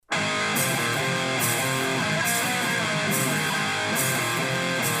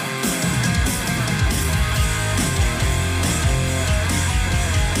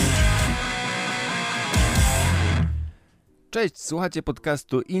Cześć, słuchacie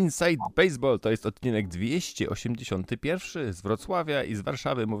podcastu Inside Baseball. To jest odcinek 281 z Wrocławia i z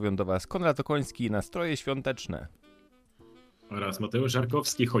Warszawy. Mówią do Was Konrad Okoński, nastroje świąteczne. Oraz Mateusz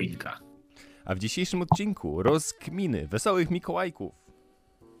Żarkowski, choinka. A w dzisiejszym odcinku rozkminy wesołych Mikołajków.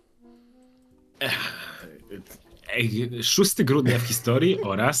 6 grudnia w historii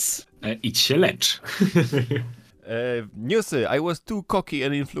oraz idź się lecz. Newsy. I was too cocky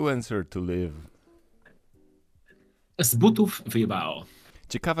an influencer to live. Z butów wyjebało.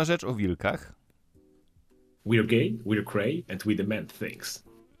 Ciekawa rzecz o wilkach. We're gay, we're cray and we demand things.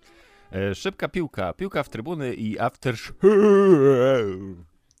 Szybka piłka. Piłka w trybuny i after show.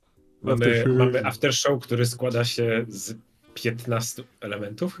 Mamy after show, który składa się z 15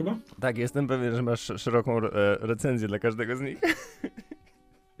 elementów chyba? Tak, jestem pewien, że masz szeroką recenzję dla każdego z nich.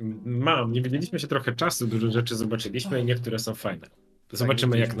 Mam, nie widzieliśmy się trochę czasu, dużo rzeczy zobaczyliśmy i niektóre są fajne.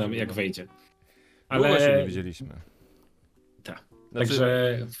 Zobaczymy jak wejdzie. Ale długo się nie widzieliśmy. Tak.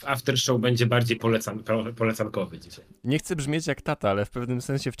 Także after show będzie bardziej polecankowy dzisiaj. Nie chcę brzmieć jak tata, ale w pewnym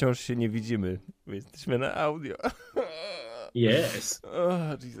sensie wciąż się nie widzimy. My jesteśmy na audio. Jest.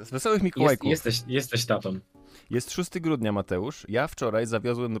 Jesus. Wesołych Mikołajków. Jesteś tatą. Jest 6 grudnia, Mateusz. Ja wczoraj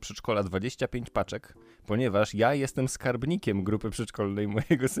zawiozłem do przedszkola 25 paczek, ponieważ ja jestem skarbnikiem grupy przedszkolnej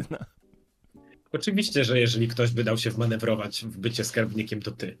mojego syna. Oczywiście, że jeżeli ktoś by dał się wmanewrować w bycie skarbnikiem,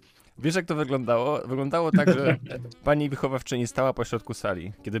 to ty. Wiesz, jak to wyglądało? Wyglądało tak, że pani wychowawczyni stała pośrodku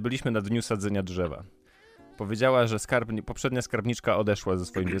sali, kiedy byliśmy na dniu sadzenia drzewa. Powiedziała, że poprzednia skarbniczka odeszła ze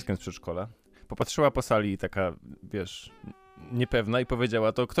swoim dzieckiem z przedszkola. Popatrzyła po sali taka, wiesz, niepewna i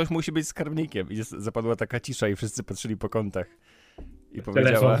powiedziała, to ktoś musi być skarbnikiem. I zapadła taka cisza i wszyscy patrzyli po kątach. I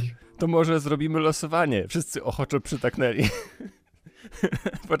powiedziała, to może zrobimy losowanie. Wszyscy ochoczo przytaknęli.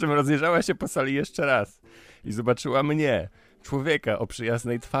 Po czym rozejrzała się po sali jeszcze raz i zobaczyła mnie. Człowieka o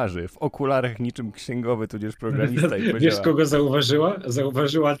przyjaznej twarzy, w okularach niczym księgowy, tudzież programista. I powiedziała, wiesz, kogo zauważyła?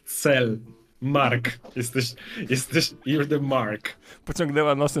 Zauważyła cel. Mark. Jesteś, you're the mark.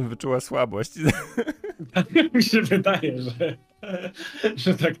 Pociągnęła nosem, wyczuła słabość. Mi się wydaje,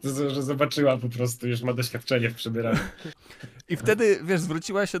 że tak to, że zobaczyła po prostu, już ma doświadczenie w przebieraniu. I wtedy, wiesz,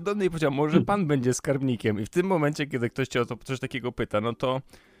 zwróciła się do mnie i powiedziała, może pan będzie skarbnikiem. I w tym momencie, kiedy ktoś cię o to coś takiego pyta, no to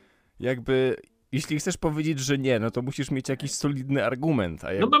jakby... Jeśli chcesz powiedzieć, że nie, no to musisz mieć jakiś solidny argument.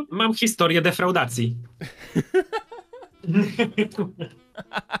 A jak... No mam historię defraudacji.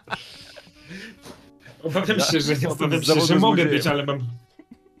 Obawiam się, że mogę być, ale mam...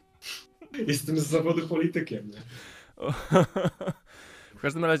 Jestem z zawodu politykiem. Nie? W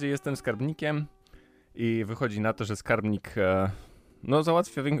każdym razie jestem skarbnikiem i wychodzi na to, że skarbnik no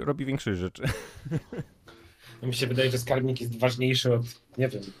załatwia, robi większość rzeczy. Mi się wydaje, że skarbnik jest ważniejszy od, nie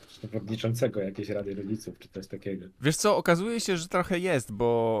wiem, przewodniczącego jakiejś Rady Rodziców, czy coś takiego. Wiesz co, okazuje się, że trochę jest,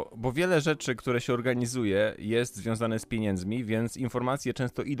 bo wiele rzeczy, które się organizuje, jest związane z pieniędzmi, więc informacje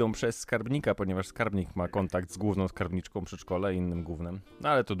często idą przez skarbnika, ponieważ skarbnik ma kontakt z główną skarbniczką przedszkola i innym głównym. No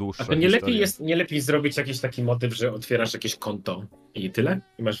ale to dłuższa historia. Nie lepiej zrobić jakiś taki motyw, że otwierasz jakieś konto i tyle?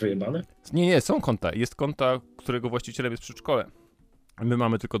 I masz wyjebane? Nie, są konta. Jest konta, którego właścicielem jest przedszkole. My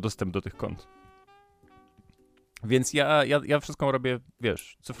mamy tylko dostęp do tych kont. Więc ja wszystko robię,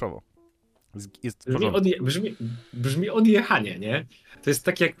 wiesz, cyfrowo. Jest brzmi odjechanie, nie? To jest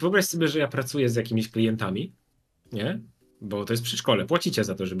tak jak, wyobraź sobie, że ja pracuję z jakimiś klientami, nie? Bo to jest przedszkole. Płacicie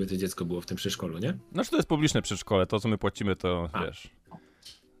za to, żeby to dziecko było w tym przedszkolu, nie? Znaczy to jest publiczne przedszkole, to co my płacimy to, wiesz...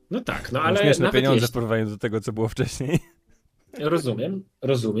 No tak, no ale... Śmieszne pieniądze w porównaniu do tego, co było wcześniej.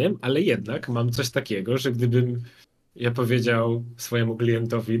 Rozumiem, ale jednak mam coś takiego, że gdybym ja powiedział swojemu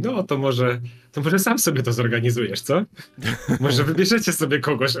klientowi, no to może sam sobie to zorganizujesz, co? Może wybierzecie sobie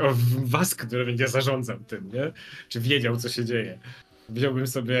kogoś który będzie zarządzał tym, nie? Czy wiedział, co się dzieje. Wziąłbym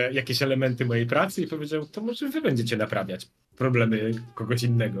sobie jakieś elementy mojej pracy i powiedział, to może wy będziecie naprawiać problemy kogoś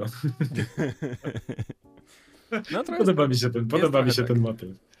innego. No, podoba mi się ten motyw.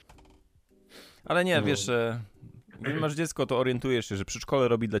 Ale nie, wiesz, gdy masz dziecko, to orientujesz się, że przedszkole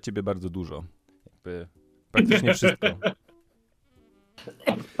robi dla ciebie bardzo dużo. Jakby... Praktycznie wszystko.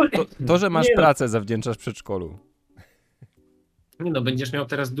 To, że masz pracę, zawdzięczasz przedszkolu. Nie no, będziesz miał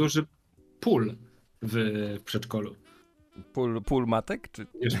teraz duży pool w przedszkolu. Pool matek? Czy...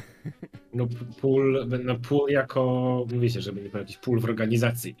 No pool jako, wiecie, żeby nie powiedzieć, pool w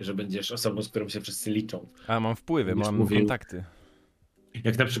organizacji, że będziesz osobą, z którą się wszyscy liczą. A, mam wpływy, mam kontakty.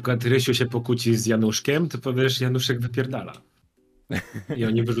 Jak na przykład Rysiu się pokłóci z Januszkiem, to powiesz, Januszek wypierdala. I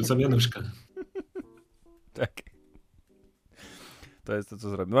oni wyrzucą Januszka. Tak. To jest to, co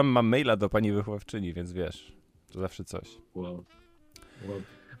zrobię. Mam maila do pani wychowawczyni, więc wiesz, to zawsze coś. Wow.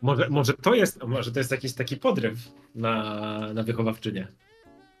 Może to jest jakiś taki podryw na wychowawczynię.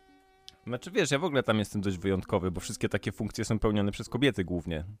 Znaczy wiesz, ja w ogóle tam jestem dość wyjątkowy, bo wszystkie takie funkcje są pełnione przez kobiety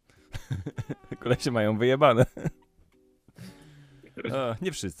głównie. Kolesie mają wyjebane. O,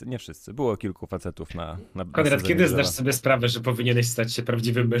 nie wszyscy. Było kilku facetów na Konrad, sezonie kiedy drzewa. zdasz sobie sprawę, że powinieneś stać się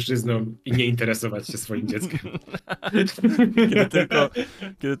prawdziwym mężczyzną i nie interesować się swoim dzieckiem?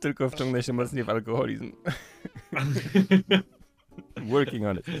 Kiedy tylko wciągnę się mocniej w alkoholizm. Working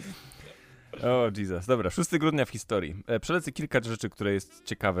on it. O, Jesus. Dobra, 6 grudnia w historii. Przelecę kilka rzeczy, które jest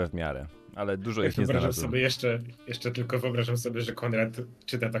ciekawe w miarę, ale dużo ich nie Wyobrażam znalazłem. sobie jeszcze tylko wyobrażam sobie, że Konrad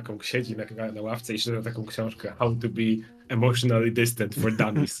czyta taką, siedzi na ławce i czyta taką książkę How to be emotionally distant for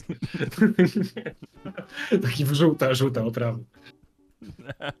dummies. Taki żółta oprawa.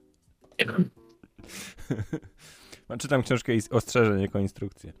 Czytam książkę i ostrzeżeń jako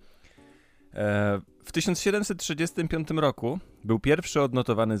instrukcję. W 1735 roku był pierwszy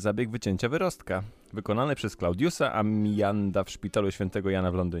odnotowany zabieg wycięcia wyrostka, wykonany przez Claudiusa Ammianda w szpitalu świętego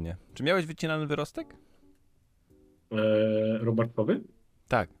Jana w Londynie. Czy miałeś wycinany wyrostek? Robartowy?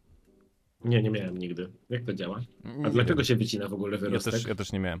 Tak. Nie miałem nigdy. Jak to działa? A Nie dlaczego wiem. się wycina w ogóle wyrostek? Ja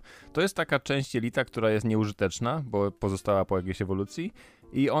też nie miałem. To jest taka część jelita, która jest nieużyteczna, bo pozostała po jakiejś ewolucji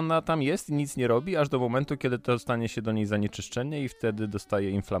i ona tam jest i nic nie robi, aż do momentu, kiedy to stanie się do niej zanieczyszczenie i wtedy dostaje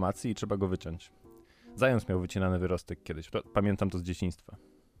inflamacji i trzeba go wyciąć. Zając miał wycinany wyrostek kiedyś. Pamiętam to z dzieciństwa.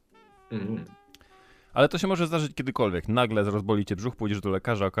 Ale to się może zdarzyć kiedykolwiek. Nagle rozboli cię brzuch, pójdziesz do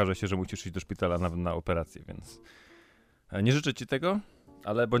lekarza, okaże się, że musisz iść do szpitala na operację, więc nie życzę ci tego,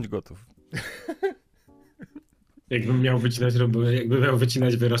 ale bądź gotów. Jakbym miał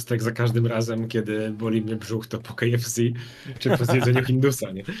wycinać wyrostek za każdym razem, kiedy boli mnie brzuch, to po KFC czy po zjedzeniu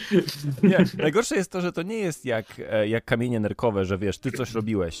Hindusa, nie? Nie, najgorsze jest to, że to nie jest jak kamienie nerkowe, że wiesz, ty coś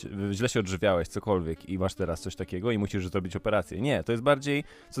robiłeś, źle się odżywiałeś, cokolwiek i masz teraz coś takiego i musisz zrobić operację. Nie, to jest bardziej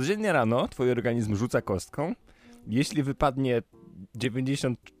codziennie rano twój organizm rzuca kostką, jeśli wypadnie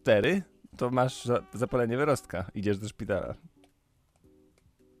 94, to masz zapalenie wyrostka, idziesz do szpitala.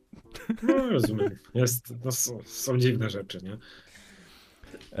 No rozumiem. Są dziwne rzeczy, nie?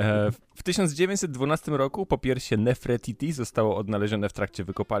 W 1912 roku popiersie Nefertiti zostało odnalezione w trakcie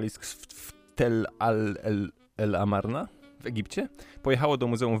wykopalisk w Tel El Amarna w Egipcie. Pojechało do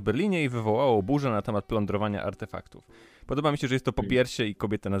muzeum w Berlinie i wywołało burzę na temat plądrowania artefaktów. Podoba mi się, że jest to popiersie i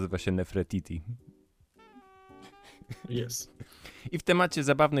kobieta nazywa się Nefertiti. Jest. I w temacie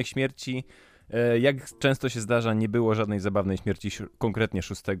zabawnych śmierci, jak często się zdarza, nie było żadnej zabawnej śmierci konkretnie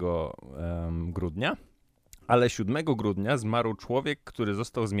 6 grudnia. Ale 7 grudnia zmarł człowiek, który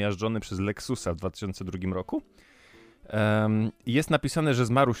został zmiażdżony przez Lexusa w 2002 roku. Jest napisane, że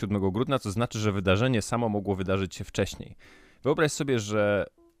zmarł 7 grudnia, co znaczy, że wydarzenie samo mogło wydarzyć się wcześniej. Wyobraź sobie, że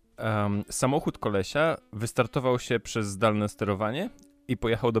samochód kolesia wystartował się przez zdalne sterowanie i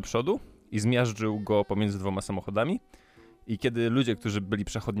pojechał do przodu i zmiażdżył go pomiędzy 2 samochodami. I kiedy ludzie, którzy byli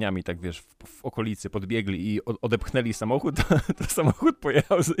przechodniami, tak wiesz, w okolicy podbiegli i odepchnęli samochód, to samochód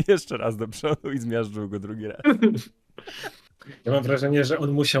pojechał jeszcze raz do przodu i zmiażdżył go drugi raz. Ja mam wrażenie, że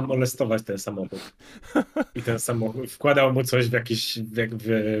on musiał molestować ten samochód. I ten samochód wkładał mu coś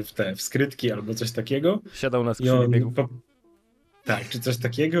w skrytki albo coś takiego. Siadał na skrzyni biegów. Tak, czy coś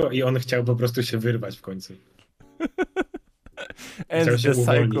takiego i on chciał po prostu się wyrwać w końcu. Ends the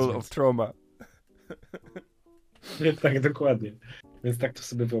cycle of trauma. Tak, dokładnie. Więc tak to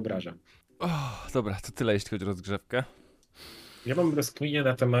sobie wyobrażam. Dobra, to tyle jeśli chodzi o rozgrzewkę. Ja mam rozkminię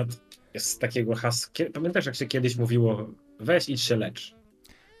na temat takiego hasła. Pamiętasz, jak się kiedyś mówiło, weź idź się lecz?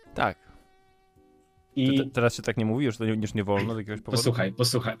 Tak. Teraz się tak nie mówi, już nie wolno z jakiegoś powodu?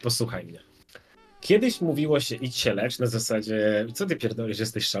 Posłuchaj mnie. Kiedyś mówiło się idź się lecz na zasadzie, co ty pierdolisz,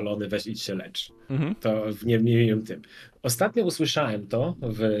 jesteś szalony, weź idź się lecz. To w niemiłym tym. Ostatnio usłyszałem to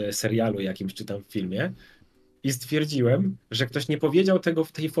w serialu jakimś, czy tam w filmie i stwierdziłem, że ktoś nie powiedział tego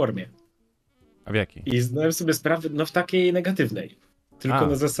w tej formie. A w jakiej? I zdałem sobie sprawę, w takiej negatywnej. Tylko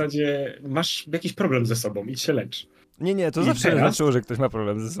na zasadzie masz jakiś problem ze sobą, idź się lecz. Nie, to zawsze znaczyło, że ktoś ma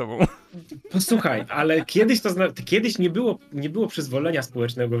problem ze sobą. Posłuchaj, ale kiedyś nie było przyzwolenia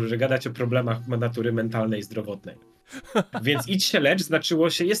społecznego, że gadać o problemach natury mentalnej i zdrowotnej. Więc idź się lecz znaczyło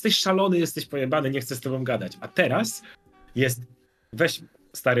się, jesteś szalony, jesteś pojebany, nie chcę z tobą gadać. A teraz jest, weź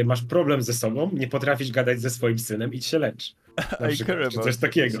stary, masz problem ze sobą, nie potrafisz gadać ze swoim synem, idź się lecz. Na przykład, czy coś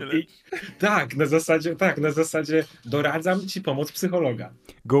takiego. Na zasadzie doradzam ci pomoc psychologa.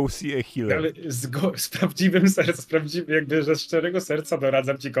 Go see a healer. Ale z prawdziwym sercem, jakby ze szczerego serca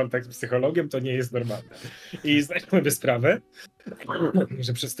doradzam ci kontakt z psychologiem, to nie jest normalne. I zdajemy sobie sprawę,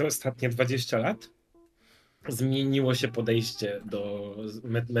 że przez te ostatnie 20 lat zmieniło się podejście do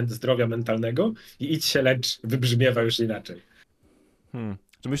zdrowia mentalnego i idź się lecz wybrzmiewa już inaczej.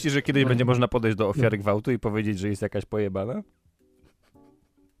 Czy myślisz, że kiedyś będzie można podejść do ofiary gwałtu i powiedzieć, że jest jakaś pojebana?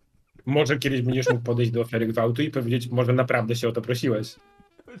 Może kiedyś będziesz mógł podejść do ofiary gwałtu i powiedzieć, może naprawdę się o to prosiłeś.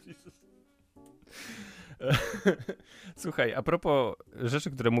 Słuchaj, a propos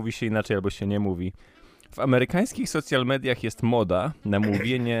rzeczy, które mówi się inaczej albo się nie mówi. W amerykańskich social mediach jest moda na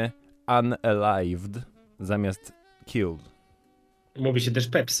mówienie unalived zamiast killed. Mówi się też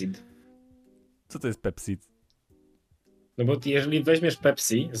Pepsid. Co to jest Pepsi? No bo jeżeli weźmiesz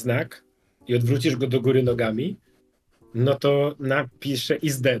Pepsi, znak, i odwrócisz go do góry nogami, no to napisze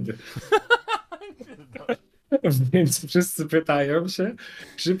is dead. Więc wszyscy pytają się,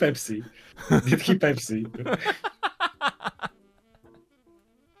 czy Pepsi. Did he Pepsi?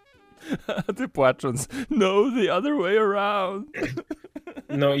 A ty płacząc, no, the other way around.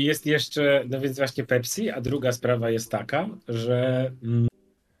 No i jest jeszcze, no więc właśnie Pepsi, a druga sprawa jest taka, że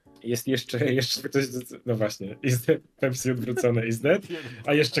jest jeszcze ktoś, no właśnie, is dead, Pepsi odwrócone is dead,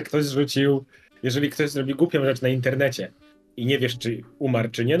 a jeszcze ktoś rzucił, jeżeli ktoś zrobi głupią rzecz na internecie i nie wiesz, czy umarł,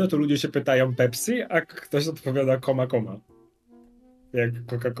 czy nie, no to ludzie się pytają Pepsi, a ktoś odpowiada koma, koma. Jak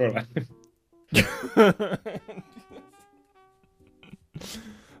Coca-Cola.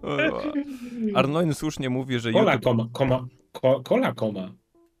 Arnoin słusznie mówi, że Cola, YouTube... Cola, koma.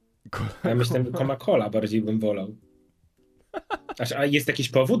 Ja myślę, że Coca-Cola bardziej bym wolał. A jest jakiś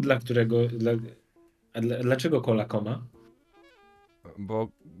powód, dla którego... Dlaczego Cola, koma?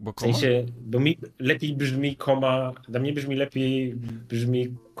 Bo W sensie, bo mi lepiej brzmi koma... Dla mnie lepiej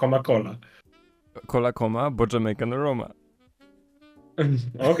brzmi koma, cola. Cola, koma, bo Jamaican Roma.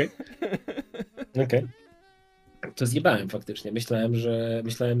 Okej. Okej. To zjebałem faktycznie. Myślałem,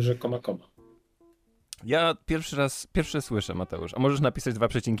 że koma. Ja pierwszy słyszę, Mateusz. A możesz napisać 2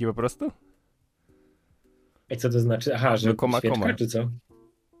 przecinki po prostu? I co to znaczy? Aha, że No, koma, świeczka, koma. czy co?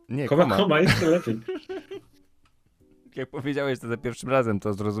 Nie, Koma jeszcze lepiej. Jak powiedziałeś to za pierwszym razem,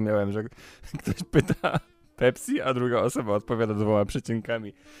 to zrozumiałem, że ktoś pyta Pepsi, a druga osoba odpowiada 2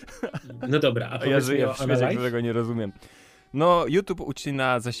 przecinkami. No dobra, a ja żyję w świecie, którego nie rozumiem. No, YouTube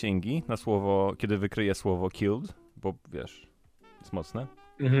ucina zasięgi na słowo, kiedy wykryje słowo killed, bo wiesz, jest mocne.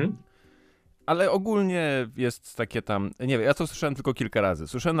 Mhm. Ale ogólnie jest takie tam, nie wiem, ja to słyszałem tylko kilka razy.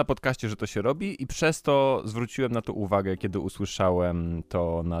 Słyszałem na podcaście, że to się robi i przez to zwróciłem na to uwagę, kiedy usłyszałem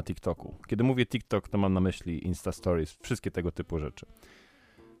to na TikToku. Kiedy mówię TikTok, to mam na myśli Insta Stories, wszystkie tego typu rzeczy.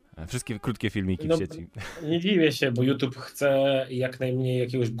 Wszystkie krótkie filmiki w sieci. Nie dziwię się, bo YouTube chce jak najmniej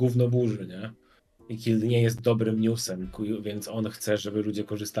jakiegoś gównoburzy, nie? I Kill nie jest dobrym newsem, więc on chce, żeby ludzie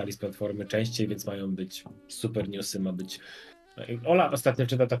korzystali z platformy częściej, więc mają być super newsy, ma być... Ola ostatnio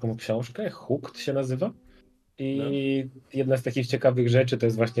czyta taką książkę, Hooked się nazywa. I jedna z takich ciekawych rzeczy to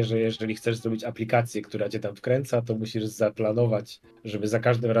jest właśnie, że jeżeli chcesz zrobić aplikację, która cię tam wkręca, to musisz zaplanować, żeby za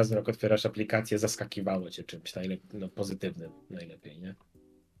każdym razem, jak otwierasz aplikację, zaskakiwało cię czymś pozytywnym najlepiej, nie?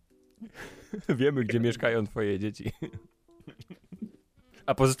 Wiemy, gdzie mieszkają twoje dzieci.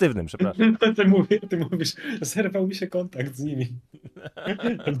 A pozytywnym, przepraszam. Ty mówisz, zerwał mi się kontakt z nimi.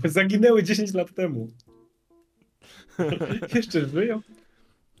 Zaginęły 10 lat temu. Jeszcze żyją?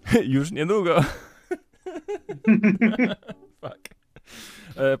 Już niedługo.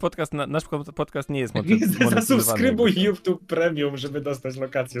 Fuck. Nasz podcast nie jest monetyzowany. Zasubskrybuj YouTube Premium, żeby dostać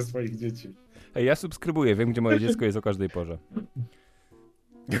lokację swoich dzieci. Ej, ja subskrybuję, wiem, gdzie moje dziecko jest o każdej porze.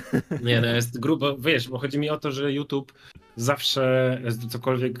 Nie, no jest grubo, wiesz, bo chodzi mi o to, że YouTube zawsze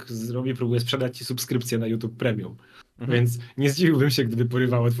cokolwiek zrobi, próbuje sprzedać ci subskrypcję na YouTube Premium. Więc nie zdziwiłbym się, gdyby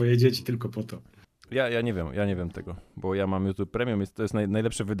porywało twoje dzieci tylko po to. Ja nie wiem tego, bo ja mam YouTube Premium, to jest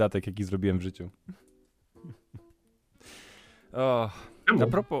najlepszy wydatek, jaki zrobiłem w życiu. A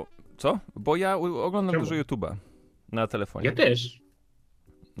propos, co? Bo ja oglądam dużo YouTube'a na telefonie. Ja też.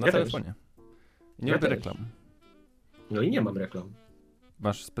 Na telefonie. Nie lubię reklam. No i nie mam reklam.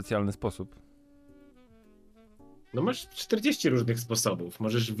 Masz specjalny sposób. No masz 40 różnych sposobów.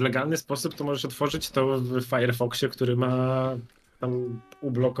 Możesz w legalny sposób, to możesz otworzyć to w Firefoxie, który ma tam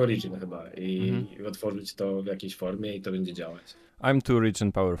uBlock Origin chyba i otworzyć to w jakiejś formie i to będzie działać. I'm too rich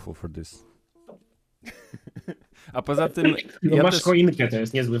and powerful for this. A poza tym... No masz choinkę, to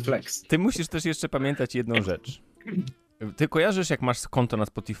jest niezły flex. Ty musisz też jeszcze pamiętać jedną rzecz. Ty kojarzysz, jak masz konto na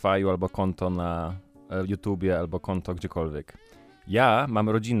Spotify'u, albo konto na YouTubie, albo konto gdziekolwiek. Ja mam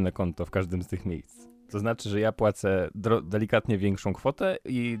rodzinne konto w każdym z tych miejsc. To znaczy, że ja płacę delikatnie większą kwotę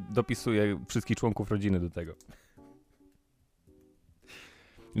i dopisuję wszystkich członków rodziny do tego.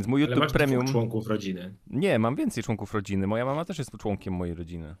 Więc mój YouTube masz Premium... członków rodziny. Nie, mam więcej członków rodziny. Moja mama też jest członkiem mojej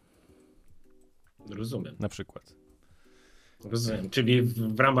rodziny. Rozumiem. Na przykład. Rozumiem. Czyli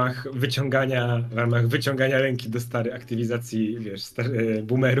w ramach wyciągania ręki do starej aktywizacji, wiesz,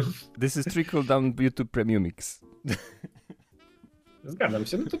 boomerów. This is trickle down YouTube Premium Mix. Zgadzam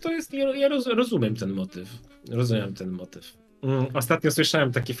się. No to jest, ja rozumiem ten motyw. Rozumiem ten motyw. Ostatnio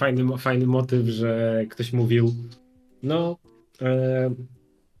słyszałem taki fajny motyw, że ktoś mówił, no, e,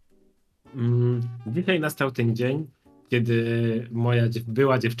 dzisiaj nastał ten dzień, kiedy moja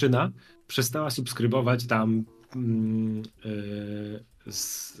była dziewczyna przestała subskrybować tam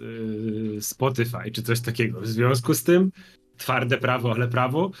Spotify czy coś takiego. W związku z tym, twarde prawo, ale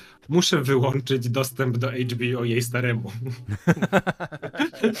prawo, muszę wyłączyć dostęp do HBO jej staremu.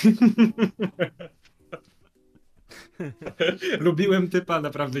 Lubiłem typa,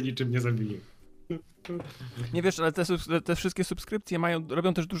 naprawdę niczym nie zabiję. Nie wiesz, ale te wszystkie subskrypcje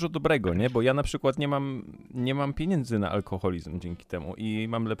robią też dużo dobrego, nie? Bo ja na przykład nie mam pieniędzy na alkoholizm dzięki temu i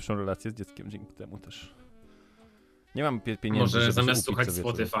mam lepszą relację z dzieckiem dzięki temu też. Nie mam pieniędzy, Może żeby zamiast się słuchać upić co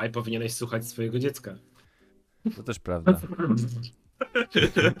wieczór. Spotify, powinieneś słuchać swojego dziecka. To też prawda.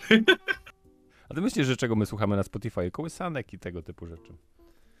 A ty myślisz, że czego my słuchamy na Spotify? Kołysanek i tego typu rzeczy.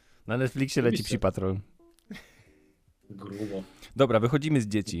 Na Netflixie leci Psi Patrol. Grubo. Dobra, wychodzimy z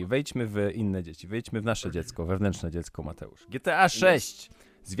dzieci. Wejdźmy w inne dzieci. Wejdźmy w nasze dziecko, wewnętrzne dziecko, Mateusz. GTA 6!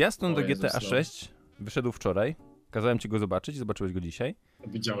 Zwiastun do GTA 6 wyszedł wczoraj. Kazałem ci go zobaczyć, zobaczyłeś go dzisiaj.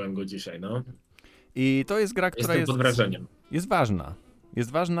 Widziałem go dzisiaj, no. I to jest gra, która Jestem pod wrażeniem. Jest ważna.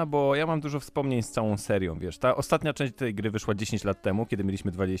 Jest ważna, bo ja mam dużo wspomnień z całą serią, wiesz. Ta ostatnia część tej gry wyszła 10 lat temu, kiedy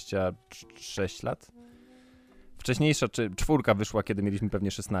mieliśmy 26 lat. Wcześniejsza, czwórka wyszła, kiedy mieliśmy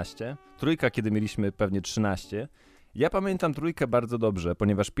pewnie 16. Trójka, kiedy mieliśmy pewnie 13. Ja pamiętam trójkę bardzo dobrze,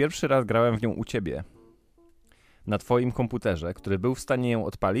 ponieważ pierwszy raz grałem w nią u ciebie. Na twoim komputerze, który był w stanie ją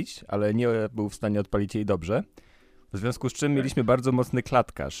odpalić, ale nie był w stanie odpalić jej dobrze. W związku z czym mieliśmy bardzo mocny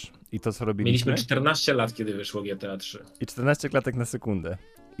klatkarz. I to, co robiliśmy... Mieliśmy 14 lat, kiedy wyszło GTA 3. I 14 klatek na sekundę.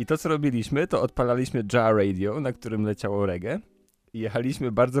 I to, co robiliśmy, to odpalaliśmy Jar Radio, na którym leciało reggae. I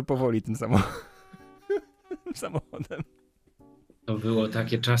jechaliśmy bardzo powoli tym samochodem. To było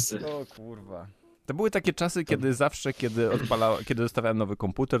takie czasy. O kurwa. To były takie czasy, kiedy zawsze, kiedy dostawałem nowy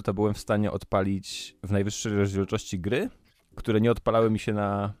komputer, to byłem w stanie odpalić w najwyższej rozdzielczości gry, które nie odpalały mi się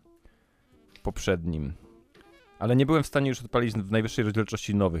na poprzednim. Ale nie byłem w stanie już odpalić w najwyższej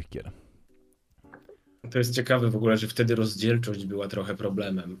rozdzielczości nowych gier. To jest ciekawe w ogóle, że wtedy rozdzielczość była trochę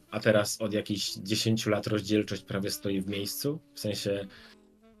problemem, a teraz od jakichś 10 lat rozdzielczość prawie stoi w miejscu. W sensie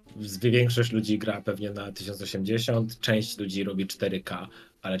większość ludzi gra pewnie na 1080, część ludzi robi 4K,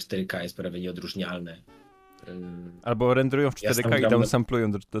 ale 4K jest prawie nieodróżnialne. Albo renderują w 4K i gram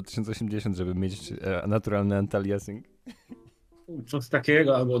samplują do 1080, żeby mieć naturalny anti-aliasing. Coś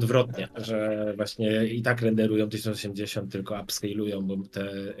takiego, albo odwrotnie, że właśnie i tak renderują 1080, tylko upscalują, bo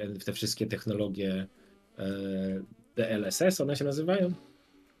te wszystkie technologie DLSS, one się nazywają?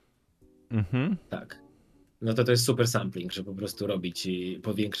 Mhm. Tak. No to jest super sampling, że po prostu robi ci,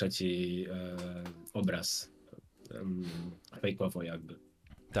 powiększa ci obraz fejkowo jakby.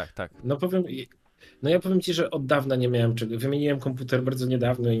 Tak, tak. Ja powiem ci, że od dawna nie miałem czego. Wymieniłem komputer bardzo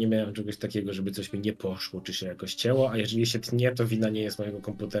niedawno i nie miałem czegoś takiego, żeby coś mi nie poszło, czy się jakoś cięło, a jeżeli się tnie, to wina nie jest mojego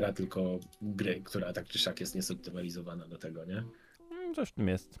komputera, tylko gry, która tak czy siak jest niesoptymalizowana do tego, nie? Coś w tym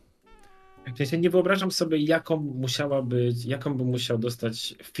jest. W sensie nie wyobrażam sobie, jaką bym musiał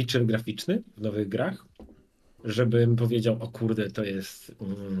dostać feature graficzny w nowych grach, żebym powiedział, o kurde, to jest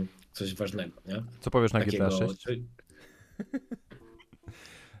coś ważnego, nie? Co powiesz na Takiego, GTA 6?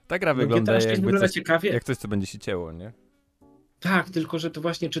 Ta gra No, wygląda GTA 6 wygląda ciekawie. jak coś, co będzie się cięło, nie? Tak, tylko że to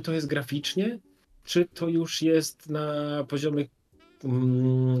właśnie, czy to jest graficznie, czy to już jest na poziomie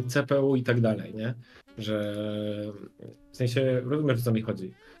CPU i tak dalej, nie? Że w sensie, rozumiesz, o co mi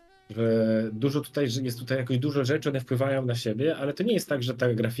chodzi? Że jest tutaj jakoś dużo rzeczy, one wpływają na siebie, ale to nie jest tak, że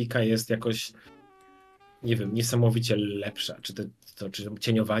ta grafika jest jakoś, nie wiem, niesamowicie lepsza. Czy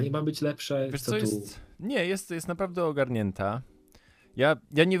cieniowanie ma być lepsze? Wiesz co, Nie, jest naprawdę ogarnięta.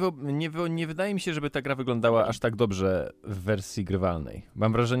 Nie wydaje mi się, żeby ta gra wyglądała aż tak dobrze w wersji grywalnej.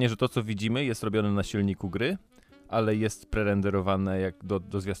 Mam wrażenie, że to, co widzimy, jest robione na silniku gry, ale jest prerenderowane jak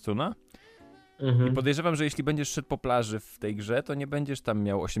do zwiastuna. I podejrzewam, że jeśli będziesz szedł po plaży w tej grze, to nie będziesz tam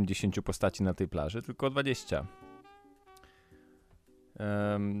miał 80 postaci na tej plaży, tylko 20.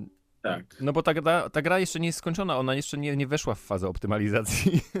 Tak. No bo ta gra jeszcze nie jest skończona, ona jeszcze nie weszła w fazę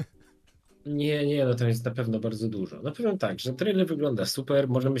optymalizacji. Nie, no to jest na pewno bardzo dużo. No powiem tak, że trailer wygląda super,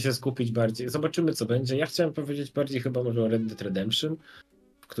 możemy się skupić bardziej, zobaczymy co będzie. Ja chciałem powiedzieć bardziej chyba może o Red Dead Redemption,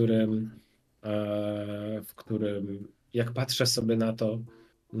 w którym jak patrzę sobie na to,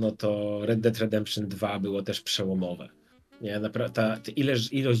 no to Red Dead Redemption 2 było też przełomowe. Nie, naprawdę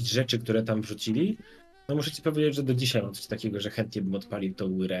ilość rzeczy, które tam wrzucili, no muszę ci powiedzieć, że do dzisiaj mam coś takiego, że chętnie bym odpalił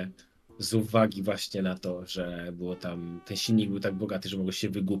tą grę z uwagi właśnie na to, że było tam, ten silnik był tak bogaty, że mogłeś się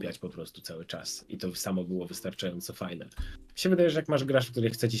wygłupiać po prostu cały czas i to samo było wystarczająco fajne. Mi się wydaje, że jak masz grę, w której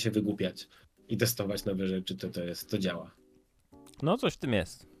chce ci się wygłupiać i testować nowe rzeczy, to działa. No, coś w tym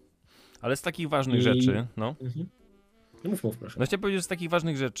jest. Ale z takich ważnych rzeczy, no. Mhm. No mów, proszę. No chciałem powiedzieć, że z takich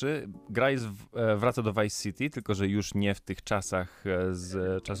ważnych rzeczy gra wraca do Vice City, tylko że już nie w tych czasach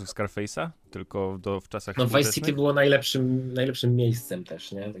z czasów Scarface'a, tylko w czasach No Vice współczesnych. City było najlepszym miejscem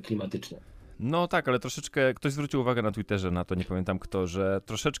też, nie? Klimatycznie. No tak, ale troszeczkę ktoś zwrócił uwagę na Twitterze, na to nie pamiętam kto, że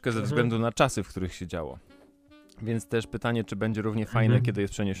troszeczkę ze względu na czasy, w których się działo. Więc też pytanie, czy będzie równie fajne, kiedy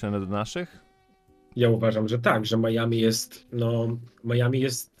jest przeniesione do naszych? Ja uważam, że tak, że Miami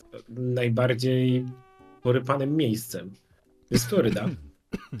jest najbardziej porypanym miejscem. To jest Floryda.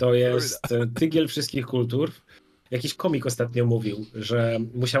 To jest tygiel wszystkich kultur. Jakiś komik ostatnio mówił, że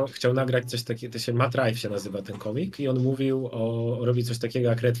chciał nagrać coś takiego, Matt Rife się nazywa ten komik i on mówił robi coś takiego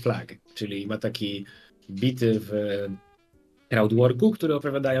jak Red Flag, czyli ma taki bity w crowdworku, które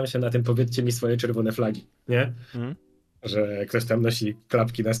opowiadają się na tym powiedzcie mi swoje czerwone flagi, nie? Że ktoś tam nosi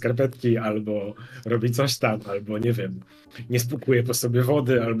klapki na skarpetki, albo robi coś tam, albo nie wiem, nie spłukuje po sobie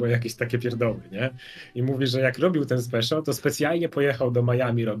wody, albo jakieś takie pierdoły, nie? I mówi, że jak robił ten special, to specjalnie pojechał do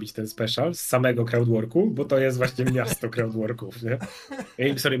Miami robić ten special z samego crowdworku, bo to jest właśnie miasto crowdworków, nie?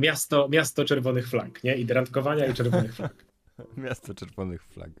 Sorry, miasto czerwonych flag, nie? I randkowania i czerwonych flag. Miasto czerwonych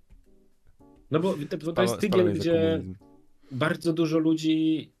flag. No bo to jest tygiel, gdzie bardzo dużo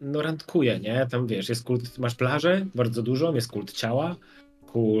ludzi randkuje, nie? Tam wiesz, jest kult, masz plażę, bardzo dużo, jest kult ciała,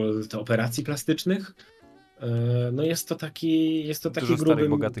 kult operacji plastycznych. No jest to taki dużo gruby... starych,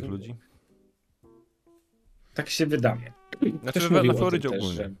 bogatych ludzi. Tak się wydaje. Znaczy na Florydzie też,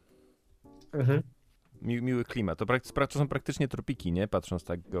 ogólnie. że... Mhm. Miły klimat. To są praktycznie tropiki, nie? Patrząc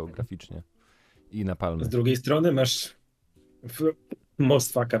tak geograficznie. I na palmy. Z drugiej strony masz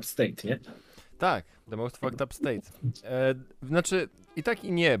most fuck up state, nie? Tak, the most fucked up state. Znaczy i tak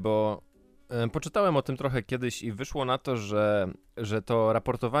i nie, bo poczytałem o tym trochę kiedyś i wyszło na to, że to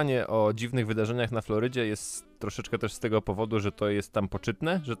raportowanie o dziwnych wydarzeniach na Florydzie jest troszeczkę też z tego powodu, że to jest tam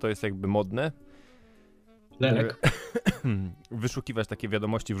poczytne, że to jest jakby modne. Lelek. Wyszukiwać takie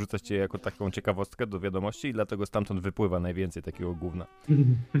wiadomości, wrzucać je jako taką ciekawostkę do wiadomości i dlatego stamtąd wypływa najwięcej takiego gówna,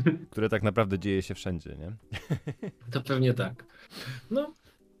 które tak naprawdę dzieje się wszędzie, nie? To pewnie tak. No,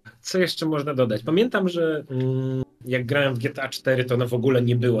 co jeszcze można dodać? Pamiętam, że jak grałem w GTA 4, to ono w ogóle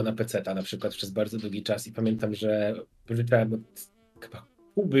nie było na PC-ta na przykład przez bardzo długi czas i pamiętam, że pożyczałem od chyba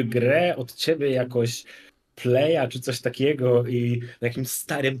Kuby grę od ciebie jakoś Playa czy coś takiego i na jakimś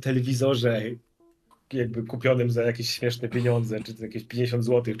starym telewizorze jakby kupionym za jakieś śmieszne pieniądze, czy jakieś 50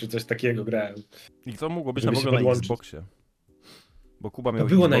 zł, czy coś takiego grałem. I to mogło być Żeby w się ogóle na podłączyć. Xboxie. Bo Kuba To miał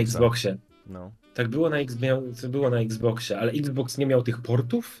było Xboxa. na Xboxie. No. Tak, to było na Xboxie, ale Xbox nie miał tych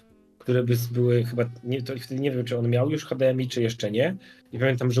portów, które były chyba, to wtedy nie wiem, czy on miał już HDMI, czy jeszcze nie. I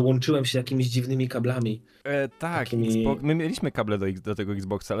pamiętam, że łączyłem się jakimiś dziwnymi kablami. Tak, takimi... my mieliśmy kable do tego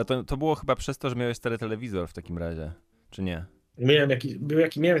Xboxa, ale to było chyba przez to, że miałeś stary telewizor w takim razie, czy nie? Miałem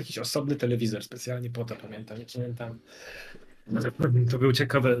jakiś osobny telewizor specjalnie po to, pamiętam. Nie pamiętam. To był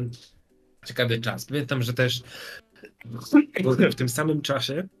ciekawy czas. Pamiętam, że też w tym samym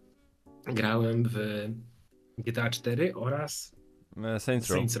czasie grałem w GTA 4 oraz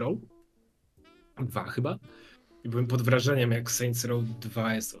Saints Row 2 chyba. I byłem pod wrażeniem, jak Saints Row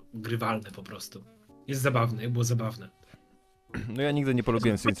 2 jest grywalne po prostu. Jest zabawne, było zabawne. No ja nigdy nie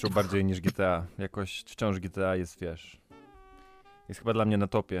polubiłem Saints Row bardziej niż GTA. Jakoś wciąż GTA jest, wiesz, jest chyba dla mnie na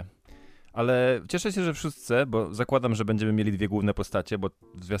topie. Ale cieszę się, że w szóstce, bo zakładam, że będziemy mieli dwie główne postacie, bo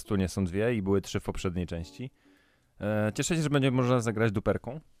w zwiastunie są dwie i były trzy w poprzedniej części. Cieszę się, że będzie można zagrać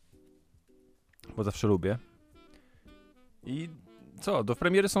duperką, bo zawsze lubię. I co, do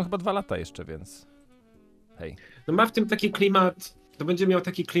premiery są chyba 2 lata jeszcze, więc hej. No ma w tym taki klimat, to będzie miał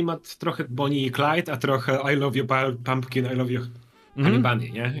taki klimat trochę Bonnie i Clyde, a trochę I love you pumpkin, I love you honey bunny,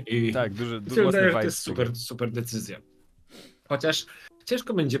 nie? I tak, duży to vibe. jest super decyzja. Chociaż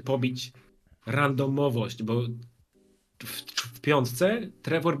ciężko będzie pobić randomowość, bo w piątce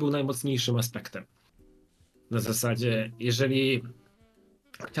Trevor był najmocniejszym aspektem. Na zasadzie, jeżeli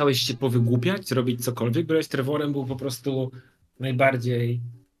chciałeś się powygłupiać, zrobić cokolwiek, byłeś Trevorem, był po prostu najbardziej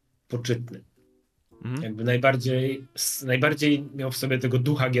poczytny. Jakby najbardziej miał w sobie tego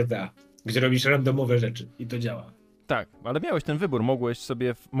ducha GTA, gdzie robisz randomowe rzeczy i to działa. Tak, ale miałeś ten wybór,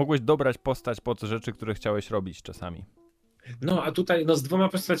 mogłeś dobrać postać pod rzeczy, które chciałeś robić czasami. No, a tutaj z 2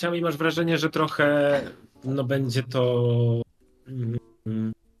 postaciami masz wrażenie, że trochę będzie to...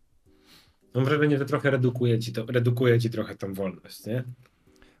 Mam wrażenie, że trochę redukuje ci trochę tą wolność, nie?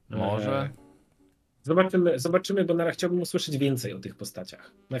 Może. Zobaczymy, bo chciałbym usłyszeć więcej o tych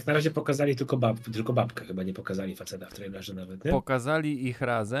postaciach. Jak na razie pokazali tylko babkę, chyba nie pokazali faceta w trailerze nawet, nie? Pokazali ich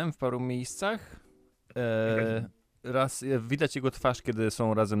razem w paru miejscach. raz widać jego twarz, kiedy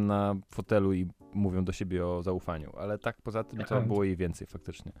są razem na fotelu i mówią do siebie o zaufaniu, ale tak poza tym to było jej więcej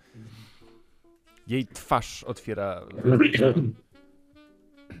faktycznie. Jej twarz otwiera...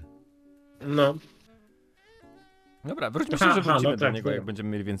 No. Dobra, myślę, że wrócimy do tak, niego, jak będziemy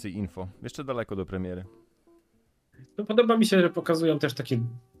mieli więcej info. Jeszcze daleko do premiery. No, podoba mi się, że pokazują też takie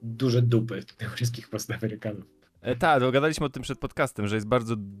duże dupy tych wszystkich post Amerykanów. Tak, dogadaliśmy o tym przed podcastem, że jest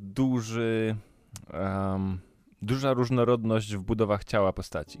bardzo duża różnorodność w budowach ciała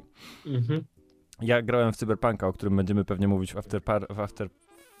postaci. Mhm. Ja grałem w Cyberpunka, o którym będziemy pewnie mówić w after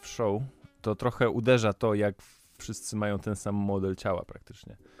show. To trochę uderza to, jak wszyscy mają ten sam model ciała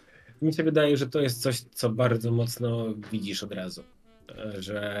praktycznie. Mi się wydaje, że to jest coś, co bardzo mocno widzisz od razu.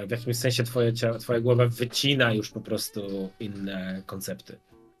 Że w jakimś sensie twoja głowa wycina już po prostu inne koncepty,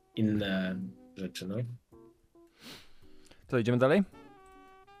 inne rzeczy, no. To idziemy dalej?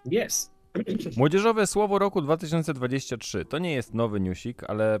 Jest. Młodzieżowe słowo roku 2023. To nie jest nowy newsik,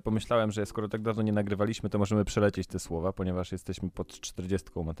 ale pomyślałem, że skoro tak dawno nie nagrywaliśmy, to możemy przelecieć te słowa, ponieważ jesteśmy pod 40,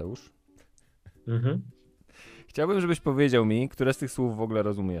 Mateusz. Mhm. Chciałbym, żebyś powiedział mi, które z tych słów w ogóle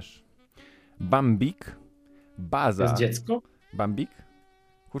rozumiesz. Bambik, baza. To jest dziecko? Bambik?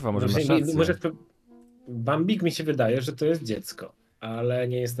 Kurwa, może Właśnie, masz rację. Bambik mi się wydaje, że to jest dziecko, ale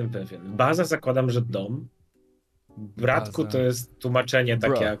nie jestem pewien. Baza zakładam, że dom. Bratku Baza. to jest tłumaczenie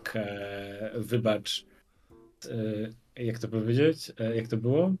tak Bro. jak wybacz, jak to powiedzieć? Jak to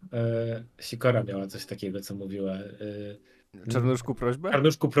było? Sikora miała coś takiego, co mówiła. Czarnuszku prośbę?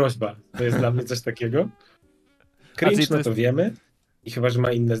 Czarnuszku prośba. To jest dla mnie coś takiego. Cringe, to no jest... to wiemy. I chyba, że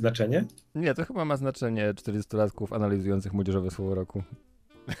ma inne znaczenie. Nie, to chyba ma znaczenie 40-latków analizujących młodzieżowe słowo roku.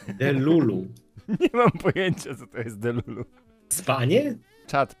 Delulu. Nie mam pojęcia, co to jest delulu. Spanie?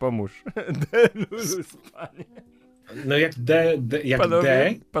 Czat, pomóż. Delulu, spanie. No jak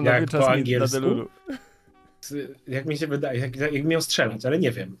Panowie, jak czas po mi na angielsku, delulu. jak mi się wydaje, jak miał strzelać, ale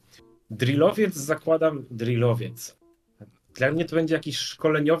nie wiem. Drillowiec zakładam, drillowiec. Dla mnie to będzie jakiś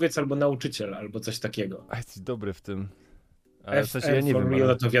szkoleniowiec albo nauczyciel, albo coś takiego. A jesteś dobry w tym. Ale w FR sensie ja nie for wiem, real,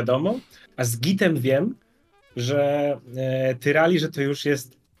 ale... to wiadomo. A z gitem wiem, że tyrali, że to już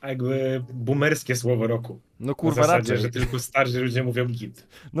jest jakby boomerskie słowo roku. No kurwa, Na zasadzie, raczej. że tylko starsi ludzie mówią git.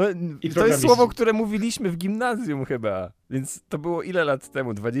 No, I to jest programiści. słowo, które mówiliśmy w gimnazjum chyba. Więc to było ile lat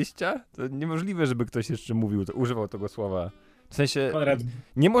temu? 20? To niemożliwe, żeby ktoś jeszcze mówił, używał tego słowa. W sensie, Konrad,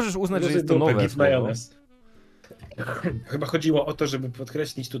 nie możesz uznać, że jest to dupę, nowe git słowo. majonez. Chyba chodziło o to, żeby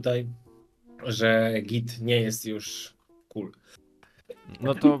podkreślić tutaj, że git nie jest już cool.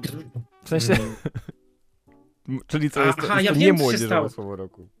 No to w sensie... Czyli co, jest to, Aha, jest ja to wiem, nie co się młodzieżowe stało. słowo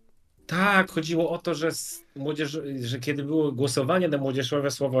roku. Tak, chodziło o to, że kiedy było głosowanie na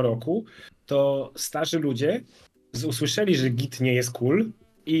młodzieżowe słowo roku, to starzy ludzie usłyszeli, że git nie jest cool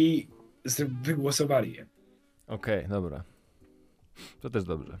i wygłosowali je. Okej, dobra. To też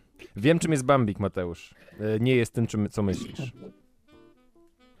dobrze. Wiem, czym jest Bambik, Mateusz. Nie jest tym, co myślisz.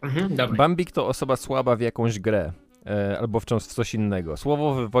 Dobra. Bambik to osoba słaba w jakąś grę. Albo wciąż w coś innego.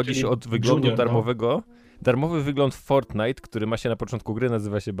 Słowo wywodzi Czyli się od wyglądu junior, no. darmowego. Darmowy wygląd w Fortnite, który ma się na początku gry,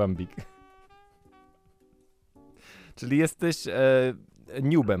 nazywa się Bambik. Czyli jesteś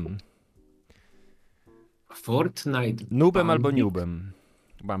noobem. Fortnite. Noobem albo Bambik? noobem.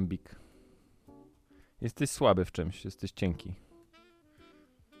 Bambik. Jesteś słaby w czymś, jesteś cienki.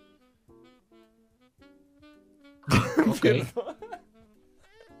 Okej.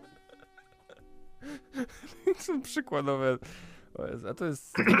 Są przykładowe. O Jezu, a to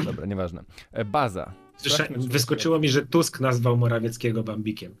jest... Dobra, nieważne. Baza. Sprawdźmy, czy Wyskoczyło mi, że Tusk nazwał Morawieckiego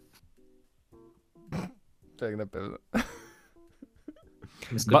Bambikiem. Tak, na pewno.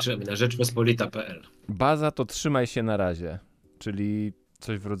 Wyskoczyło mi na rzeczpospolita.pl. Baza to trzymaj się na razie. Czyli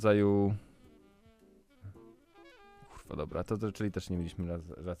coś w rodzaju... Kurwa, dobra, to czyli też nie mieliśmy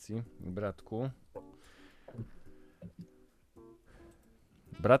racji. Bratku.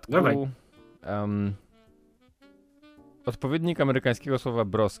 Dawaj. Odpowiednik amerykańskiego słowa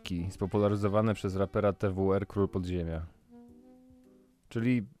broski, spopularyzowane przez rapera TWR Król Podziemia.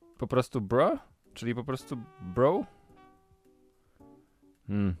 Czyli po prostu bro? Czyli po prostu bro?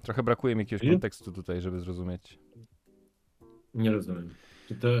 Trochę brakuje mi jakiegoś kontekstu tutaj, żeby zrozumieć. Nie rozumiem.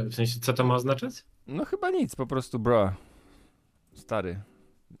 W sensie, co to ma oznaczać? No chyba nic, po prostu bro. Stary.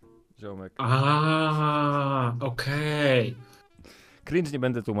 Ziomek. Okej. Cringe nie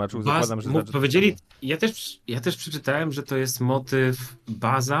będę tłumaczył, zakładam, że... Powiedzieli, ja też przeczytałem, że to jest motyw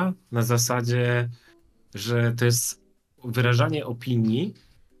baza na zasadzie, że to jest wyrażanie opinii,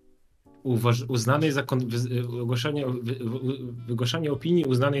 uznanej za wygłaszanie opinii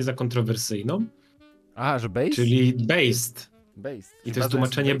uznanej za kontrowersyjną. A, że based? Czyli based. Based. I to jest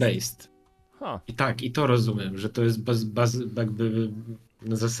tłumaczenie based. I to rozumiem, że to jest jakby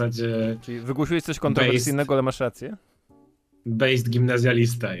na zasadzie Czyli wygłosiłeś coś kontrowersyjnego, ale masz rację? based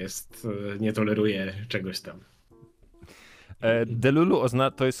gimnazjalista nie toleruje czegoś tam. Delulu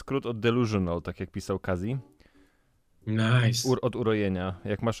to jest skrót od delusional, tak jak pisał Kazi. Nice. Od urojenia,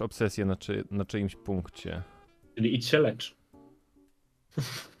 jak masz obsesję na czyimś punkcie. Czyli idź się lecz.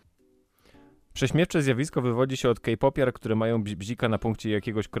 Prześmiewcze zjawisko wywodzi się od K-popiar, które mają bzika na punkcie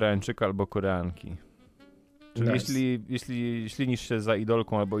jakiegoś Koreańczyka albo Koreanki. Czyli Nice. jeśli ślinisz się za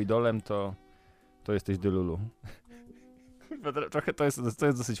idolką albo idolem, to jesteś delulu. Trochę to jest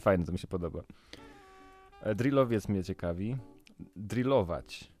dosyć fajne, to mi się podoba. Drillowiec mnie ciekawi.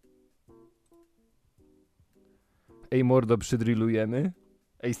 Drillować. Ej mordo, przydrillujemy?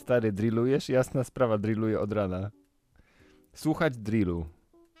 Ej stary, drillujesz? Jasna sprawa, drilluję od rana. Słuchać drillu.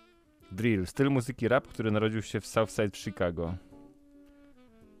 Drill, styl muzyki rap, który narodził się w Southside w Chicago.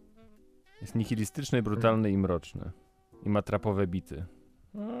 Jest nihilistyczny, brutalny i mroczny. I ma trapowe bity.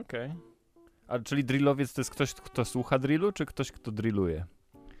 Okej. A czyli drillowiec to jest ktoś, kto słucha drillu, czy ktoś, kto drilluje?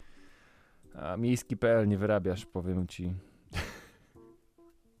 A miejski.pl nie wyrabiasz, powiem ci.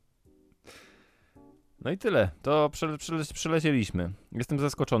 No i tyle. To przelecieliśmy. Jestem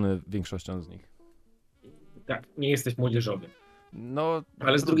zaskoczony większością z nich. Tak, nie jesteś młodzieżowy. No,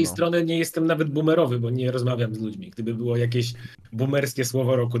 ale z drugiej strony nie jestem nawet boomerowy, bo nie rozmawiam z ludźmi. Gdyby było jakieś boomerskie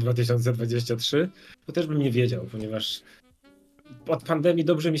słowo roku 2023, to też bym nie wiedział, ponieważ od pandemii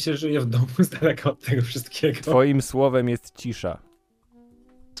dobrze mi się żyje w domu z daleka od tego wszystkiego. Twoim słowem jest cisza.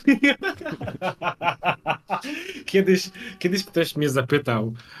 Kiedyś ktoś mnie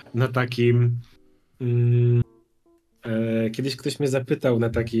zapytał na takim... Kiedyś ktoś mnie zapytał na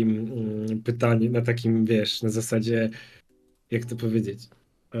takim pytaniu, na takim, wiesz, na zasadzie, jak to powiedzieć,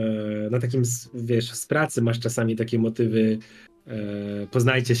 na takim, wiesz, z pracy masz czasami takie motywy,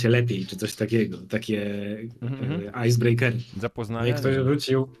 poznajcie się lepiej, czy coś takiego, takie icebreakery. Zapoznanie. I ktoś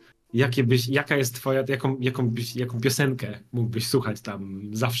wrócił, jaka jest twoja, jaką piosenkę mógłbyś słuchać tam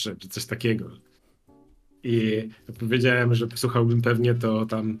zawsze, czy coś takiego. I powiedziałem, że słuchałbym pewnie to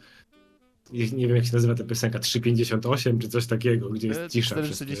tam, nie wiem jak się nazywa ta piosenka, 3,58 czy coś takiego, gdzie jest cisza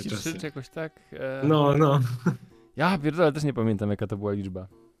 4,33 czy jakoś tak? No. Ja pierdolę, też nie pamiętam jaka to była liczba.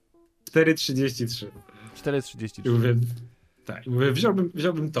 4,33. 4,33. I mówię, tak, mówię,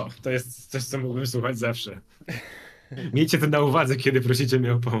 wziąłbym to. To jest coś, co mógłbym słuchać zawsze. Miejcie to na uwadze, kiedy prosicie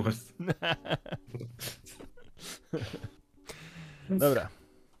mnie o pomoc. Dobra.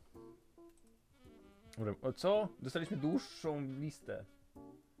 O co? Dostaliśmy dłuższą listę.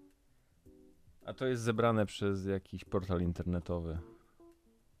 A to jest zebrane przez jakiś portal internetowy.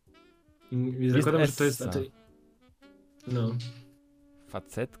 Zakładam, że to jest... No.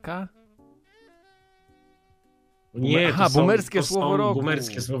 Facetka? Nie, boomerskie słowo roku.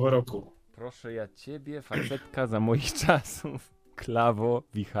 Boomerskie słowo roku. Proszę ja ciebie, facetka za moich czasów. Klawo,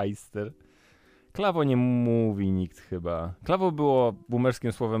 wichajster. Klawo nie mówi nikt chyba. Klawo było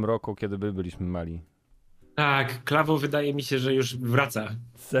boomerskim słowem roku, kiedy byliśmy mali. Tak, klawo wydaje mi się, że już wraca.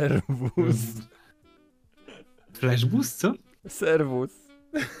 Serwus. Flashbus, co? Serwus.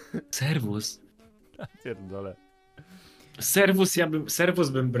 Serwus. Pierdolę. Serwus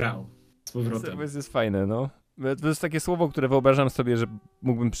bym brał z powrotem. Serwus jest fajne, no. To jest takie słowo, które wyobrażam sobie, że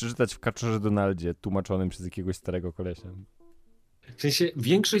mógłbym przeczytać w Kaczorze Donaldzie, tłumaczonym przez jakiegoś starego kolesia. W sensie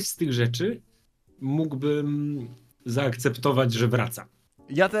większość z tych rzeczy mógłbym zaakceptować, że wraca.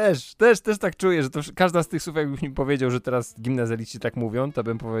 Ja też tak czuję, że to każda z tych słów, jakbyś mi powiedział, że teraz gimnazjaliści tak mówią, to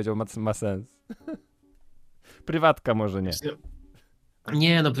bym powiedział, ma sens. Prywatka może nie.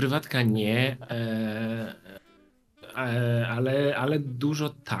 Nie, no prywatka nie, ale dużo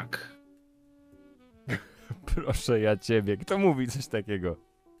tak. Proszę ja ciebie, kto mówi coś takiego?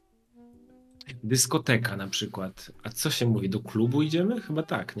 Dyskoteka na przykład. A co się mówi? Do klubu idziemy? Chyba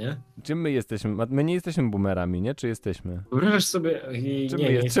tak, nie? Czym my jesteśmy? My nie jesteśmy boomerami, nie? Czy jesteśmy? Wyobrażasz sobie...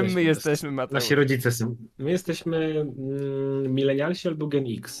 Czym my jesteśmy, Mateusz? Nasi rodzice są. My jesteśmy milenialsi albo Gen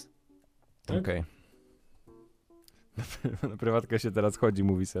X. Tak? Okej. Na prywatkę się teraz chodzi,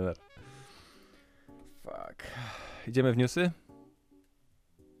 mówi Senar. Fuck. Idziemy w newsy?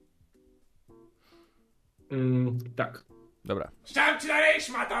 Tak. Dobra.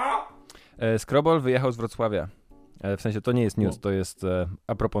 Sztamczyliśmy to! Skrobol wyjechał z Wrocławia. W sensie to nie jest news, to jest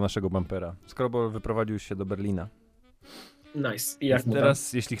a propos naszego bumpera. Skrobol wyprowadził się do Berlina. Nice. I jak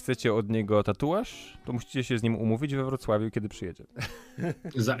teraz, jeśli chcecie od niego tatuaż, to musicie się z nim umówić we Wrocławiu, kiedy przyjedzie.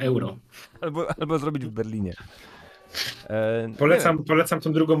 Za euro. Albo zrobić w Berlinie. Polecam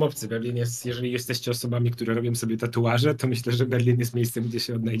tą drugą opcję. Berlin jest, jeżeli jesteście osobami, które robią sobie tatuaże, to myślę, że Berlin jest miejscem, gdzie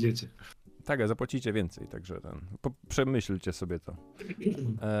się odnajdziecie. Tak, a zapłacicie więcej, także przemyślcie sobie to.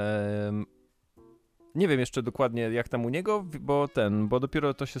 Nie wiem jeszcze dokładnie jak tam u niego, bo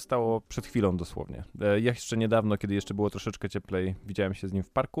dopiero to się stało przed chwilą dosłownie. Ja jeszcze niedawno, kiedy jeszcze było troszeczkę cieplej, widziałem się z nim w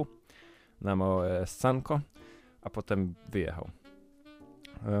parku na małe scanko, a potem wyjechał.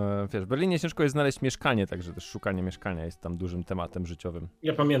 Wiesz, w Berlinie ciężko jest znaleźć mieszkanie, także też szukanie mieszkania jest tam dużym tematem życiowym.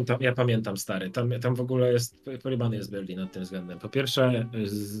 Ja pamiętam stary, tam w ogóle jest, porybany jest Berlin pod tym względem. Po pierwsze,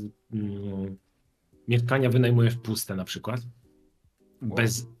 mieszkania wynajmujesz puste na przykład,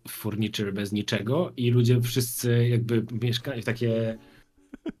 bez furniture, bez niczego i ludzie wszyscy jakby mieszkają w takie...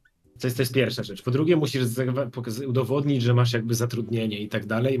 To jest pierwsza rzecz. Po drugie musisz udowodnić, że masz jakby zatrudnienie i tak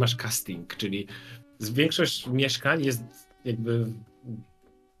dalej i masz casting, czyli większość mieszkań jest jakby...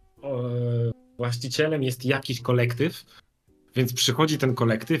 właścicielem jest jakiś kolektyw, więc przychodzi ten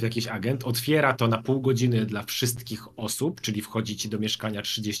kolektyw, jakiś agent, otwiera to na pół godziny dla wszystkich osób, czyli wchodzi ci do mieszkania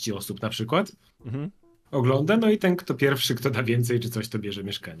 30 osób na przykład, ogląda, no i ten kto pierwszy, kto da więcej czy coś, to bierze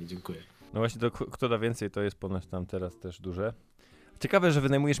mieszkanie. Dziękuję. No właśnie to kto da więcej, to jest ponoć tam teraz też duże. Ciekawe, że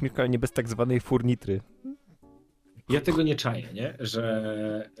wynajmujesz mieszkanie bez tak zwanej furnitry. Ja tego nie czaję, nie?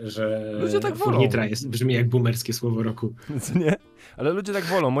 Że ludzie tak wolą. Furnitra brzmi jak boomerskie słowo roku. Co nie? Ale ludzie tak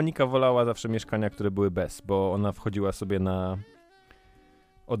wolą. Monika wolała zawsze mieszkania, które były bez, bo ona wchodziła sobie na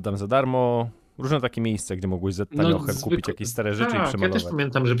oddam za darmo, różne takie miejsca, gdzie mogłeś za taniochę kupić jakieś stare rzeczy i przemalować. Ja też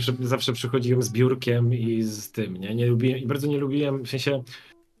pamiętam, że zawsze przychodziłem z biurkiem i z tym, nie? Nie lubiłem, i bardzo nie lubiłem, w sensie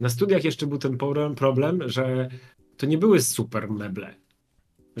na studiach jeszcze był ten problem, że to nie były super meble.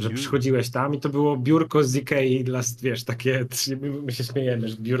 Że przychodziłeś tam i to było biurko z Ikei dla, wiesz, takie, my się śmiejemy,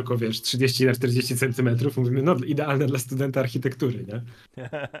 że biurko, wiesz, 30 na 40 centymetrów, mówimy, no idealne dla studenta architektury, nie?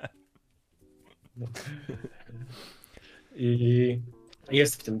 I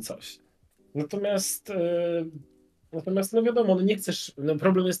jest w tym coś. Natomiast no wiadomo, no nie chcesz, no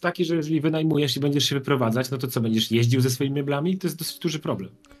problem jest taki, że jeżeli wynajmujesz i będziesz się wyprowadzać, no to co, będziesz jeździł ze swoimi meblami? To jest dosyć duży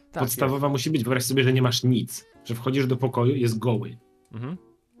problem. Tak, podstawowa musi być, wyobraź sobie, że nie masz nic, że wchodzisz do pokoju, jest goły. Mhm.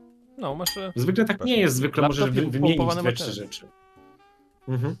 No, masz... Zwykle tak nie jest, zwykle możesz wymienić 2-3 rzeczy.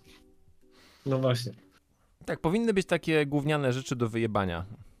 Mhm. No właśnie. Tak, powinny być takie gówniane rzeczy do wyjebania,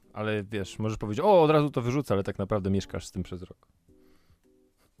 ale wiesz, możesz powiedzieć, o, od razu to wyrzucę, ale tak naprawdę mieszkasz z tym przez rok.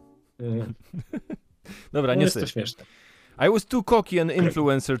 Dobra, nie jest to śmieszne. I was too cocky an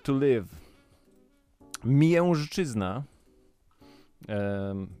influencer to live. Miężczyzna,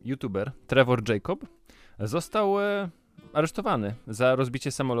 youtuber Trevor Jacob, został aresztowany za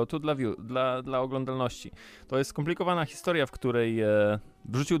rozbicie samolotu dla oglądalności. To jest skomplikowana historia, w której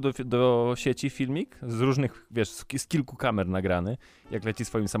wrzucił do sieci filmik z różnych, wiesz, z kilku kamer nagrany, jak leci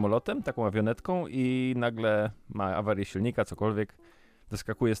swoim samolotem, taką awionetką i nagle ma awarię silnika, cokolwiek,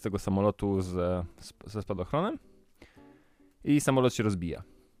 wyskakuje z tego samolotu ze spadochronem i samolot się rozbija.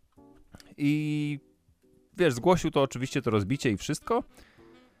 I wiesz, zgłosił to oczywiście to rozbicie i wszystko,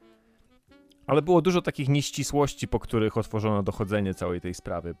 ale było dużo takich nieścisłości, po których otworzono dochodzenie całej tej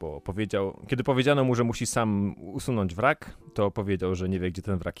sprawy, bo kiedy powiedziano mu, że musi sam usunąć wrak, to powiedział, że nie wie, gdzie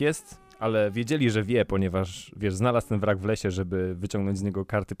ten wrak jest, ale wiedzieli, że wie, ponieważ, wiesz, znalazł ten wrak w lesie, żeby wyciągnąć z niego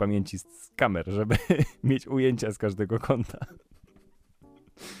karty pamięci z kamer, żeby mieć ujęcia z każdego kąta.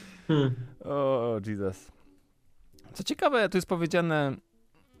 O, Jesus. Co ciekawe, tu jest powiedziane...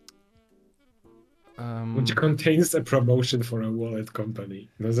 Which contains a promotion for a wallet company.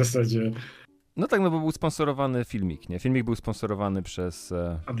 Na zasadzie... No tak, no bo był sponsorowany filmik, nie? Filmik był sponsorowany przez...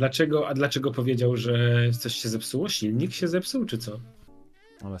 A dlaczego powiedział, że coś się zepsuło? Silnik się zepsuł, czy co?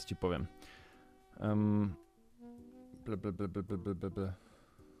 Teraz ci powiem.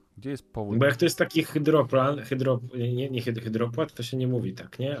 Gdzie jest powód? Bo jak to jest taki hydropłat, to się nie mówi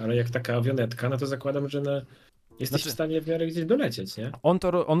tak, nie? Ale jak taka awionetka, no to zakładam, że jesteś w stanie w miarę gdzieś dolecieć, nie?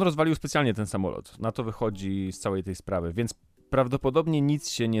 On rozwalił specjalnie ten samolot. Na to wychodzi z całej tej sprawy, więc prawdopodobnie nic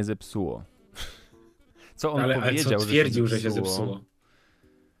się nie zepsuło. Co on powiedział, ale co twierdził, że się zepsuło?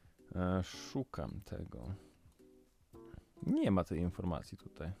 Szukam tego. Nie ma tej informacji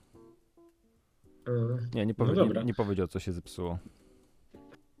tutaj. Nie powiedział, co się zepsuło.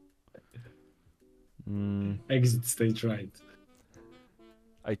 Exit stage right.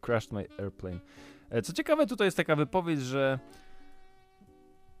 I crashed my airplane. Co ciekawe, tutaj jest taka wypowiedź, że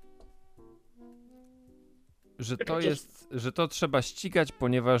to trzeba ścigać,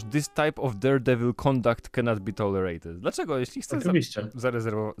 ponieważ this type of daredevil conduct cannot be tolerated. Dlaczego? Jeśli chce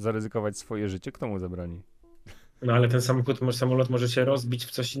zaryzykować swoje życie, kto mu zabroni? No ale ten samolot może się rozbić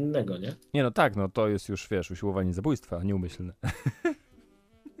w coś innego, nie? Nie, no tak, no to jest już, wiesz, usiłowanie zabójstwa, nieumyślne.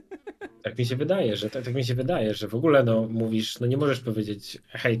 Tak mi się wydaje, że w ogóle mówisz, nie możesz powiedzieć,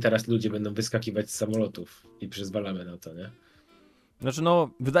 hej, teraz ludzie będą wyskakiwać z samolotów i przyzwalamy na to, nie? Znaczy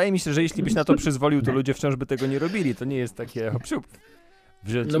wydaje mi się, że jeśli byś na to przyzwolił, to ludzie wciąż by tego nie robili, to nie jest takie hop-siup.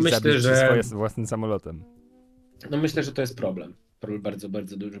 wziąć No i myślę, zabić że- swoje własnym samolotem. No myślę, że to jest problem. Bardzo,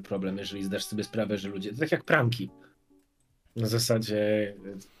 bardzo duży problem, jeżeli zdasz sobie sprawę, że ludzie... To tak jak pranki. Na zasadzie,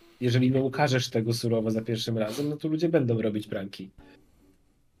 jeżeli nie ukażesz tego surowo za pierwszym razem, no to ludzie będą robić pranki.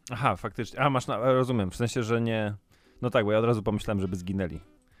 Aha, faktycznie. Rozumiem, w sensie, że nie... No tak, bo ja od razu pomyślałem, żeby zginęli.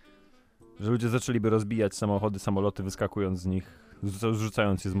 Że ludzie zaczęliby rozbijać samochody, samoloty, wyskakując z nich,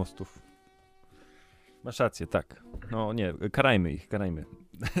 zrzucając je z mostów. Masz rację, tak. No nie, karajmy ich.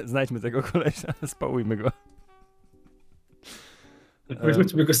 Znajdźmy tego kolesia, spałujmy go.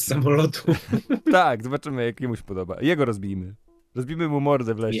 Wyrzućmy go z samolotu. Tak, zobaczymy, jak mu się podoba. Jego rozbijmy. Rozbijmy mu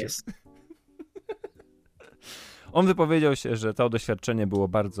mordę w lesie. Jest. On wypowiedział się, że to doświadczenie było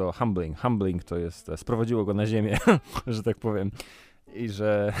bardzo humbling. Humbling to jest, sprowadziło go na ziemię, że tak powiem. I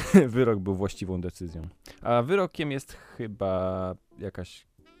że wyrok był właściwą decyzją. A wyrokiem jest chyba jakaś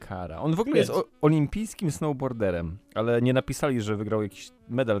kara. On w ogóle jest olimpijskim snowboarderem, ale nie napisali, że wygrał jakiś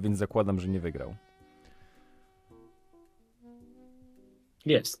medal, więc zakładam, że nie wygrał.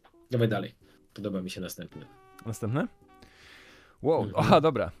 Jest. Dawaj dalej. Podoba mi się następny. Następne? Wow, aha,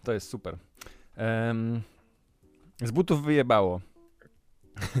 dobra, to jest super. Z butów wyjebało.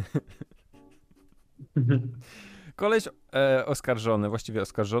 Koleś właściwie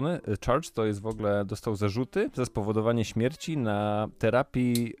oskarżony, charge to jest w ogóle, dostał zarzuty za spowodowanie śmierci na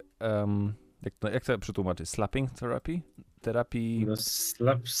terapii, jak to przetłumaczyć, slapping therapy? Terapii No,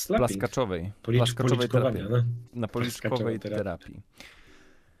 plaskaczowej. Policzkowania, terapii. no. Na policzkowej Plaskaczowa terapii.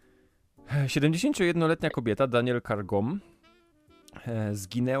 71-letnia kobieta, Daniel Cargom,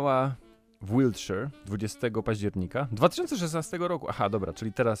 zginęła w Wiltshire 20 października 2016 roku. Aha, dobra,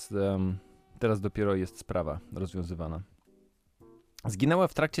 czyli teraz dopiero jest sprawa rozwiązywana. Zginęła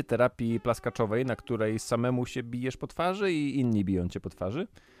w trakcie terapii plaskaczowej, na której samemu się bijesz po twarzy i inni biją cię po twarzy.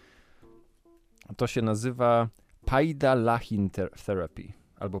 To się nazywa Paidalagin Therapy.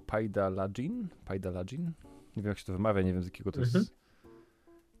 Albo Paidalagin? Nie wiem, jak się to wymawia, nie wiem, z jakiego to jest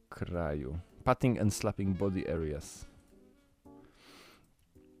kraju. Patting and slapping body areas.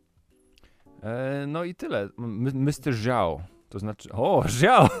 No i tyle. Mr. Zhao. To znaczy... O,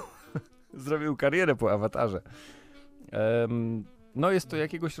 Zhao! Zrobił karierę po awatarze. No jest to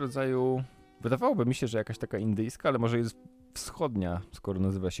jakiegoś rodzaju... Wydawałoby mi się, że jakaś taka indyjska, ale może jest wschodnia, skoro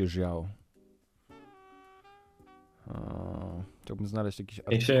nazywa się Zhao. Chciałbym znaleźć jakiś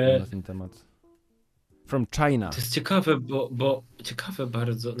artykuł na ten temat. From China. To jest ciekawe, bo ciekawe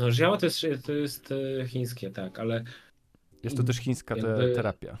bardzo. No, Zhao to jest chińskie, tak, ale... Jest to też chińska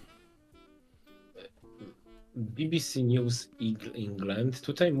terapia. BBC News England.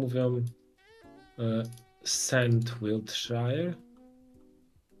 Tutaj mówią St. Wiltshire,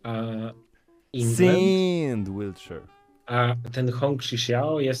 a England, St. Wiltshire. a ten Hong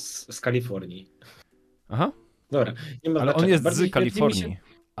Xiao jest z Kalifornii. Aha. Dobra, nie ma Ale on znaczenia. jest z Kalifornii.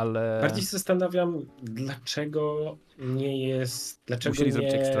 Ale... Bardziej się zastanawiam, dlaczego Musieli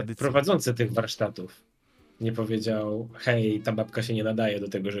zrobić ekstradycję. prowadzący tych warsztatów nie powiedział, hej, ta babka się nie nadaje do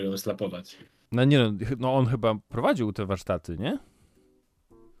tego, żeby ją slapować. No nie, no on chyba prowadził te warsztaty, nie?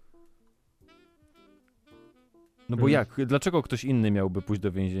 No bo jak? Dlaczego ktoś inny miałby pójść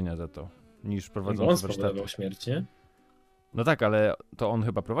do więzienia za to, niż prowadzący On warsztaty? spowodował śmierć, nie? No tak, ale to on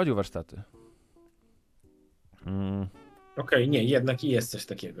chyba prowadził warsztaty. Okej, nie, jednak jest coś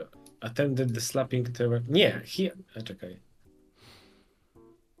takiego. Attended the slapping therapy. Nie, czekaj.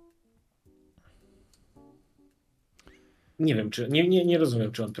 Nie wiem, nie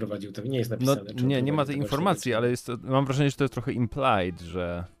rozumiem, czy on prowadził to. Nie jest napisane. No nie ma tej informacji, ale mam wrażenie, że to jest trochę implied,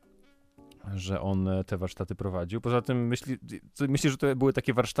 że on te warsztaty prowadził. Poza tym myślisz, że to były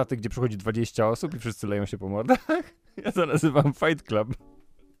takie warsztaty, gdzie przychodzi 20 osób i wszyscy leją się po mordach? Ja to nazywam Fight Club.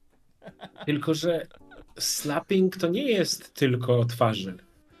 Tylko, że slapping to nie jest tylko twarzy.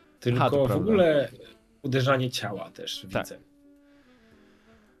 Tylko w prawda. ogóle uderzanie ciała też Tak. widzę.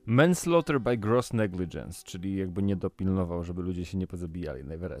 Manslaughter by gross negligence, czyli jakby nie dopilnował, żeby ludzie się nie pozabijali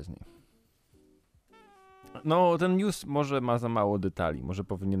najwyraźniej. No, ten news może ma za mało detali. Może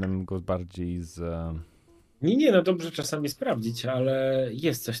powinienem go bardziej Nie, no dobrze czasami sprawdzić, ale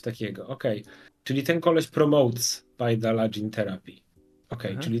jest coś takiego. Okej. Czyli ten koleś promotes Paidalagin Therapy.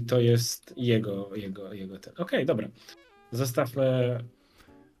 Okej, czyli to jest jego ten. Okej, dobra. Zostawmy...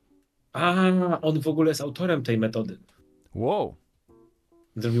 On w ogóle jest autorem tej metody. Wow.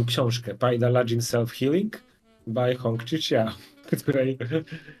 Zrobił książkę Paidalagin Self-Healing by Hong Xiao, której...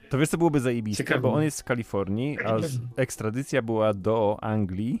 To wiesz, co byłoby zajebiste, Ciekawe. bo on jest z Kalifornii, a ekstradycja była do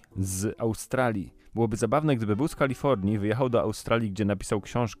Anglii z Australii. Byłoby zabawne, gdyby był z Kalifornii, wyjechał do Australii, gdzie napisał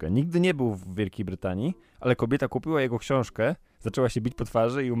książkę. Nigdy nie był w Wielkiej Brytanii, ale kobieta kupiła jego książkę, zaczęła się bić po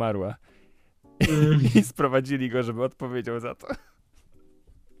twarzy i umarła. I sprowadzili go, żeby odpowiedział za to.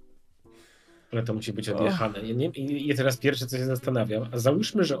 Ale to musi być odjechane. Ja teraz pierwsze, co się zastanawiam, a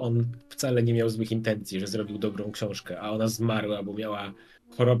załóżmy, że on wcale nie miał złych intencji, że zrobił dobrą książkę, a ona zmarła, bo miała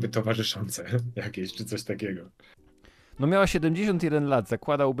choroby towarzyszące jakieś, czy coś takiego. No miała 71 lat,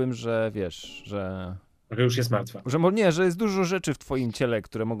 zakładałbym, że wiesz, że Już jest martwa. nie, że jest dużo rzeczy w twoim ciele,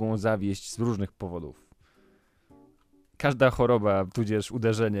 które mogą zawieść z różnych powodów. Każda choroba, tudzież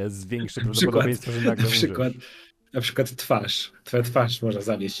uderzenie zwiększy prawdopodobieństwo, że nagle umrzesz. Na przykład twarz. Twoja twarz może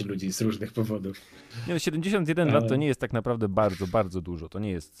zawieść ludzi z różnych powodów. Nie, no 71 lat to nie jest tak naprawdę bardzo, bardzo dużo. To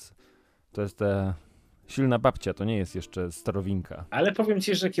nie jest... To jest silna babcia, to nie jest jeszcze starowinka. Ale powiem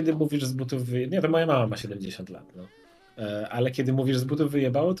ci, że kiedy mówisz z butów Nie, to moja mama ma 70 lat, no. Ale kiedy mówisz z butów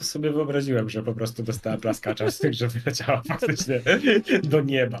wyjebało, to sobie wyobraziłem, że po prostu dostała plaskacza z tych, że wyleciała faktycznie do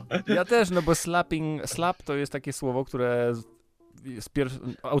nieba. Ja też, no bo slap to jest takie słowo, które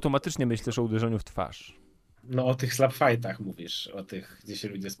automatycznie myślisz o uderzeniu w twarz. No o tych slap fightach mówisz, o tych, gdzie się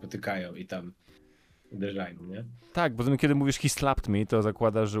ludzie spotykają i tam uderzają, nie? Tak, bo kiedy mówisz he slapped me, to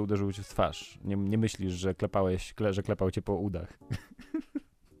zakładasz, że uderzył cię w twarz. Nie myślisz, że klepał cię po udach.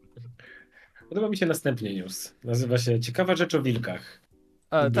 Podoba mi się następny news. Nazywa się Ciekawa rzecz o wilkach.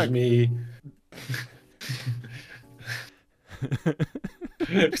 A, brzmi...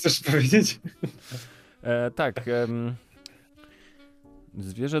 tak. Chcesz powiedzieć? Tak.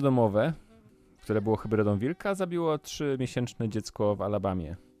 Zwierzę domowe, które było hybrydą wilka, zabiło 3-miesięczne dziecko w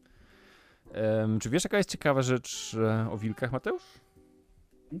Alabamie. Czy wiesz, jaka jest ciekawa rzecz o wilkach, Mateusz?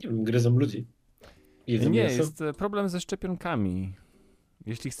 Nie wiem, gryzą ludzi. Jedzą mięso? Jest problem ze szczepionkami.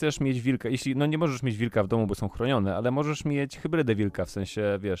 Jeśli chcesz mieć wilka, no nie możesz mieć wilka w domu, bo są chronione, ale możesz mieć hybrydę wilka, w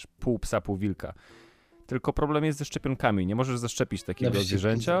sensie, wiesz, pół psa, pół wilka. Tylko problem jest ze szczepionkami. Nie możesz zaszczepić takiego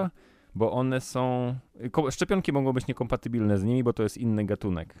zwierzęcia, bo one są... Szczepionki mogą być niekompatybilne z nimi, bo to jest inny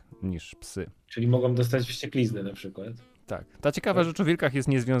gatunek niż psy. Czyli mogą dostać wścieklizny na przykład. Tak. Ta ciekawa rzecz o wilkach jest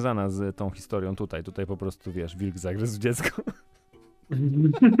niezwiązana z tą historią tutaj. Tutaj po prostu, wiesz, wilk zagryzł dziecko.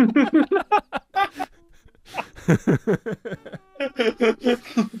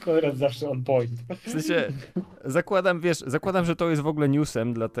 Konrad zawsze on point. W sensie, zakładam, że to jest w ogóle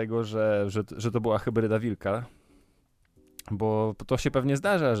newsem, dlatego, że to była hybryda wilka. Bo to się pewnie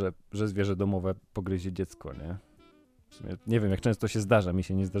zdarza, że zwierzę domowe pogryzie dziecko, nie? W sumie nie wiem, jak często się zdarza, mi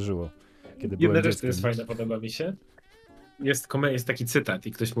się nie zdarzyło, kiedy byłem Jedna rzecz, dzieckiem. to jest fajna, podoba mi się. Jest taki cytat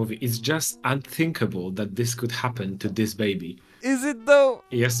i ktoś mówi It's just unthinkable that this could happen to this baby. Is it though?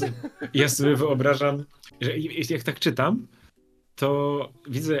 I ja sobie wyobrażam, że jak tak czytam, to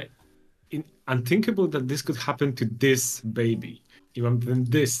widzę unthinkable that this could happen to this baby. I mam ten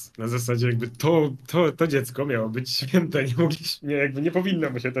this na zasadzie jakby to dziecko miało być święte, nie powinno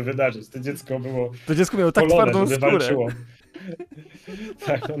mu się to wydarzyć. To dziecko miało tak polone, twardą żeby skórę. Walczyło.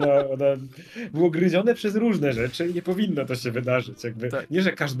 Tak, ono było gryzione przez różne rzeczy i nie powinno to się wydarzyć. Jakby, tak. Nie,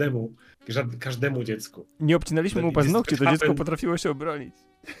 że każdemu dziecku. Nie obcinaliśmy mu paznokci, to dziecko potrafiło się obronić.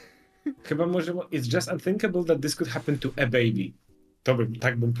 Chyba może it's just unthinkable that this could happen to a baby.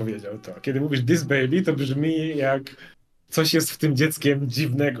 Tak bym powiedział to. Kiedy mówisz this baby, to brzmi jak coś jest w tym dzieckiem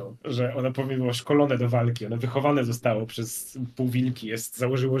dziwnego, że ono było szkolone do walki, ono wychowane zostało przez półwilki,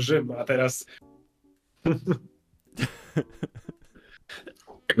 założyło Rzym, a teraz...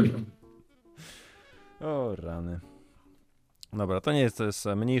 O rany. Dobra, to jest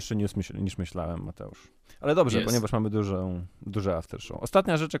mniejszy news niż myślałem, Mateusz. Ale dobrze, ponieważ mamy duże after show.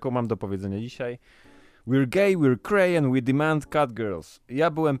 Ostatnia rzecz, jaką mam do powiedzenia dzisiaj. We're gay, we're cray and we demand cat girls.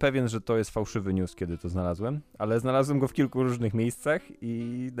 Ja byłem pewien, że to jest fałszywy news, kiedy to znalazłem, ale znalazłem go w kilku różnych miejscach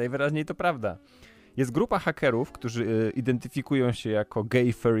i najwyraźniej to prawda. Jest grupa hakerów, którzy identyfikują się jako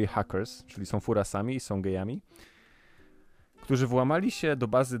gay furry hackers, czyli są furasami i są gejami, którzy włamali się do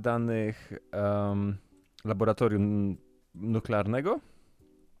bazy danych laboratorium nuklearnego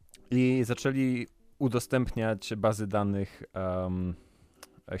i zaczęli udostępniać bazy danych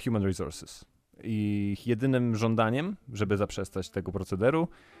Human Resources. I ich jedynym żądaniem, żeby zaprzestać tego procederu,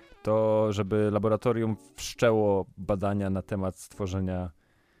 to żeby laboratorium wszczęło badania na temat stworzenia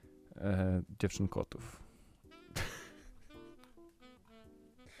dziewczyn kotów.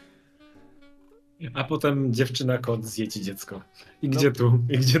 A potem dziewczyna kot zje ci dziecko.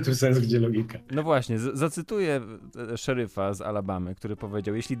 Gdzie tu sens, gdzie logika? No właśnie, zacytuję szeryfa z Alabamy, który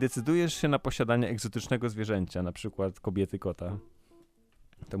powiedział: jeśli decydujesz się na posiadanie egzotycznego zwierzęcia, na przykład kobiety kota,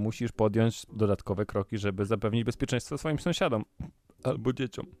 to musisz podjąć dodatkowe kroki, żeby zapewnić bezpieczeństwo swoim sąsiadom albo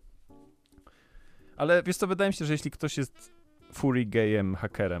dzieciom. Ale wiesz co, wydaje mi się, że jeśli ktoś jest furry gejem,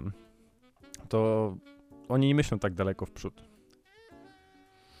 hakerem, to oni nie myślą tak daleko w przód.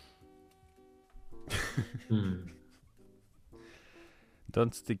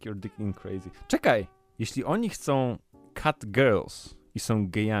 Don't stick your dick in crazy. Czekaj! Jeśli oni chcą cat girls i są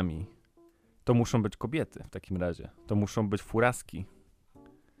gejami, To muszą być kobiety w takim razie. To muszą być furaski.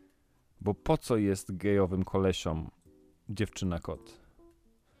 Bo po co jest gejowym kolesiom dziewczyna kot?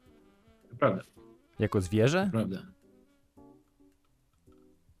 Prawda. Jako zwierzę? Prawda.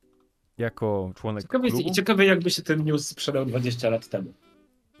 Jako członek klubu? Ciekawe, jakby się ten news sprzedał 20 lat temu.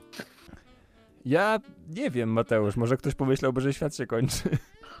 Ja nie wiem, Mateusz. Może ktoś pomyślałby, że świat się kończy.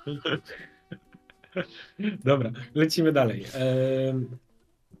 Dobra, lecimy dalej.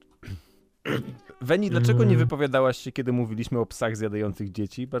 Weni, dlaczego nie wypowiadałaś się, kiedy mówiliśmy o psach zjadających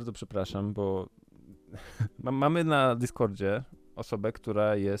dzieci? Bardzo przepraszam, bo mamy na Discordzie osobę,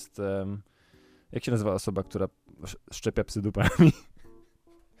 która jest... Jak się nazywa osoba, która szczepia psy dupami?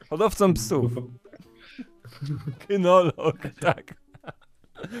 Hodowcą psów. Kynolog, tak.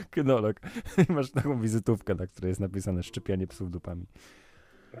 Kynolog. Masz taką wizytówkę, na której jest napisane szczepianie psów dupami.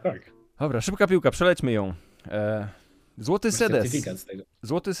 Tak. Dobra, szybka piłka, przelećmy ją. Złoty sedes. Z tego.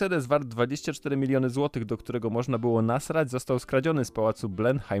 Złoty sedes wart 24 miliony złotych, do którego można było nasrać, został skradziony z pałacu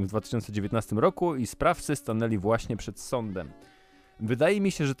Blenheim w 2019 roku i sprawcy stanęli właśnie przed sądem. Wydaje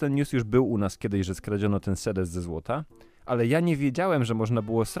mi się, że ten news już był u nas kiedyś, że skradziono ten sedes ze złota, ale ja nie wiedziałem, że można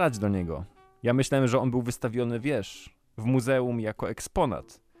było srać do niego. Ja myślałem, że on był wystawiony, wiesz, w muzeum jako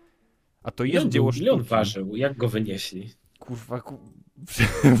eksponat. A to jest dzieło sztuki. Ile on ważył? Jak go wynieśli? Kurwa,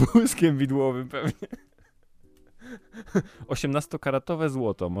 wózkiem widłowym pewnie. 18-karatowe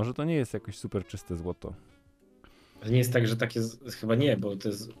złoto. Może to nie jest jakoś super czyste złoto. To nie jest tak, że takie... Chyba nie, bo to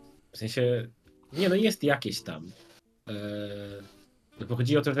jest... W sensie... Nie, no jest jakieś tam. No bo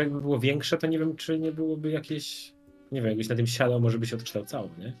chodzi o to, że jakby było większe, to nie wiem, czy nie byłoby jakieś... Nie wiem, jakbyś na tym siadał, może by się odkształcało,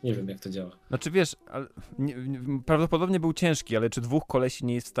 nie? Nie wiem, jak to działa. Znaczy wiesz, ale prawdopodobnie był ciężki, ale czy dwóch kolesi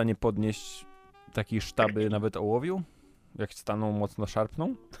nie jest w stanie podnieść takiej sztaby nawet ołowiu? Jak staną, mocno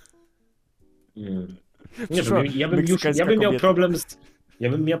szarpną? Nie wiem, ja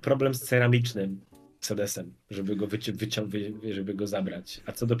bym miał problem z ceramicznym sedesem, żeby go żeby go zabrać.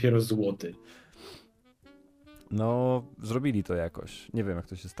 A co dopiero złoty. No, zrobili to jakoś. Nie wiem, jak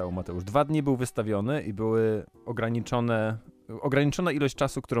to się stało, Mateusz. 2 dni był wystawiony i były ograniczona ilość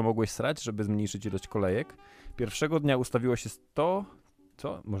czasu, którą mogłeś srać, żeby zmniejszyć ilość kolejek. Pierwszego dnia ustawiło się 100...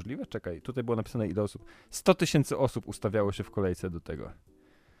 Co? Możliwe? Czekaj, tutaj było napisane ile osób. 100 000 osób ustawiało się w kolejce do tego.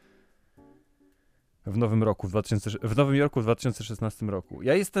 W Nowym Jorku w 2016 roku.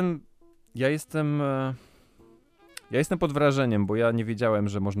 Ja jestem pod wrażeniem, bo ja nie wiedziałem,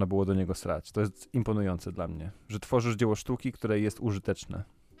 że można było do niego srać. To jest imponujące dla mnie, że tworzysz dzieło sztuki, które jest użyteczne.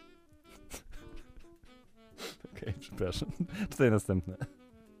 Okej, przepraszam. Tutaj następne.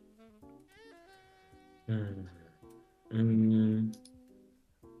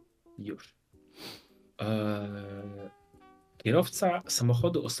 Już. Kierowca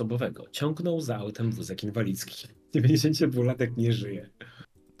samochodu osobowego ciągnął za autem wózek inwalidzki. 92-latek nie żyje.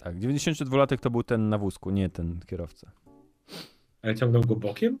 Tak, 92-latek to był ten na wózku, nie ten kierowca. Ale ciągnął go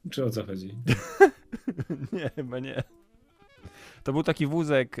bokiem? Czy o co chodzi? Nie, chyba nie. To był taki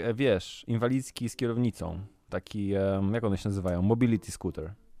wózek, wiesz, inwalidzki z kierownicą. Taki, jak one się nazywają? Mobility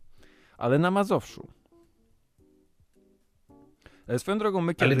scooter. Ale na Mazowszu. Swoją drogą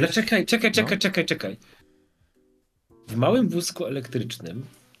my kiedyś... Ale czekaj. W małym wózku elektrycznym,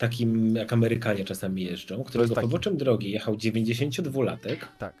 takim jak Amerykanie czasami jeżdżą, którego poboczem drogi jechał 92-latek,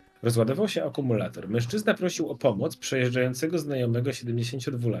 tak. Rozładował się akumulator. Mężczyzna prosił o pomoc przejeżdżającego znajomego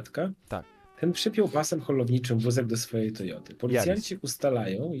 72-latka. Tak. Ten przypiął pasem holowniczym wózek do swojej Toyoty. Policjanci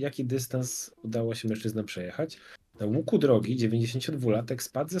ustalają, jaki dystans udało się mężczyznom przejechać. Na łuku drogi 92-latek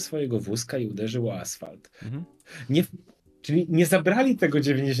spadł ze swojego wózka i uderzył o asfalt. Mhm. Czyli nie zabrali tego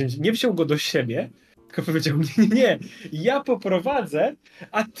 90, nie wziął go do siebie, tylko powiedział, nie, ja poprowadzę,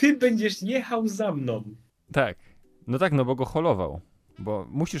 a ty będziesz jechał za mną. Tak. No tak, no bo go holował. Bo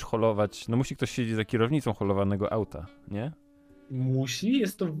musisz holować, no musi ktoś siedzieć za kierownicą holowanego auta, nie? Musi?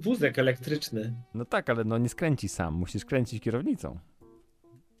 Jest to wózek elektryczny. No tak, ale no nie skręci sam, musisz kręcić kierownicą.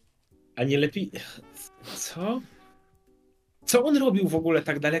 A nie lepiej... Co? Co on robił w ogóle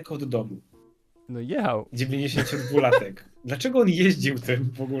tak daleko od domu? No jechał. 92-latek. Dlaczego on jeździł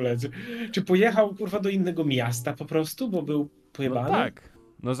tym w ogóle? Czy pojechał, kurwa, do innego miasta po prostu, bo był pojebany? No tak.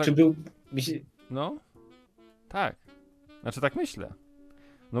 No Czy był... No, tak. Znaczy tak myślę.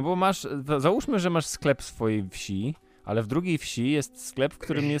 No bo załóżmy, że masz sklep w swojej wsi, ale w drugiej wsi jest sklep, w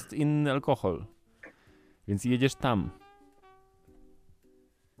którym jest inny alkohol. Więc jedziesz tam.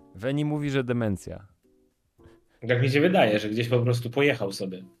 Weni mówi, że demencja. Tak mi się wydaje, że gdzieś po prostu pojechał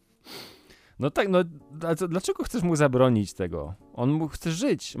sobie. No tak, no dlaczego chcesz mu zabronić tego? On chce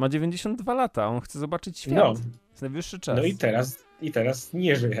żyć, ma 92 lata, on chce zobaczyć świat. No. Jest najwyższy czas. No i teraz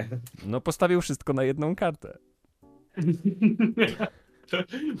nie żyje. No postawił wszystko na jedną kartę.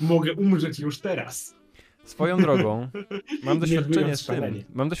 Mogę umrzeć już teraz. Swoją drogą, mam Nie doświadczenie mówiąc z tym. szalenie.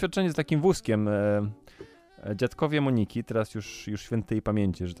 Mam doświadczenie z takim wózkiem. Dziadkowie Moniki, teraz już świętej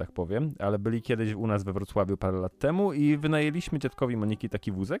pamięci, że tak powiem, ale byli kiedyś u nas we Wrocławiu parę lat temu i wynajęliśmy dziadkowi Moniki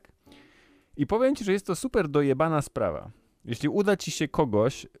taki wózek. I powiem ci, że jest to super dojebana sprawa. Jeśli uda ci się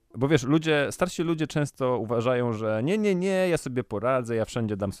kogoś, bo wiesz, starsi ludzie często uważają, że nie, ja sobie poradzę, ja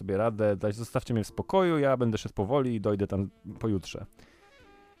wszędzie dam sobie radę, zostawcie mnie w spokoju, ja będę szedł powoli i dojdę tam pojutrze.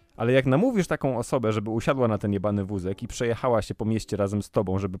 Ale jak namówisz taką osobę, żeby usiadła na ten jebany wózek i przejechała się po mieście razem z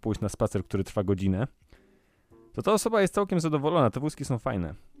tobą, żeby pójść na spacer, który trwa godzinę, to ta osoba jest całkiem zadowolona, te wózki są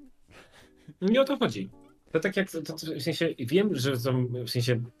fajne. Nie o to chodzi. To tak jak, w sensie, wiem, że są, w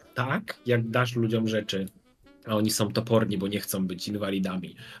sensie, tak, jak dasz ludziom rzeczy, a oni są toporni, bo nie chcą być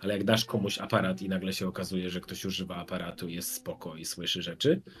inwalidami, ale jak dasz komuś aparat i nagle się okazuje, że ktoś używa aparatu, jest spoko i słyszy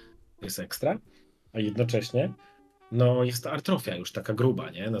rzeczy, to jest ekstra, a jednocześnie, no jest to atrofia już taka gruba,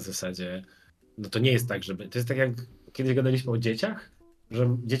 nie? Na zasadzie, no to nie jest tak, żeby, to jest tak jak kiedyś gadaliśmy o dzieciach,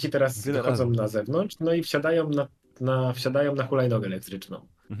 że dzieci teraz wychodzą na zewnątrz, no i wsiadają na hulajnogę elektryczną.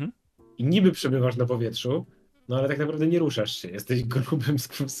 Mhm. I niby przebywasz na powietrzu, no ale tak naprawdę nie ruszasz się. Jesteś grubym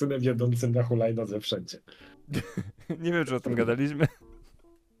skurwysynem jadącym na hulajnodze wszędzie. Nie wiem, czy o tym gadaliśmy.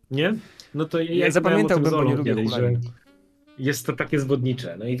 Nie? No to ja zapamiętałbym, bo nie lubię kiedyś, że hulajnóg. jest to takie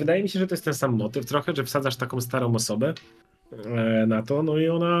zwodnicze. No i wydaje mi się, że to jest ten sam motyw trochę, że wsadzasz taką starą osobę na to, no i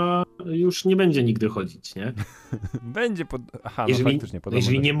ona już nie będzie nigdy chodzić, nie? Będzie Aha, jeżeli, no faktycznie.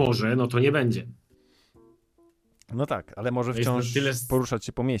 jeżeli nie może, no to nie będzie. No tak, ale może Jest wciąż tyle poruszać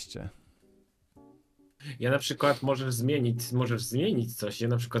się po mieście. Ja na przykład możesz zmienić coś. Ja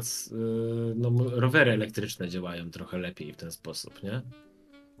na przykład no, rowery elektryczne działają trochę lepiej w ten sposób, nie?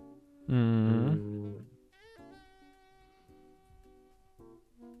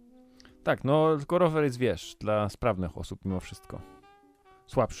 Tak, no tylko rower jest, wiesz, dla sprawnych osób mimo wszystko.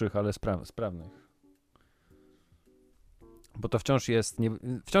 Słabszych, ale sprawnych. Bo to wciąż jest...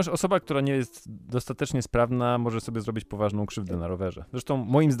 Wciąż osoba, która nie jest dostatecznie sprawna, może sobie zrobić poważną krzywdę na rowerze. Zresztą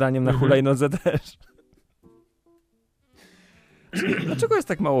moim zdaniem na hulajnodze też. Dlaczego jest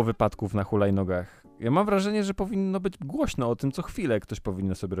tak mało wypadków na hulajnogach? Ja mam wrażenie, że powinno być głośno o tym co chwilę. Ktoś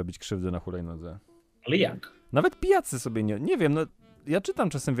powinien sobie robić krzywdę na hulajnodze. Ale jak? Nawet pijacy sobie nie wiem, no ja czytam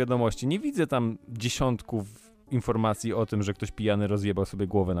czasem wiadomości, nie widzę tam dziesiątków informacji o tym, że ktoś pijany rozjebał sobie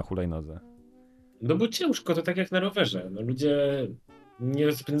głowę na hulajnodze. No bo ciężko, to tak jak na rowerze. No ludzie nie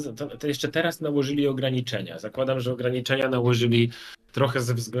to jeszcze teraz nałożyli ograniczenia. Zakładam, że ograniczenia nałożyli trochę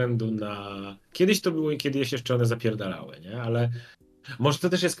ze względu na... Kiedyś to było i kiedyś jeszcze one zapierdalały, nie? Ale może to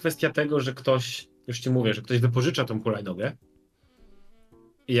też jest kwestia tego, że ktoś, już ci mówię, że ktoś wypożycza tą hulajnogę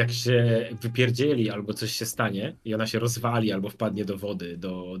i jak się wypierdzieli albo coś się stanie i ona się rozwali albo wpadnie do wody,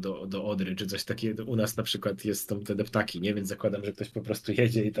 do Odry czy coś takiego. U nas na przykład są te deptaki, nie? Więc zakładam, że ktoś po prostu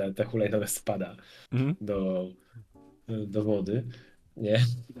jedzie i ta hulajnoga spada do wody, nie?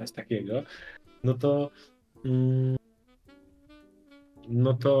 Coś takiego. No to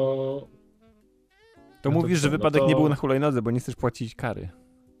no to mówisz, co? że wypadek nie był na hulajnodze, bo nie chcesz płacić kary.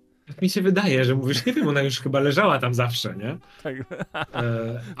 Tak mi się wydaje, że mówisz, nie wiem, ona już chyba leżała tam zawsze, nie? Tak.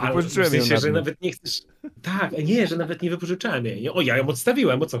 Ale w Wypożyczyłem ją sensie, na że dno. nawet nie chcesz... Tak, nie, że nawet nie wypożyczałem jej. O, ja ją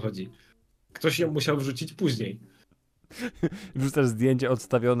odstawiłem, o co chodzi? Ktoś ją musiał wrzucić później. Wrzucasz zdjęcie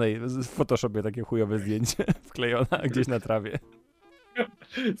odstawionej, w Photoshopie takie chujowe zdjęcie, wklejona gdzieś na trawie.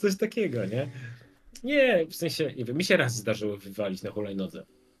 Coś takiego, nie? Nie, w sensie, nie wiem, mi się raz zdarzyło wywalić na hulajnodze.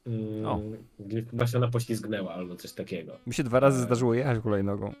 Gdzie właśnie ona poślizgnęła albo coś takiego. Mi się 2 razy zdarzyło jechać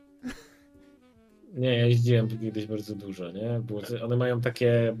hulajnogą. Nie, ja jeździłem kiedyś bardzo dużo, nie? Bo one mają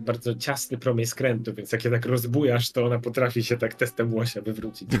takie bardzo ciasny promień skrętu, więc jak je tak rozbujasz, to ona potrafi się tak testem łosia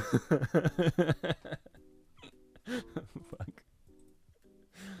wywrócić. Fuck.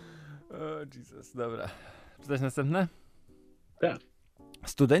 O Jesus, dobra. Czytać następne? Tak.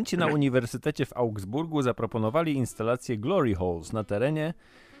 Studenci na Uniwersytecie w Augsburgu zaproponowali instalację Glory Holes na terenie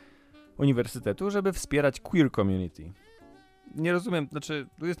uniwersytetu, żeby wspierać queer community. Nie rozumiem, znaczy,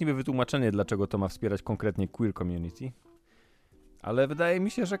 tu jest niby wytłumaczenie, dlaczego to ma wspierać konkretnie queer community, ale wydaje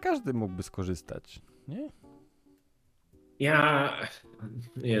mi się, że każdy mógłby skorzystać, nie?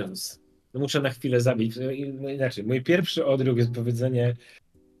 Jezus. No muszę na chwilę zabić. Inaczej, mój pierwszy odruch jest powiedzenie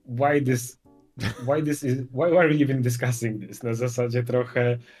why are we even discussing this? Na zasadzie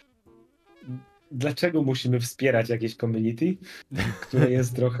trochę dlaczego musimy wspierać jakieś community, które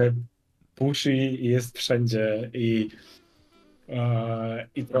jest trochę pushy i jest wszędzie i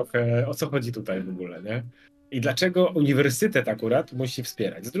trochę o co chodzi tutaj w ogóle, nie? I dlaczego uniwersytet akurat musi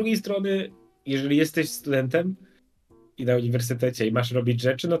wspierać? Z drugiej strony, jeżeli jesteś studentem i na uniwersytecie i masz robić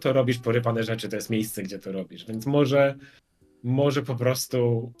rzeczy, no to robisz porypane rzeczy, to jest miejsce, gdzie to robisz, więc może może po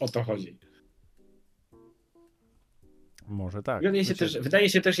prostu o to chodzi. Może tak. Wydaje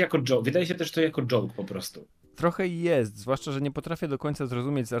się też jako joke. Wydaje się też to jako joke po prostu. Trochę jest, zwłaszcza, że nie potrafię do końca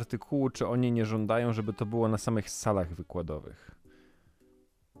zrozumieć z artykułu, czy oni nie żądają, żeby to było na samych salach wykładowych.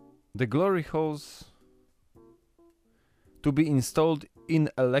 The glory holes to be installed in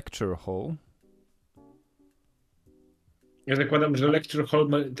a lecture hall. Ja zakładam, że lecture hall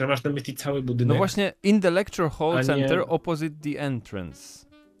to masz na myśli cały budynek. No właśnie, in the lecture hall nie... center opposite the entrance.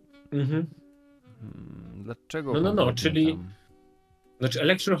 Mhm. Dlaczego? No, czyli... Tam? Znaczy,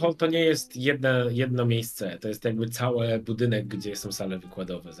 lecture hall to nie jest jedno miejsce, to jest jakby cały budynek, gdzie są sale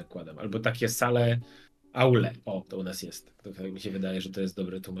wykładowe, zakładam. Albo takie sale, aule. O, to u nas jest. To tak mi się wydaje, że to jest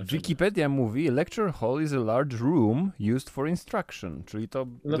dobre tłumaczenie. Wikipedia mówi, lecture hall is a large room used for instruction, czyli to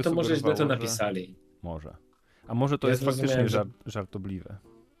no to może źle to napisali. Że... Może. A może to jest faktycznie żartobliwe.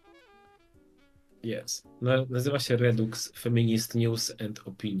 Jest. No, nazywa się Redux Feminist News and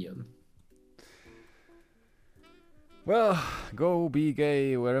Opinion. Well, go be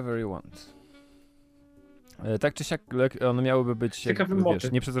gay wherever you want. Tak czy siak one miałyby być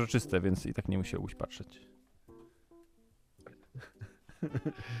wiesz, nieprzezroczyste, więc i tak nie musiałbyś patrzeć.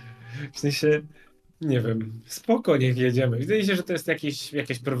 W sensie, nie wiem, spoko, niech jedziemy. Wydaje się, że to jest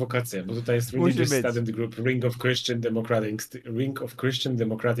jakaś prowokacja, bo tutaj jest Religious Student Group Ring of Christian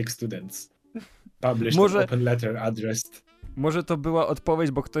Democratic Students. Published open letter addressed. Może to była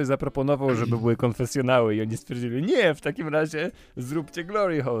odpowiedź, bo ktoś zaproponował, żeby były konfesjonały i oni stwierdzili, nie, w takim razie zróbcie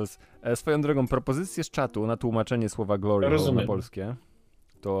glory holes. Swoją drogą, propozycje z czatu na tłumaczenie słowa glory hole na polskie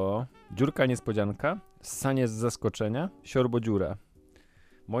to dziurka niespodzianka, ssanie z zaskoczenia, siorbo-dziura.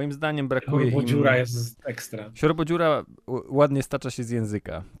 Moim zdaniem brakuje im... Siorbo-dziura jest ekstra. Siorbo-dziura ładnie stacza się z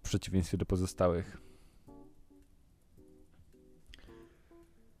języka, w przeciwieństwie do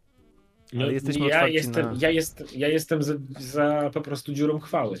Ale jesteśmy ja jestem za po prostu dziurą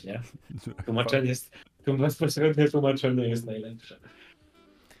chwały, nie? Bezpośrednie tłumaczenie jest najlepsze.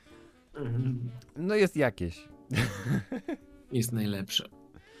 No jest jakieś. Jest najlepsze.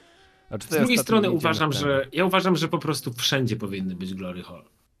 Z drugiej strony uważam, że po prostu wszędzie powinny być glory hole.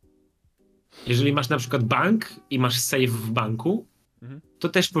 Jeżeli masz na przykład bank i masz safe w banku, to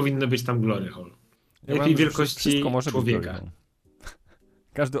też powinno być tam glory hole. Lepiej wielkości człowieka.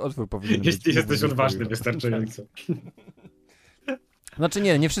 Każdy otwór powinien być. Jeśli jesteś odważny wystarczająco. Znaczy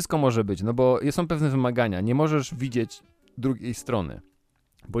nie wszystko może być, no bo są pewne wymagania. Nie możesz widzieć drugiej strony.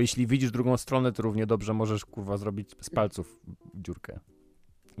 Bo jeśli widzisz drugą stronę, to równie dobrze możesz, kurwa, zrobić z palców dziurkę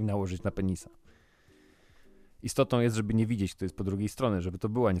i nałożyć na penisa. Istotą jest, żeby nie widzieć, kto jest po drugiej stronie, żeby to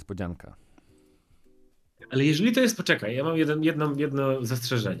była niespodzianka. Ale jeżeli to jest, poczekaj, ja mam jedno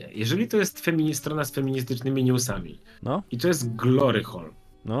zastrzeżenie. Jeżeli to jest strona z feministycznymi newsami i to jest glory hole,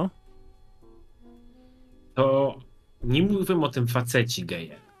 to nie mówią o tym faceci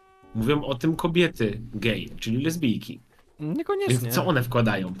geje. Mówią o tym kobiety geje, czyli lesbijki. Niekoniecznie. Więc co one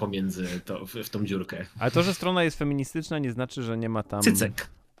wkładają pomiędzy w tą dziurkę? Ale to, że strona jest feministyczna, nie znaczy, że nie ma tam... Cycek.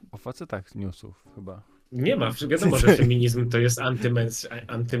 O facetach newsów chyba. Nie ma, wiadomo, że feminizm to jest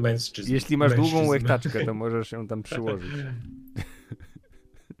antymężczyzn. Jeśli masz długą łechtaczkę, to możesz ją tam przyłożyć.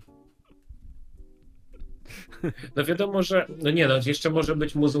 No wiadomo, że... jeszcze może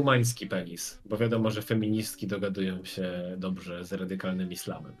być muzułmański penis, bo wiadomo, że feministki dogadują się dobrze z radykalnym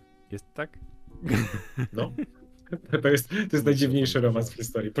islamem. Jest tak? No. To jest najdziwniejszy romans w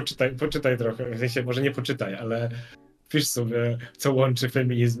historii. Poczytaj trochę, w sensie może nie poczytaj, ale pisz sobie, co łączy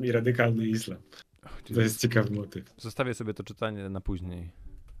feminizm i radykalny islam. To jest ciekawy motyw. Zostawię sobie to czytanie na później.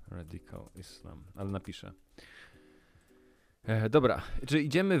 Radical Islam, ale napiszę. Dobra, czy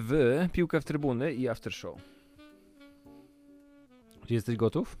idziemy w piłkę w trybuny i after show? Czy jesteś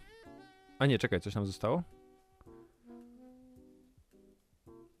gotów? A nie, czekaj, coś nam zostało?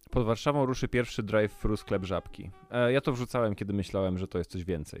 Pod Warszawą ruszy pierwszy drive-thru sklep Żabki. Ja to wrzucałem, kiedy myślałem, że to jest coś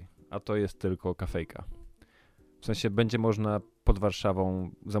więcej. A to jest tylko kafejka. W sensie będzie można pod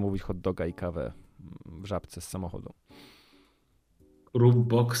Warszawą zamówić hot doga i kawę w Żabce z samochodu.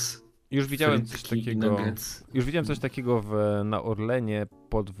 Roombox. Już widziałem coś takiego na Orlenie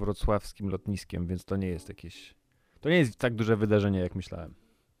pod wrocławskim lotniskiem, więc to nie jest jakieś... To nie jest tak duże wydarzenie, jak myślałem.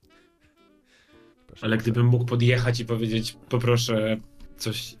 Ale gdybym mógł podjechać i powiedzieć, poproszę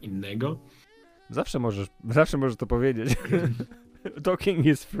coś innego? Zawsze możesz to powiedzieć. Talking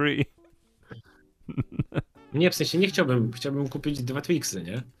is free. Nie, w sensie nie chciałbym kupić 2 Twixy,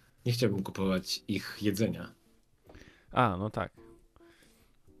 nie? Nie chciałbym kupować ich jedzenia. A, no tak.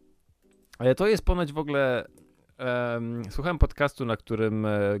 Ale to jest ponoć w ogóle... słuchałem podcastu, na którym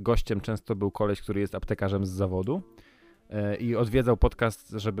gościem często był koleś, który jest aptekarzem z zawodu. i odwiedzał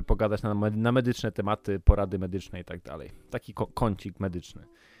podcast, żeby pogadać na medyczne tematy, porady medyczne i tak dalej. Taki kącik medyczny.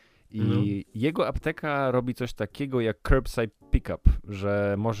 I jego apteka robi coś takiego jak curbside pickup,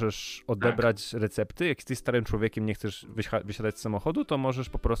 że możesz odebrać recepty. Jak jesteś starym człowiekiem, nie chcesz wysiadać z samochodu, to możesz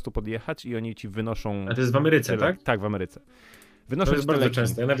po prostu podjechać i oni ci wynoszą... A to jest w Ameryce, tak? Tak, w Ameryce. Wynoszą To jest bardzo leki.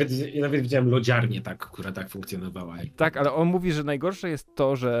 często. Ja nawet widziałem lodziarnię, która tak funkcjonowała. Tak, ale on mówi, że najgorsze jest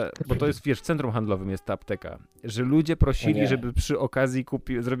to, że, bo to jest, wiesz, w centrum handlowym jest ta apteka, że ludzie prosili, żeby przy okazji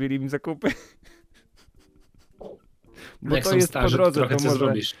zrobili im zakupy. Bo jak to są jest starzy, po drodze, to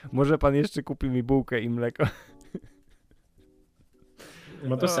może pan jeszcze kupi mi bułkę i mleko.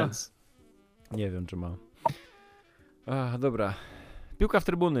 Ma to sens. Nie wiem, czy ma. Dobra. Piłka w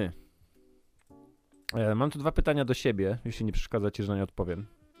trybuny. Mam tu 2 pytania do siebie, jeśli nie przeszkadza ci, że na nie odpowiem.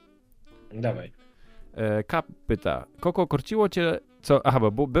 Dawaj. Kap pyta, Koko, korciło cię, co... Aha,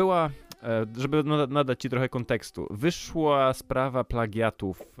 bo była, żeby nadać ci trochę kontekstu, wyszła sprawa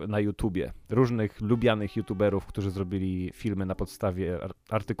plagiatów na YouTubie, różnych lubianych YouTuberów, którzy zrobili filmy na podstawie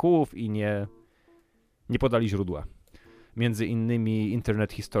artykułów i nie podali źródła. Między innymi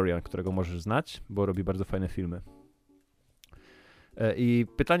Internet Historian, którego możesz znać, bo robi bardzo fajne filmy. I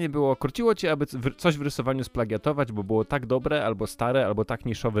pytanie było, korciło cię, aby coś w rysowaniu splagiatować, bo było tak dobre, albo stare, albo tak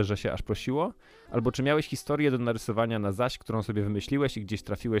niszowe, że się aż prosiło? Albo czy miałeś historię do narysowania na zaś, którą sobie wymyśliłeś i gdzieś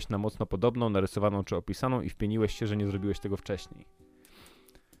trafiłeś na mocno podobną, narysowaną czy opisaną i wpieniłeś się, że nie zrobiłeś tego wcześniej?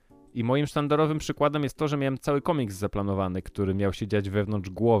 I moim sztandarowym przykładem jest to, że miałem cały komiks zaplanowany, który miał się dziać wewnątrz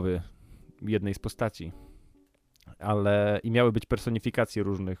głowy jednej z postaci. I miały być personifikacje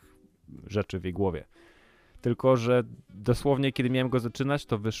różnych rzeczy w jej głowie. Tylko że dosłownie, kiedy miałem go zaczynać,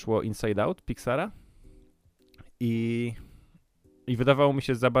 to wyszło Inside Out Pixara i wydawało mi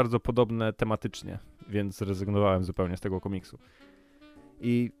się za bardzo podobne tematycznie, więc zrezygnowałem zupełnie z tego komiksu.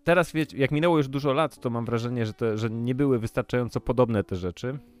 I teraz, wiecie, jak minęło już dużo lat, to mam wrażenie, że nie były wystarczająco podobne te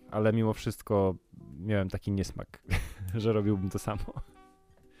rzeczy, ale mimo wszystko miałem taki niesmak, że robiłbym to samo.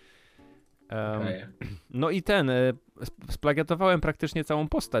 No i splagiatowałem praktycznie całą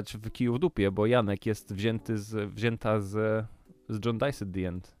postać w Kiju w dupie, bo Janek jest wzięta z John Dice at the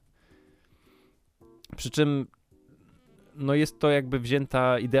End. Przy czym no jest to jakby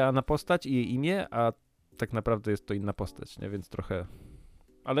wzięta idea na postać i jej imię, a tak naprawdę jest to inna postać, nie? Więc trochę...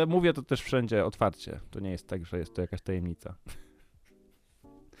 Ale mówię to też wszędzie otwarcie. To nie jest tak, że jest to jakaś tajemnica.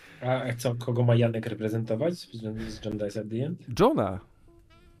 A co, kogo ma Janek reprezentować z John Dice at the End? Johna.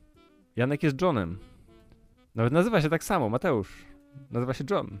 Janek jest Johnem. Nawet nazywa się tak samo, Mateusz. Nazywa się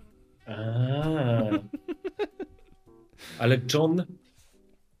John. Ale John...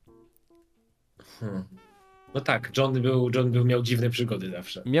 No tak, John miał dziwne przygody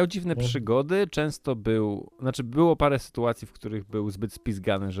zawsze. Miał dziwne przygody, często było parę sytuacji, w których był zbyt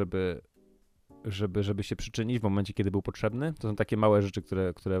spizgany, żeby się przyczynić w momencie, kiedy był potrzebny. To są takie małe rzeczy,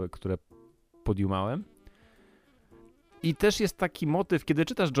 które podjumałem. I też jest taki motyw, kiedy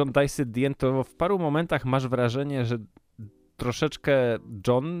czytasz John Dice at the End, to w paru momentach masz wrażenie, że troszeczkę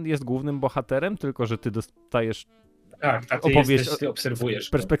John jest głównym bohaterem, tylko że ty dostajesz opowieść, ty obserwujesz z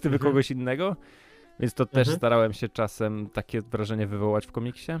perspektywy kogoś innego. Więc to też starałem się czasem takie wrażenie wywołać w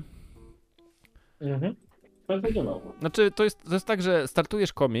komiksie. Znaczy, to jest tak, że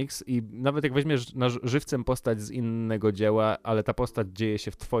startujesz komiks i nawet jak weźmiesz na żywcem postać z innego dzieła, ale ta postać dzieje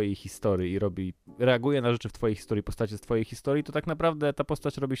się w twojej historii i reaguje na rzeczy w twojej historii, postacie z twojej historii, to tak naprawdę ta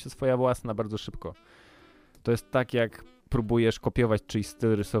postać robi się swoja własna bardzo szybko. To jest tak, jak próbujesz kopiować czyjś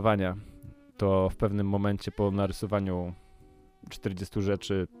styl rysowania, to w pewnym momencie po narysowaniu 40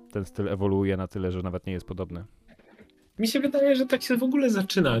 rzeczy ten styl ewoluuje na tyle, że nawet nie jest podobny. Mi się wydaje, że tak się w ogóle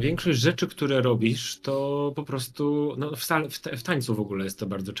zaczyna. Większość rzeczy, które robisz, to po prostu w tańcu w ogóle jest to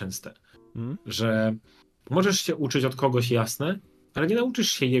bardzo częste. Że możesz się uczyć od kogoś, jasne, ale nie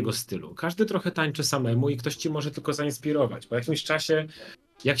nauczysz się jego stylu. Każdy trochę tańczy samemu i ktoś ci może tylko zainspirować. Po jakimś czasie,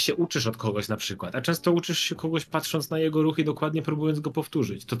 jak się uczysz od kogoś na przykład, a często uczysz się kogoś patrząc na jego ruch i dokładnie próbując go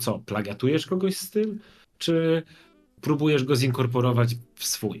powtórzyć, to co, plagiatujesz kogoś styl? Czy próbujesz go zinkorporować w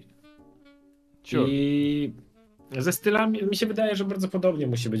swój? Sure. I ze stylami mi się wydaje, że bardzo podobnie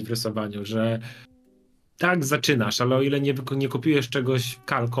musi być w rysowaniu, że tak zaczynasz, ale o ile nie kopiujesz czegoś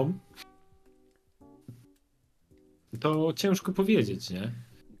kalką, to ciężko powiedzieć, nie?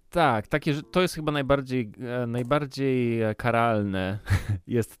 Tak, to jest chyba najbardziej karalne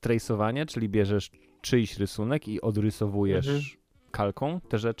jest traceowanie, czyli bierzesz czyjś rysunek i odrysowujesz kalką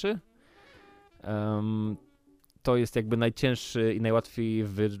te rzeczy. To jest jakby najcięższy i najłatwiej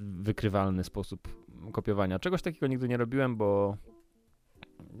wykrywalny sposób kopiowania. Czegoś takiego nigdy nie robiłem, bo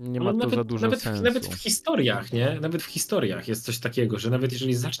nie ma to za dużo sensu. Nawet w historiach, nie? Nawet w historiach jest coś takiego, że nawet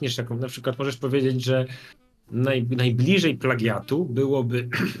jeżeli zaczniesz na przykład możesz powiedzieć, że najbliżej plagiatu byłoby,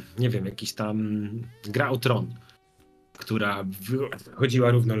 nie wiem, jakiś tam Gra o Tron, która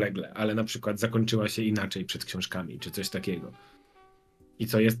chodziła równolegle, ale na przykład zakończyła się inaczej przed książkami, czy coś takiego. I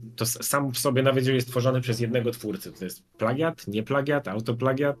to sam w sobie nawet jest tworzony przez jednego twórcę. To jest plagiat, nie plagiat,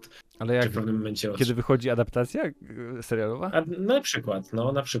 autoplagiat. Ale jak, w pewnym momencie kiedy wychodzi adaptacja serialowa? Na przykład,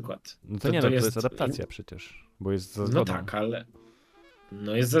 na przykład. No to nie, to jest adaptacja przecież, bo jest za zgodą. No tak, ale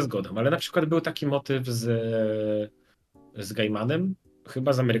jest ze zgodą, ale na przykład był taki motyw z Gaimanem,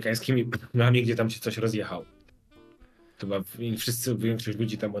 chyba z amerykańskimi programami, gdzie tam się coś rozjechało. Chyba większość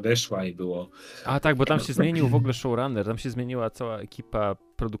ludzi tam odeszła i było... A tak, bo tam się zmienił w ogóle showrunner, tam się zmieniła cała ekipa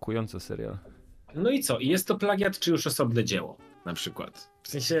produkująca serial. No i co? I jest to plagiat, czy już osobne dzieło, na przykład? W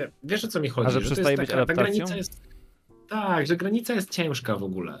sensie, wiesz o co mi chodzi? A że przestaje być adaptacją? Ta granica jest... Tak, że granica jest ciężka w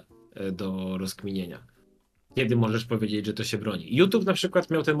ogóle do rozkminienia. Kiedy możesz powiedzieć, że to się broni? YouTube na przykład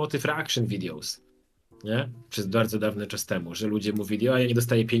miał ten motyw reaction videos, nie? Przez bardzo dawny czas temu, że ludzie mówili, ja nie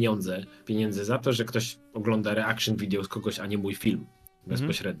dostaję pieniędzy za to, że ktoś ogląda reaction videos kogoś, a nie mój film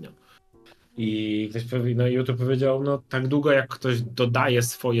bezpośrednio. I ktoś YouTube powiedział, tak długo jak ktoś dodaje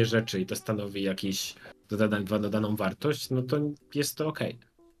swoje rzeczy i to stanowi jakiś dodaną wartość, to jest to okej.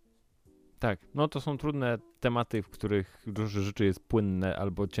 Tak, to są trudne tematy, w których dużo rzeczy jest płynne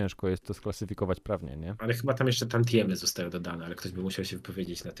albo ciężko jest to sklasyfikować prawnie, nie? Ale chyba tam jeszcze tantiemy zostały dodane, ale ktoś by musiał się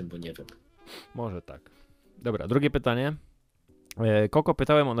wypowiedzieć na tym, bo nie wiem. Może tak. Dobra, drugie pytanie. Koko,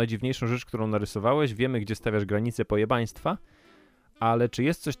 pytałem o najdziwniejszą rzecz, którą narysowałeś. Wiemy, gdzie stawiasz granice pojebaństwa, ale czy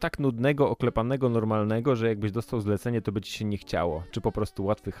jest coś tak nudnego, oklepanego, normalnego, że jakbyś dostał zlecenie, to by ci się nie chciało? Czy po prostu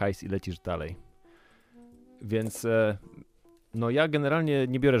łatwy hajs i lecisz dalej? Więc ja generalnie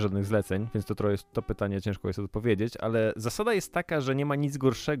nie biorę żadnych zleceń, więc to pytanie ciężko jest odpowiedzieć, ale zasada jest taka, że nie ma nic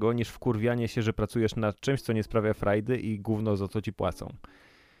gorszego niż wkurwianie się, że pracujesz nad czymś, co nie sprawia frajdy i gówno za to ci płacą.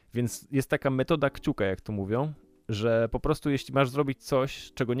 Więc jest taka metoda kciuka, jak to mówią, że po prostu jeśli masz zrobić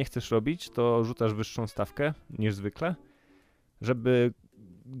coś, czego nie chcesz robić, to rzucasz wyższą stawkę niż zwykle, żeby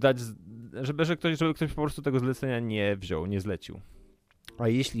ktoś po prostu tego zlecenia nie wziął, nie zlecił. A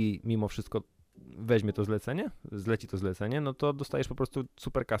jeśli mimo wszystko weźmie to zlecenie, zleci to zlecenie, to dostajesz po prostu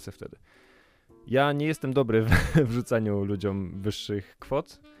super kasę wtedy. Ja nie jestem dobry w rzucaniu ludziom wyższych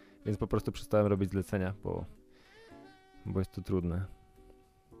kwot, więc po prostu przestałem robić zlecenia, bo jest to trudne.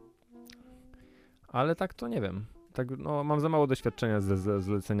 Ale tak to nie wiem. Tak, mam za mało doświadczenia ze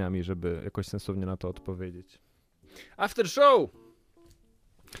zleceniami, żeby jakoś sensownie na to odpowiedzieć. After show!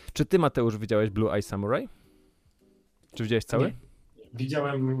 Czy ty, Mateusz, widziałeś Blue Eye Samurai? Czy widziałeś cały? Nie.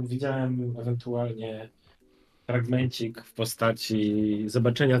 Widziałem ewentualnie fragmencik w postaci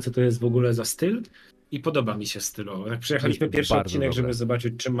zobaczenia, co to jest w ogóle za styl i podoba mi się stylowo. Tak przyjechaliśmy pierwszy odcinek, dobre, żeby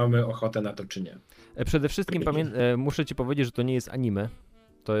zobaczyć, czy mamy ochotę na to, czy nie. Przede wszystkim muszę ci powiedzieć, że to nie jest anime.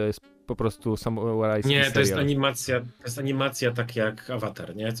 To jest po prostu samurajski serial. Nie, to jest animacja tak jak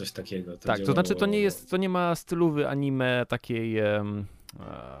Avatar, nie? Coś takiego. To znaczy to nie ma stylowy anime takiej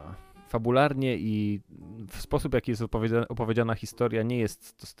fabularnie i w sposób, jaki jest opowiedziana historia, nie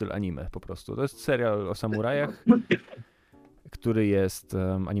jest to styl anime po prostu. To jest serial o samurajach, który jest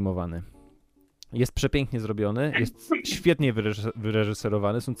animowany. Jest przepięknie zrobiony, jest świetnie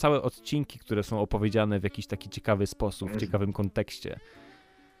wyreżyserowany. Są całe odcinki, które są opowiedziane w jakiś taki ciekawy sposób, w ciekawym kontekście.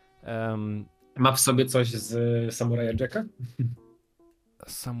 Ma w sobie coś z Samuraja Jacka?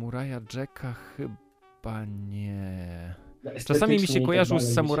 Samuraja Jacka chyba nie. Czasami mi się kojarzył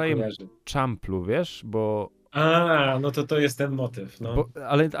z Samurajem Champloo, wiesz, bo... to jest ten motyw, no.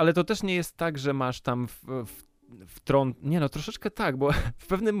 Ale to też nie jest tak, że masz tam wtrąd... Nie, troszeczkę tak, bo w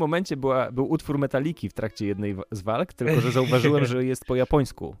pewnym momencie był utwór Metaliki w trakcie jednej z walk, tylko że zauważyłem, że jest po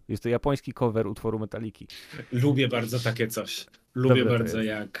japońsku. Jest to japoński cover utworu Metaliki. Lubię bardzo takie coś. Lubię bardzo,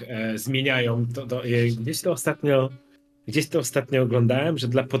 jak zmieniają to. Gdzieś to ostatnio oglądałem, że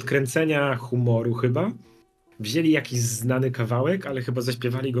dla podkręcenia humoru chyba wzięli jakiś znany kawałek, ale chyba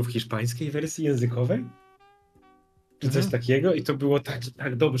zaśpiewali go w hiszpańskiej wersji językowej. Czy coś takiego i to było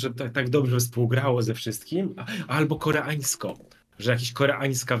tak dobrze współgrało ze wszystkim. Albo koreańsko, że jakaś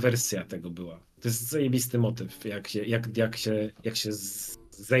koreańska wersja tego była. To jest zajebisty motyw, jak się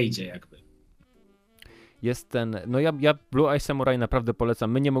zejdzie jakby. Jest ten, ja Blue Eye Samurai naprawdę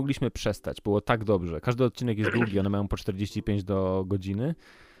polecam. My nie mogliśmy przestać, było tak dobrze. Każdy odcinek jest długi, one mają po 45 do godziny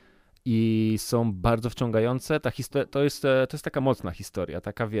i są bardzo wciągające. To jest taka mocna historia,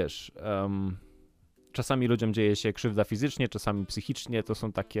 taka wiesz... Czasami ludziom dzieje się krzywda fizycznie, czasami psychicznie, to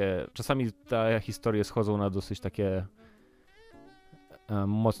są takie... Czasami te historie schodzą na dosyć takie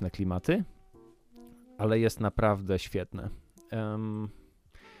mocne klimaty, ale jest naprawdę świetne.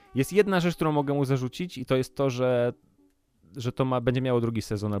 Jest jedna rzecz, którą mogę mu zarzucić i to jest to, że to będzie miało drugi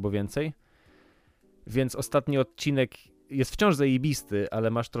sezon albo więcej. Więc ostatni odcinek jest wciąż zajebisty, ale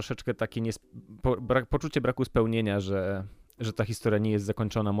masz troszeczkę takie poczucie braku spełnienia, że ta historia nie jest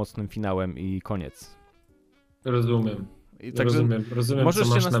zakończona mocnym finałem i koniec. Rozumiem. I także rozumiem, co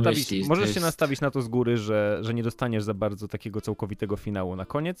masz na myśli. Możesz się nastawić na to z góry, że nie dostaniesz za bardzo takiego całkowitego finału na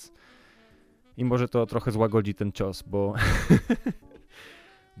koniec i może to trochę złagodzi ten cios, bo,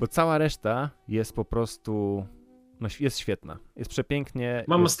 bo cała reszta jest po prostu, no jest świetna, jest przepięknie.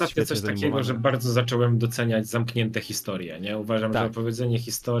 Mam jest ostatnio coś takiego, że bardzo zacząłem doceniać zamknięte historie, nie? Uważam, że opowiedzenie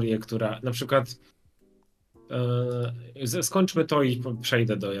historii, która na przykład skończmy to i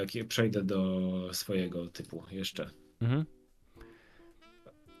przejdę do swojego typu jeszcze. Mhm.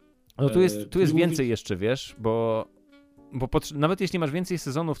 No tu jest więcej jeszcze, wiesz, bo nawet jeśli masz więcej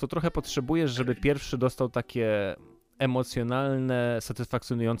sezonów, to trochę potrzebujesz, żeby pierwszy dostał takie emocjonalne,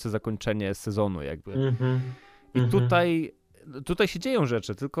 satysfakcjonujące zakończenie sezonu jakby. I tutaj się dzieją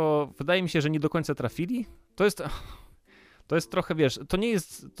rzeczy, tylko wydaje mi się, że nie do końca trafili. To jest trochę, wiesz, to nie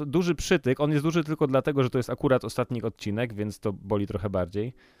jest to duży przytyk, on jest duży tylko dlatego, że to jest akurat ostatni odcinek, więc to boli trochę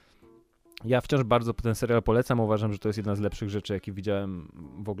bardziej. Ja wciąż bardzo ten serial polecam, uważam, że to jest jedna z lepszych rzeczy, jakie widziałem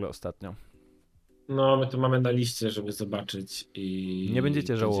w ogóle ostatnio. No, my to mamy na liście, żeby zobaczyć i... Nie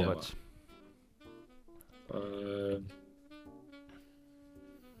będziecie żałować.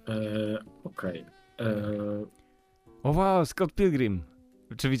 Okej. O wow, Scott Pilgrim.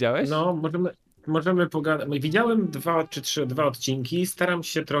 Czy widziałeś? No, możemy pogadać. Widziałem dwa odcinki. Staram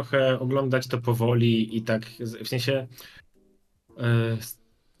się trochę oglądać to powoli i tak, w sensie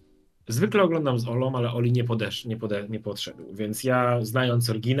zwykle oglądam z Olą, ale Oli nie podszedł, więc ja, znając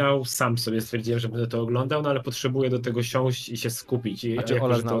oryginał, sam sobie stwierdziłem, że będę to oglądał, no ale potrzebuję do tego siąść i się skupić. A czy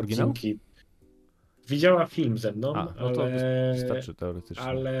Ola zna oryginał? Widziała film ze mną, no to wystarczy teoretycznie.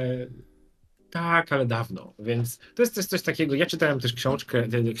 Tak, ale dawno, więc to jest coś takiego. Ja czytałem też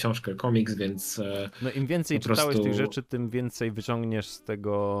książkę, komiks, więc no im więcej czytałeś tych rzeczy, tym więcej wyciągniesz z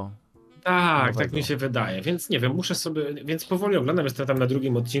tego. Tak, tak mi się wydaje, więc nie wiem, więc powoli oglądam, jestem tam na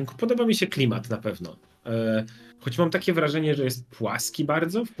drugim odcinku, podoba mi się klimat na pewno. Choć mam takie wrażenie, że jest płaski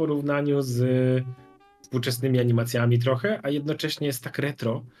bardzo w porównaniu z współczesnymi animacjami trochę, a jednocześnie jest tak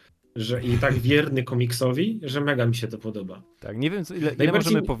retro, i tak wierny komiksowi, że mega mi się to podoba. Tak, nie wiem, ile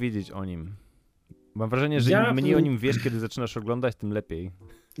możemy powiedzieć o nim. Mam wrażenie, że im mniej o nim wiesz, kiedy zaczynasz oglądać, tym lepiej.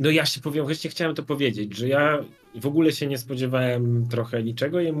 No ja się powiem, właśnie chciałem to powiedzieć, że ja w ogóle się nie spodziewałem trochę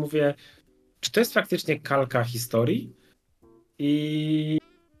niczego i mówię, czy to jest faktycznie kalka historii? I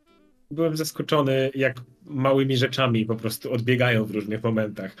byłem zaskoczony, jak małymi rzeczami po prostu odbiegają w różnych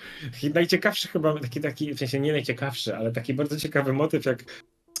momentach. I najciekawszy chyba, taki, w sensie nie najciekawszy, ale taki bardzo ciekawy motyw, jak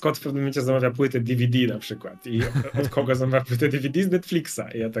Scott w pewnym momencie zamawia płytę DVD na przykład. I od kogo zamawia płytę DVD? Z Netflixa.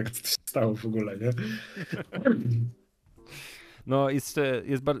 I ja tak, co się stało w ogóle, nie? No jest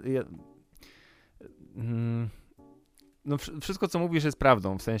bardzo... No wszystko, co mówisz, jest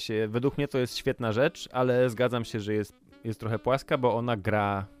prawdą. W sensie, według mnie to jest świetna rzecz, ale zgadzam się, że jest trochę płaska, bo ona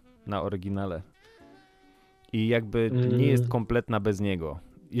gra na oryginale. I jakby nie jest kompletna bez niego.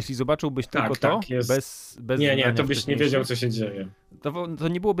 Jeśli zobaczyłbyś tylko to, bez nie, to byś nie wiedział, co się dzieje. To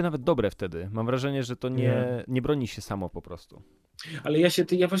nie byłoby nawet dobre wtedy. Mam wrażenie, że to nie broni się samo po prostu. Ale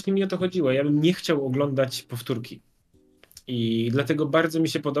ja właśnie mi o to chodziło. Ja bym nie chciał oglądać powtórki. I dlatego bardzo mi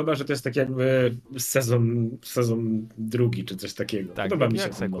się podoba, że to jest tak jakby sezon drugi, czy coś takiego. Tak, podoba mi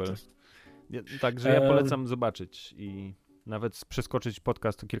się sequel. Także ja polecam zobaczyć i nawet przeskoczyć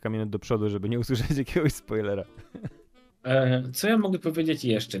podcast o kilka minut do przodu, żeby nie usłyszeć jakiegoś spoilera. Co ja mogę powiedzieć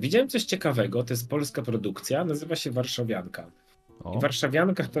jeszcze? Widziałem coś ciekawego, to jest polska produkcja, nazywa się Warszawianka. I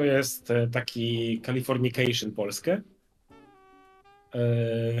Warszawianka to jest taki Californication Polskę.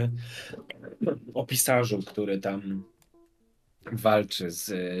 O pisarzu, który tam walczy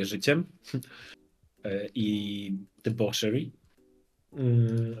z życiem i debauchery,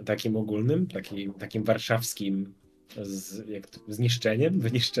 takim ogólnym, takim warszawskim wyniszczeniem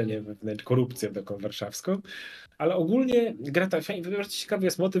wewnętrzną, korupcją taką warszawską, ale ogólnie gra bardzo ciekawy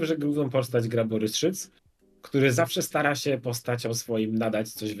jest motyw, że główną postać gra Borys Szyc, który zawsze stara się postaciom swoim nadać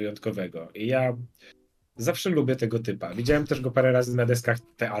coś wyjątkowego i ja zawsze lubię tego typa. Widziałem też go parę razy na deskach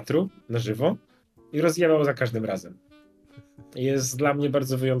teatru, na żywo i rozjebał za każdym razem. Jest dla mnie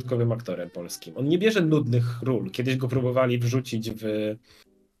bardzo wyjątkowym aktorem polskim. On nie bierze nudnych ról. Kiedyś go próbowali wrzucić w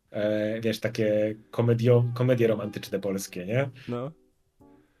wiesz, takie komedie romantyczne polskie, nie? No.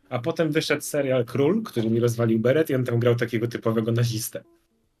 A potem wyszedł serial Król, który mi rozwalił beret i on tam grał takiego typowego nazistę.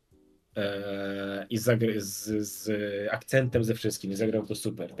 I z akcentem ze wszystkim. I zagrał to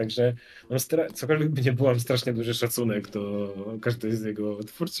super. Także cokolwiek by nie było, mam strasznie duży szacunek do każdej z jego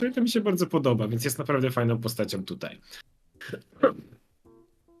twórców i to mi się bardzo podoba, więc jest naprawdę fajną postacią tutaj.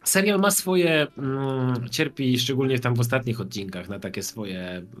 serial ma swoje, cierpi szczególnie tam w ostatnich odcinkach na takie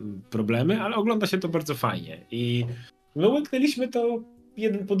swoje problemy, ale ogląda się to bardzo fajnie i my łyknęliśmy to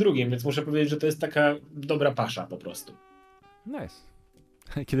jeden po drugim, więc muszę powiedzieć, że to jest taka dobra pasza po prostu. Nice.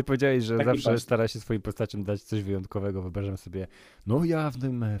 Kiedy powiedziałeś, że Taki zawsze pas. stara się swoim postaciom dać coś wyjątkowego, wyobrażam sobie, no ja w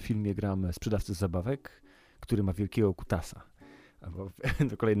tym filmie gram sprzedawcę zabawek, który ma wielkiego kutasa. Albo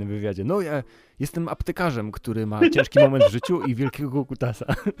w kolejnym wywiadzie, no ja jestem aptekarzem, który ma ciężki moment w życiu i wielkiego kutasa.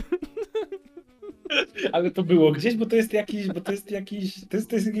 Ale to było gdzieś, bo to jest jakiś jakiś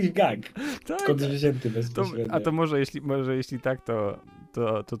gag. Tak. Skąd wzięty bezpośrednio. A to może jeśli tak, to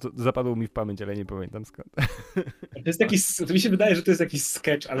zapadło mi w pamięć, ale nie pamiętam skąd. To jest jakiś, to mi się wydaje, że to jest jakiś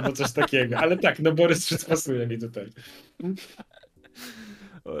sketch albo coś takiego, ale tak, no Borys przyspasuje mi tutaj.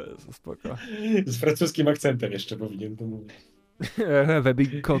 O Jezu, spoko. Z francuskim akcentem jeszcze powinien to mówić. Have a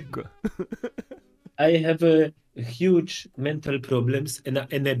big cock. I have a huge mental problems and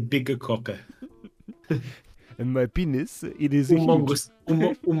a big cock. And my penis, it is huge. Humongous cock.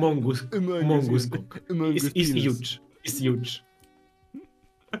 Humongous It's penis. huge. It's huge.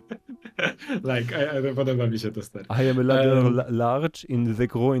 Podoba mi się to stary. I am rather large in the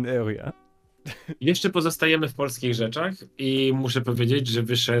groin area. Jeszcze pozostajemy w polskich rzeczach i muszę powiedzieć, że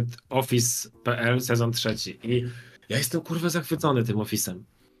wyszedł Office.pl sezon 3 i ja jestem kurwa zachwycony tym Office'em.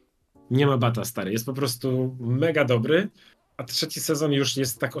 Nie ma bata, stary. Jest po prostu mega dobry, a trzeci sezon już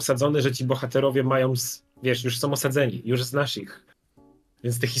jest tak osadzony, że ci bohaterowie mają, wiesz, już są osadzeni, już znasz ich.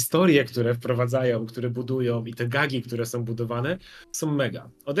 Więc te historie, które wprowadzają, które budują i te gagi, które są budowane, są mega.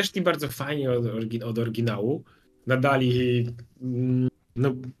 Odeszli bardzo fajnie od oryginału. Nadali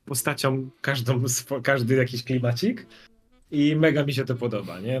no, postaciom każdy jakiś klimacik i mega mi się to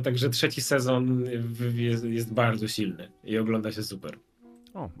podoba, nie? Także trzeci sezon jest bardzo silny i ogląda się super.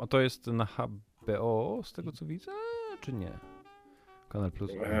 O, a to jest na HBO, z tego co widzę, czy nie? Kanal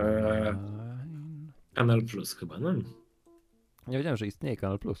Plus. Kanal Plus chyba, no. Nie wiedziałem, że istnieje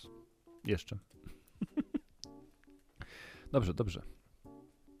Kanal Plus. Jeszcze. Dobrze.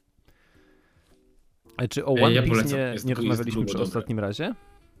 A czy o One Piece nie rozmawialiśmy przy ostatnim razie?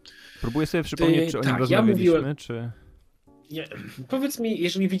 Próbuję sobie przypomnieć, czy o nim rozmawialiśmy, czy... Nie. Powiedz mi,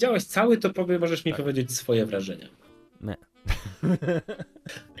 jeżeli widziałeś cały, to możesz mi powiedzieć swoje wrażenia.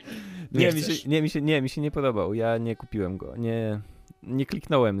 Nie. Mi się nie podobał. Ja nie kupiłem go. Nie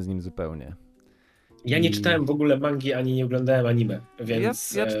kliknąłem z nim zupełnie. Ja nie czytałem w ogóle mangi, ani nie oglądałem anime,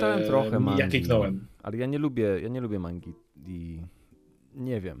 więc ja czytałem trochę mangi. Ja kliknąłem. Ale ja nie lubię mangi i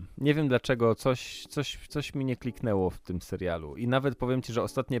nie wiem dlaczego coś mi nie kliknęło w tym serialu. I nawet powiem ci, że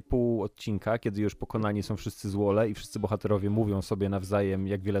ostatnie pół odcinka, kiedy już pokonani są wszyscy złole i wszyscy bohaterowie mówią sobie nawzajem,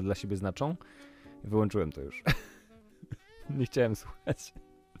 jak wiele dla siebie znaczą, wyłączyłem to już. Nie chciałem słuchać.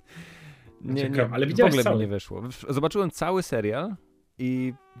 Ale w widziałeś ogóle cały. mi nie weszło. Zobaczyłem cały serial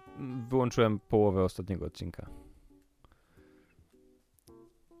i wyłączyłem połowę ostatniego odcinka.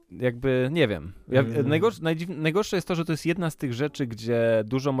 Jakby, nie wiem. Najgorsze jest to, że to jest jedna z tych rzeczy, gdzie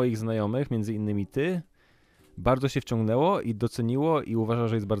dużo moich znajomych, między innymi ty, bardzo się wciągnęło i doceniło i uważa,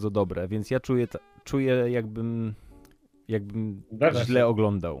 że jest bardzo dobre, więc ja czuję jakbym źle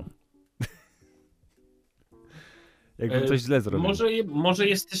oglądał. Jakbym coś źle zrobił.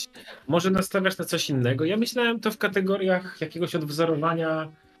 Może nastawiasz na coś innego. Ja myślałem to w kategoriach jakiegoś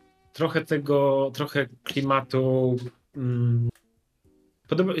odwzorowania, trochę klimatu.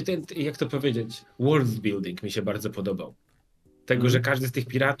 Jak to powiedzieć? World building mi się bardzo podobał. Tego, że każdy z tych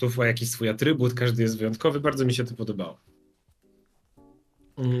piratów ma jakiś swój atrybut, każdy jest wyjątkowy, bardzo mi się to podobało.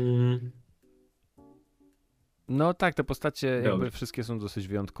 No tak, te postacie jakby wszystkie są dosyć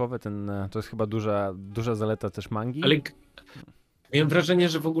wyjątkowe. To jest chyba duża zaleta też mangi. Ale miałem wrażenie,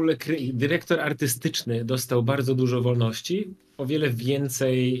 że w ogóle dyrektor artystyczny dostał bardzo dużo wolności, o wiele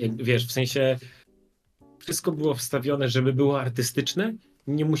więcej, wiesz, w sensie wszystko było wstawione, żeby było artystyczne,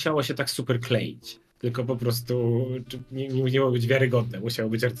 nie musiało się tak super kleić, tylko po prostu nie musiało być wiarygodne, musiało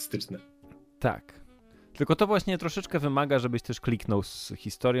być artystyczne. Tak. Tylko to właśnie troszeczkę wymaga, żebyś też kliknął z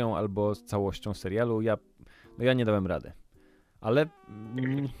historią albo z całością serialu. Ja nie dałem rady. Ale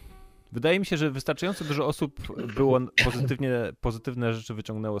wydaje mi się, że wystarczająco dużo osób było pozytywne rzeczy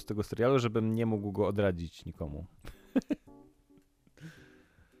wyciągnęło z tego serialu, żebym nie mógł go odradzić nikomu.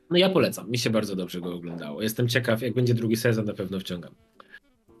 No ja polecam. Mi się bardzo dobrze go oglądało. Jestem ciekaw, jak będzie drugi sezon, na pewno wciągam.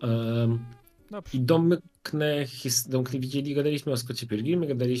 I gadaliśmy o Scottie Pilgrimie,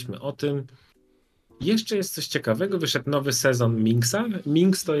 gadaliśmy o tym. Jeszcze jest coś ciekawego. Wyszedł nowy sezon Minksa.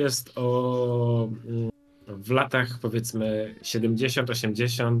 Minks to jest w latach powiedzmy 70,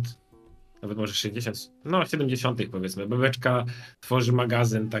 80, nawet może 60, 70 powiedzmy. Babeczka tworzy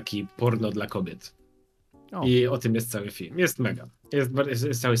magazyn taki porno dla kobiet. I o tym jest cały film. Jest mega.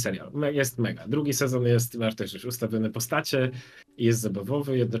 Jest cały serial. Jest mega. Drugi sezon ma też już ustawione postacie, jest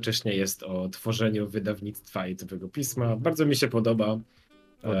zabawowy, jednocześnie jest o tworzeniu wydawnictwa i typowego pisma. Bardzo mi się podoba.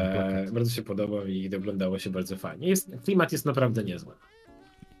 Bardzo się podoba i oglądało się bardzo fajnie. Klimat jest naprawdę niezły.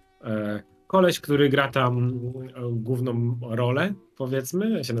 Koleś, który gra tam główną rolę,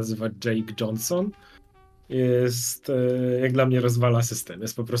 powiedzmy, się nazywa Jake Johnson, jest, jak dla mnie, rozwala system.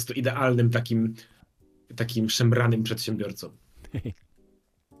 Jest po prostu idealnym takim szemranym przedsiębiorcą.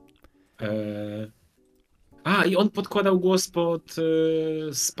 I on podkładał głos pod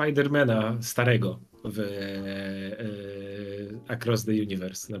Spidermana starego w Across the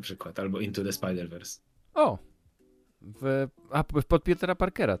Universe na przykład, albo Into the Spider-Verse. O! Pod Petera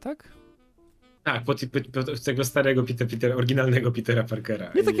Parkera, tak? Tak, pod tego starego oryginalnego Petera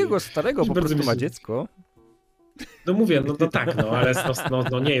Parkera. Nie takiego starego, po prostu ma dziecko. No mówię, no tak, ale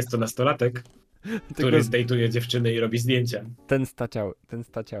nie jest to nastolatek, który zdejtuje dziewczyny i robi zdjęcia. Ten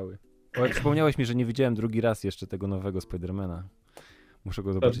staciały. O, przypomniałeś mi, że nie widziałem drugi raz jeszcze tego nowego Spidermana. Muszę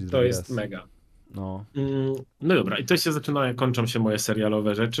go zobaczyć drugi raz. To jest mega. No. No dobra, i to się zaczyna, kończą się moje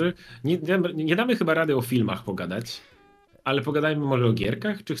serialowe rzeczy. Nie damy chyba rady o filmach pogadać, ale pogadajmy może o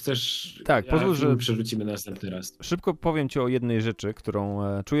gierkach, czy chcesz... Tak, pozwól, że przerzucimy na następny raz. Szybko powiem ci o jednej rzeczy, którą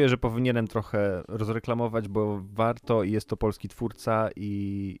czuję, że powinienem trochę rozreklamować, bo warto i jest to polski twórca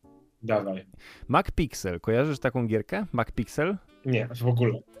i... Dawaj. MacPixel, kojarzysz taką gierkę? MacPixel? Nie, w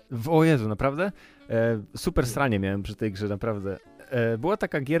ogóle. O Jezu, naprawdę? Super sranie miałem przy tej grze, naprawdę. Była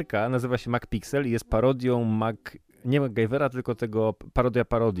taka gierka, nazywa się MacPixel i jest parodią nie MacGyvera, tylko tego parodia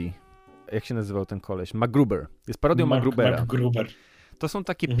parodii. Jak się nazywał ten koleś? MacGruber. Jest parodią MacGrubera. MacGruber. To są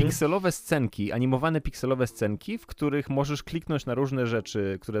takie pikselowe scenki, animowane pikselowe scenki, w których możesz kliknąć na różne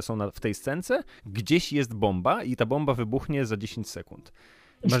rzeczy, które są w tej scence. Gdzieś jest bomba i ta bomba wybuchnie za 10 sekund.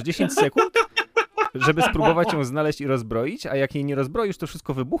 Masz 10 sekund, żeby spróbować ją znaleźć i rozbroić, a jak jej nie rozbroisz, to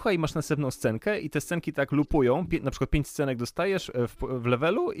wszystko wybucha i masz następną scenkę i te scenki tak lupują. Na przykład 5 scenek dostajesz w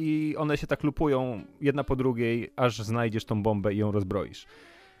levelu i one się tak lupują jedna po drugiej, aż znajdziesz tą bombę i ją rozbroisz.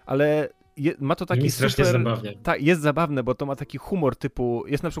 Ale ma to taki strasznie super... zabawnie. Tak, jest zabawne, bo to ma taki humor typu...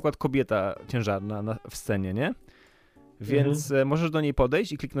 Jest na przykład kobieta ciężarna w scenie, nie? Więc możesz do niej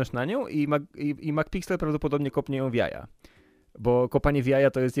podejść i kliknąć na nią i MacPixel prawdopodobnie kopnie ją w jaja. Bo kopanie w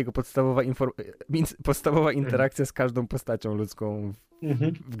jaja to jest jego podstawowa interakcja z każdą postacią ludzką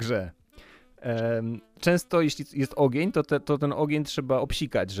w grze. Często jeśli jest ogień, to ten ogień trzeba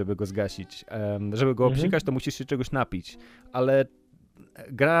obsikać, żeby go zgasić. Żeby go obsikać, to musisz się czegoś napić. Ale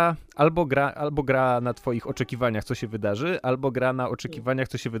albo gra na twoich oczekiwaniach, co się wydarzy, albo gra na oczekiwaniach,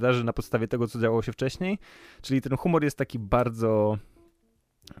 co się wydarzy na podstawie tego, co działo się wcześniej. Czyli ten humor jest taki bardzo,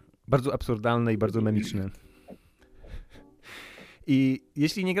 bardzo absurdalny i bardzo memiczny. I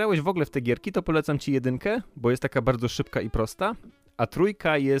jeśli nie grałeś w ogóle w te gierki, to polecam ci 1, bo jest taka bardzo szybka i prosta, a 3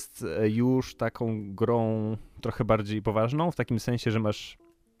 jest już taką grą trochę bardziej poważną, w takim sensie, że masz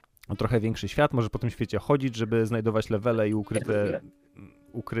trochę większy świat, możesz po tym świecie chodzić, żeby znajdować levele i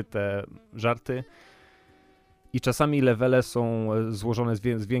ukryte żarty. I czasami levele są złożone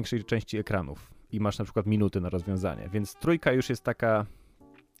z większej części ekranów i masz na przykład minuty na rozwiązanie, więc 3 już jest taka,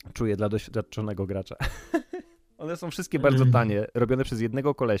 czuję, dla doświadczonego gracza. One są wszystkie bardzo tanie, robione przez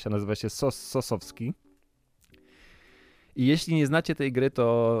jednego kolesia, nazywa się Sosowski. I jeśli nie znacie tej gry,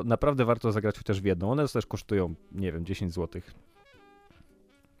 to naprawdę warto zagrać chociaż w jedną. One też kosztują, nie wiem, 10 zł.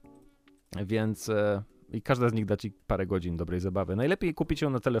 Więc i każda z nich da ci parę godzin dobrej zabawy. Najlepiej kupić ją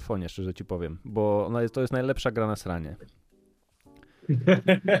na telefonie, szczerze ci powiem, bo to jest najlepsza gra na sranie.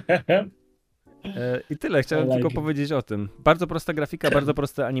 I tyle, chciałem tylko powiedzieć o tym. Bardzo prosta grafika, bardzo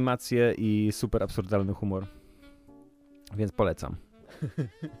proste animacje i super absurdalny humor. Więc polecam.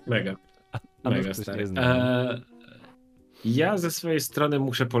 Mega. Mega stary. Ja ze swojej strony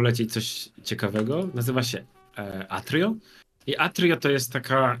muszę polecić coś ciekawego. Nazywa się Atrio. I Atrio to jest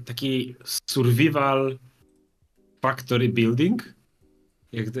taki survival factory building.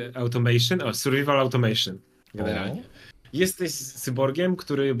 Survival automation. Generalnie. Jesteś cyborgiem,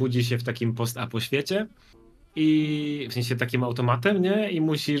 który budzi się w takim post-apo świecie i w sensie takim automatem, nie? I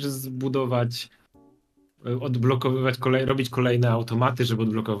musisz zbudować, odblokowywać, robić kolejne automaty, żeby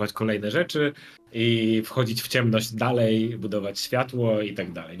odblokować kolejne rzeczy i wchodzić w ciemność dalej, budować światło i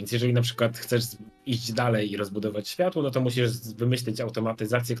tak dalej. Więc jeżeli na przykład chcesz iść dalej i rozbudować światło, no to musisz wymyślić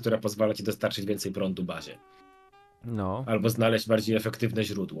automatyzację, która pozwala ci dostarczyć więcej prądu bazie. No. Albo znaleźć bardziej efektywne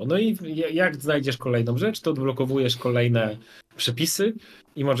źródło. No i jak znajdziesz kolejną rzecz, to odblokowujesz kolejne przepisy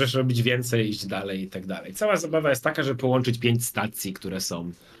i możesz robić więcej, iść dalej i tak dalej. Cała zabawa jest taka, żeby połączyć 5 stacji, które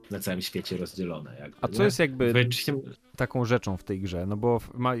są na całym świecie rozdzielone. Jakby, A co jest jakby Wyczyściem... taką rzeczą w tej grze? No bo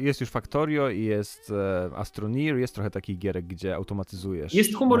jest już Factorio i jest Astroneer, jest trochę takich gierek, gdzie automatyzujesz.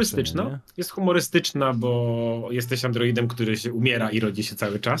 Jest humorystyczna. Maszyny, Jest humorystyczna, bo jesteś androidem, który się umiera i rodzi się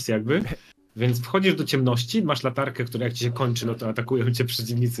cały czas jakby. Więc wchodzisz do ciemności, masz latarkę, która jak ci się kończy, no to atakują cię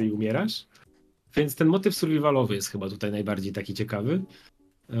przeciwnicy i umierasz. Więc ten motyw survivalowy jest chyba tutaj najbardziej taki ciekawy.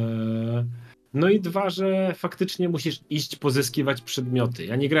 No i dwa, że faktycznie musisz iść pozyskiwać przedmioty.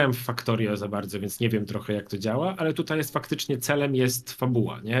 Ja nie grałem w Factorio za bardzo, więc nie wiem trochę jak to działa, ale tutaj jest faktycznie celem jest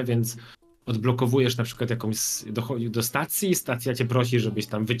fabuła, nie? Więc odblokowujesz na przykład jakąś, dochodzi do stacji, stacja cię prosi, żebyś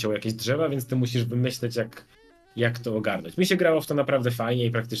tam wyciął jakieś drzewa, więc ty musisz wymyśleć jak to ogarnąć. Mi się grało w to naprawdę fajnie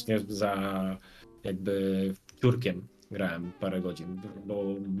i praktycznie za jakby ciurkiem grałem parę godzin, bo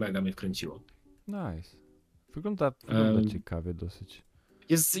mega mnie wkręciło. Nice. Wygląda ciekawie dosyć.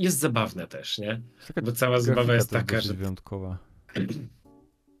 Jest zabawne też, nie? Bo cała zabawa jest taka, że wyjątkowa.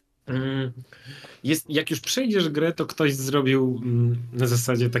 Jak już przejdziesz grę, to ktoś zrobił na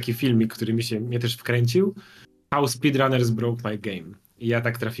zasadzie taki filmik, który mnie też wkręcił. How Speedrunners Broke My Game. I ja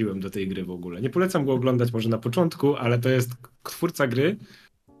tak trafiłem do tej gry w ogóle. Nie polecam go oglądać może na początku, ale to jest twórca gry,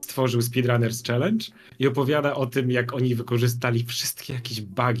 stworzył Speedrunners Challenge i opowiada o tym, jak oni wykorzystali wszystkie jakieś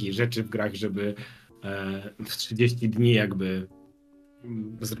bugi, rzeczy w grach, żeby w 30 dni jakby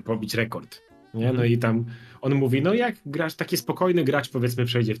zrobić rekord. Nie? No i tam on mówi, no jak grasz, taki spokojny gracz powiedzmy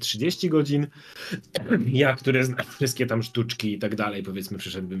przejdzie w 30 godzin, ja, który znam wszystkie tam sztuczki i tak dalej, powiedzmy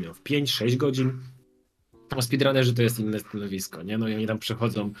przeszedłbym ją w 5-6 godzin. A speedrunnerzy to jest inne stanowisko, nie? No i oni tam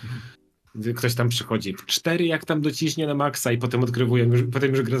przechodzą, ktoś tam przychodzi w 4, jak tam dociśnie na maksa i potem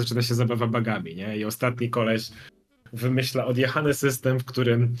potem już gra zaczyna się zabawa bugami, nie? I ostatni koleś wymyśla odjechany system, w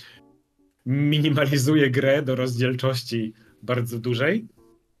którym minimalizuje grę do rozdzielczości bardzo dużej,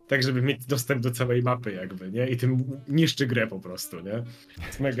 tak żeby mieć dostęp do całej mapy jakby, nie? I tym niszczy grę po prostu, nie?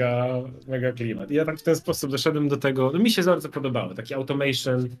 Jest mega klimat. I ja tak w ten sposób doszedłem do tego, no mi się bardzo podobało. Taki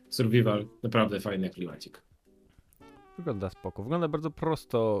automation, survival, naprawdę fajny klimacik. Wygląda spoko. Wygląda bardzo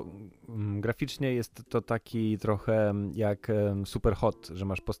prosto. Graficznie jest to taki trochę jak Super Hot, że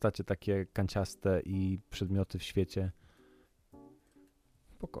masz postacie takie kanciaste i przedmioty w świecie.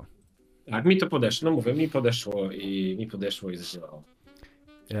 Spoko. Tak, mi to podeszło. No mówię, mi podeszło i zadziałało.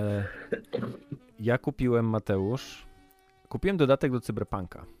 Ja kupiłem, Mateusz, dodatek do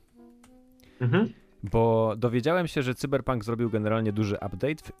Cyberpunka. Bo dowiedziałem się, że Cyberpunk zrobił generalnie duży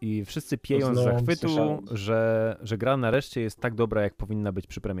update i wszyscy pieją z zachwytu, że gra nareszcie jest tak dobra, jak powinna być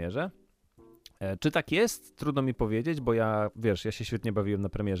przy premierze. Czy tak jest? Trudno mi powiedzieć, bo ja się świetnie bawiłem na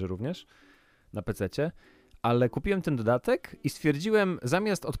premierze również, na PC-cie, ale kupiłem ten dodatek i stwierdziłem,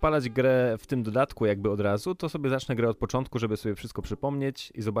 zamiast odpalać grę w tym dodatku jakby od razu, to sobie zacznę grę od początku, żeby sobie wszystko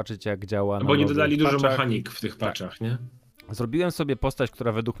przypomnieć i zobaczyć, jak działa na bo oni dodali dużo patchach. mechanik w tych patchach, nie? Zrobiłem sobie postać,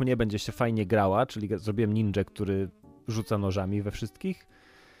 która według mnie będzie się fajnie grała, czyli zrobiłem ninja, który rzuca nożami we wszystkich.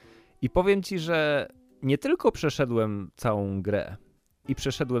 I powiem ci, że nie tylko przeszedłem całą grę i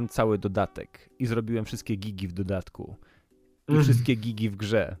przeszedłem cały dodatek i zrobiłem wszystkie gigi w dodatku i wszystkie gigi w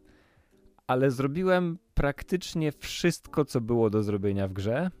grze, ale zrobiłem praktycznie wszystko, co było do zrobienia w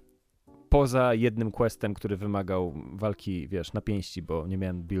grze, poza jednym questem, który wymagał walki, na pięści, bo nie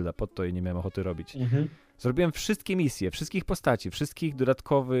miałem builda pod to i nie miałem ochoty robić. Zrobiłem wszystkie misje, wszystkich postaci, wszystkich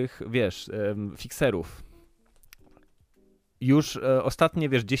dodatkowych, fikserów. Już ostatnie,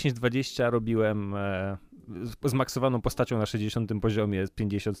 10-20 robiłem zmaksowaną postacią na 60 poziomie,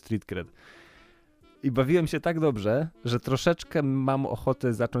 50 street cred. I bawiłem się tak dobrze, że troszeczkę mam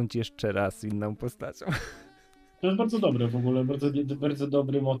ochotę zacząć jeszcze raz inną postacią. To jest bardzo dobre w ogóle, bardzo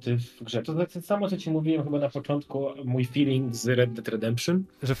dobry motyw w grze. To samo, co ci mówiłem chyba na początku, mój feeling z Red Dead Redemption.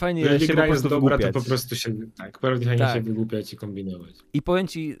 Że fajnie się gra po prostu jest dobra, wygłupiać. to po prostu się, fajnie się wygłupiać i kombinować. I powiem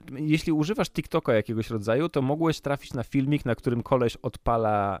ci, jeśli używasz TikToka jakiegoś rodzaju, to mogłeś trafić na filmik, na którym koleś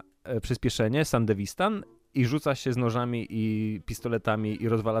odpala przyspieszenie, Sandevistan i rzuca się z nożami i pistoletami i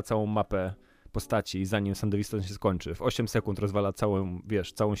rozwala całą mapę postaci, zanim Sandevistan się skończy. W 8 sekund rozwala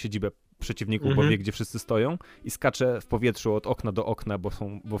całą siedzibę przeciwników, bo wie, gdzie wszyscy stoją i skacze w powietrzu od okna do okna,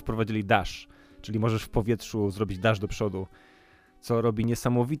 bo wprowadzili dash, czyli możesz w powietrzu zrobić dash do przodu, co robi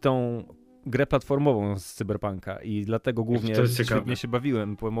niesamowitą grę platformową z Cyberpunka i dlatego głównie świetnie się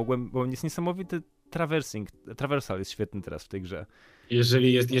bawiłem, bo jest niesamowity traversal jest świetny teraz w tej grze.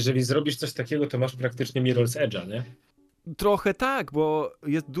 Jeżeli zrobisz coś takiego, to masz praktycznie Mirror's Edge'a, nie? Trochę tak, bo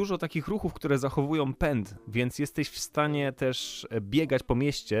jest dużo takich ruchów, które zachowują pęd, więc jesteś w stanie też biegać po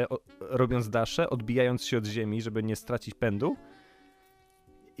mieście, robiąc dasze, odbijając się od ziemi, żeby nie stracić pędu.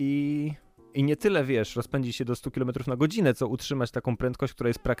 I nie tyle, wiesz, rozpędzić się do 100 km na godzinę, co utrzymać taką prędkość, która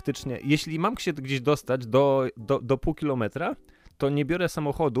jest praktycznie... Jeśli mam się gdzieś dostać do pół kilometra, to nie biorę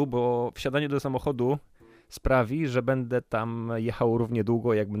samochodu, bo wsiadanie do samochodu sprawi, że będę tam jechał równie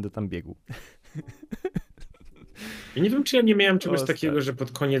długo, jak będę tam biegł. Ja nie wiem, czy ja nie miałem czegoś takiego, że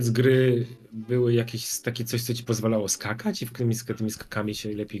pod koniec gry były jakieś takie coś, co ci pozwalało skakać i w tymi skakami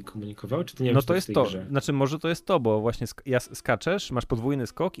się lepiej komunikowało? Czy ty nie wiem, No czy to w jest tej to. grze? Znaczy, może to jest to, bo właśnie skaczesz, masz podwójny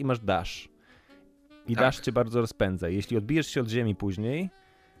skok i masz dash. I Tak. dash cię bardzo rozpędza. Jeśli odbijesz się od ziemi później,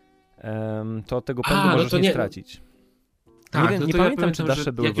 to tego pędu no możesz to nie stracić. Tak, nie pamiętam, czy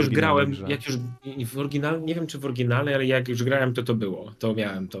dasze były jak już w grałem, grze. jak już w oryginalnie, nie wiem czy w oryginalnej, ale jak już grałem, to było. To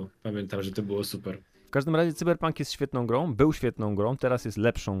miałem to. Pamiętam, że to było super. W każdym razie Cyberpunk jest świetną grą, był świetną grą, teraz jest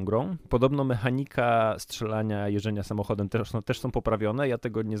lepszą grą. Podobno mechanika strzelania, jeżdżenia samochodem też są poprawione, ja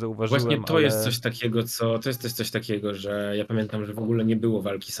tego nie zauważyłem, Właśnie to ale... jest coś takiego, to jest też coś takiego, że ja pamiętam, że w ogóle nie było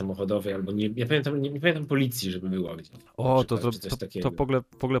walki samochodowej, albo ja pamiętam, nie pamiętam policji, żeby była gdzieś. O, Przykład, czy coś to takiego.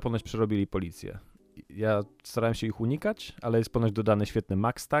 w ogóle ponoć przerobili policję. Ja starałem się ich unikać, ale jest ponoć dodany świetny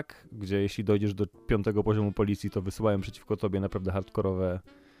max stack, gdzie jeśli dojdziesz do 5. poziomu policji, to wysyłają przeciwko tobie naprawdę hardkorowe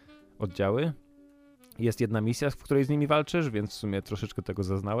oddziały. Jest jedna misja, w której z nimi walczysz, więc w sumie troszeczkę tego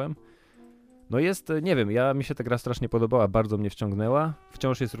zaznałem. No jest, nie wiem, mi się ta gra strasznie podobała, bardzo mnie wciągnęła.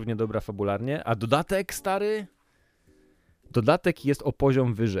 Wciąż jest równie dobra fabularnie, a dodatek, stary? Dodatek jest o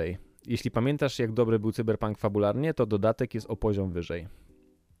poziom wyżej. Jeśli pamiętasz, jak dobry był Cyberpunk fabularnie, to dodatek jest o poziom wyżej.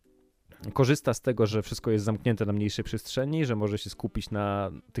 Korzysta z tego, że wszystko jest zamknięte na mniejszej przestrzeni, że może się skupić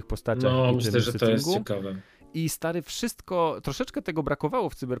na tych postaciach i myślę, tym że to jest settingu. ciekawe. I stary, troszeczkę tego brakowało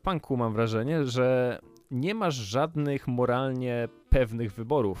w Cyberpunku, mam wrażenie, że nie masz żadnych moralnie pewnych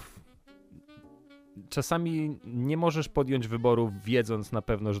wyborów. Czasami nie możesz podjąć wyboru, wiedząc na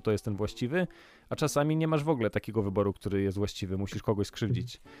pewno, że to jest ten właściwy, a czasami nie masz w ogóle takiego wyboru, który jest właściwy. Musisz kogoś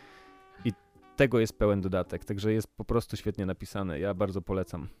skrzywdzić. I tego jest pełen dodatek, także jest po prostu świetnie napisany. Ja bardzo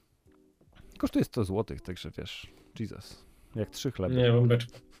polecam. Kosztuje 100 zł, także wiesz, Jesus, jak 3 chleby. Nie,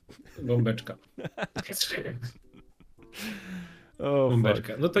 bombeczka. Bombeczka.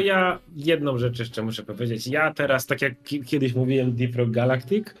 No to ja jedną rzecz jeszcze muszę powiedzieć. Ja teraz, tak jak kiedyś mówiłem Deep Rock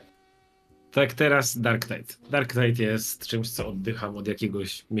Galactic, tak teraz Dark Knight. Dark Knight jest czymś, co oddycham od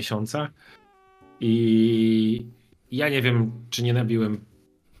jakiegoś miesiąca i ja nie wiem, czy nie nabiłem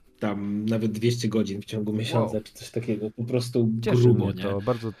tam nawet 200 godzin w ciągu miesiąca, czy coś takiego. Po prostu Cieszy grubo, mnie nie? to,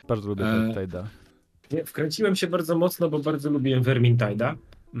 bardzo, bardzo lubię Vermintide'a. Wkręciłem się bardzo mocno, bo bardzo lubiłem Vermintide'a.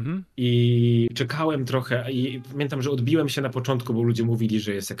 Mhm. I czekałem trochę i pamiętam, że odbiłem się na początku, bo ludzie mówili,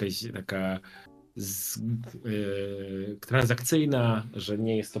 że jest jakaś taka transakcyjna, że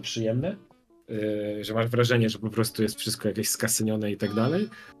nie jest to przyjemne, że masz wrażenie, że po prostu jest wszystko jakieś skasynione i tak dalej,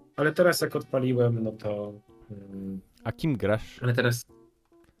 ale teraz jak odpaliłem, no to... A kim grasz? Ale teraz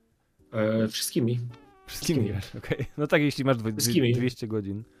wszystkimi. Wszystkimi grasz, okej. No tak, jeśli masz 200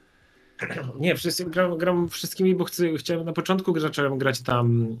 godzin. Nie, gram wszystkimi, bo chciałem na początku zacząłem grać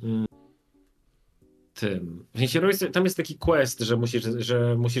tam tym. W sensie, tam jest taki quest,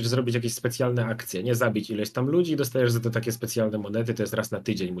 że musisz zrobić jakieś specjalne akcje, nie zabić ileś tam ludzi i dostajesz za to takie specjalne monety, to jest raz na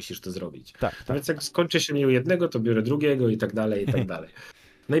tydzień musisz to zrobić. Tak. Więc jak skończy się nie u jednego, to biorę drugiego i tak dalej, i tak dalej.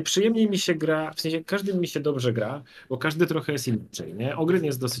 Najprzyjemniej mi się gra, w sensie każdy mi się dobrze gra, bo każdy trochę jest inaczej, nie? Ogryn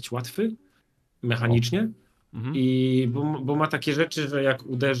jest dosyć łatwy, mechanicznie. I bo ma takie rzeczy, że jak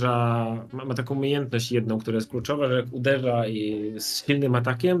uderza, ma taką umiejętność jedną, która jest kluczowa, że jak uderza z silnym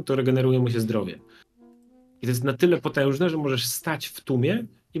atakiem, to regeneruje mu się zdrowie. I to jest na tyle potężne, że możesz stać w tłumie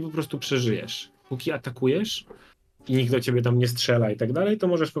i po prostu przeżyjesz. Póki atakujesz i nikt do ciebie tam nie strzela i tak dalej, to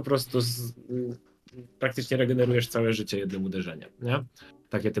możesz po prostu praktycznie regenerujesz całe życie jednym uderzeniem, nie?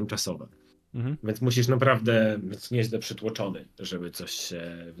 Takie tymczasowe. Więc musisz naprawdę być nieźle przytłoczony, żeby coś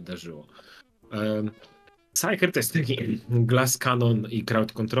się wydarzyło. Psyker to jest taki glass cannon i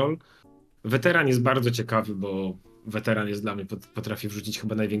crowd control. Weteran jest bardzo ciekawy, bo weteran jest dla mnie, potrafi wrzucić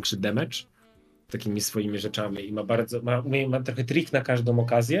chyba największy damage takimi swoimi rzeczami i ma trochę trik na każdą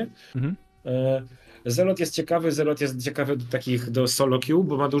okazję. Zelot jest ciekawy do solo queue,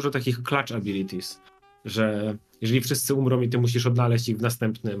 bo ma dużo takich clutch abilities, że jeżeli wszyscy umrą i ty musisz odnaleźć ich w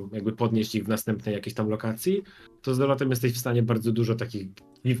następnym, jakby podnieść ich w następnej jakiejś tam lokacji, to z Zelotem jesteś w stanie bardzo dużo takich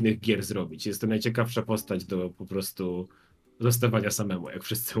dziwnych gier zrobić. Jest to najciekawsza postać do po prostu zostawania samemu, jak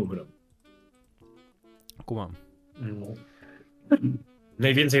wszyscy umrą. Kumam.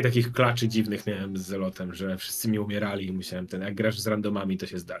 Najwięcej takich klaczy dziwnych miałem z Zelotem, że wszyscy mi umierali i musiałem jak grasz z randomami, to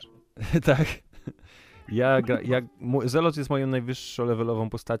się zdarza. Tak. Zealot jest moją najwyższą levelową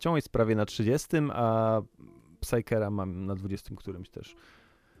postacią, jest prawie na 30, a Psykera mam na 20 którymś też.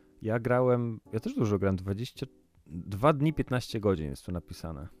 Ja też dużo grałem, 2 dni 15 godzin jest tu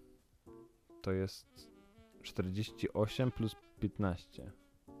napisane. To jest 48 plus 15.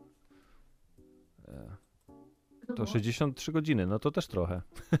 To 63 godziny, no to też trochę.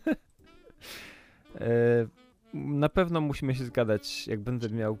 Na pewno musimy się zgadać, jak będę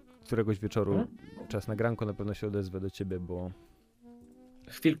miał któregoś wieczoru czas na granko, na pewno się odezwę do ciebie, bo...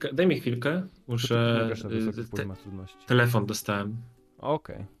 Chwilkę, daj mi chwilkę. Muszę... Na wysokich poziomach trudności. Telefon dostałem.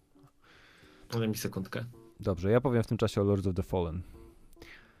 Okej. Daj mi sekundkę. Dobrze, ja powiem w tym czasie o Lords of the Fallen.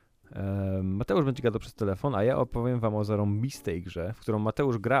 Mateusz będzie gadał przez telefon, a ja opowiem wam o zarąbistej grze, w którą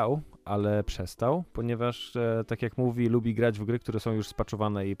Mateusz grał, ale przestał, ponieważ, tak jak mówi, lubi grać w gry, które są już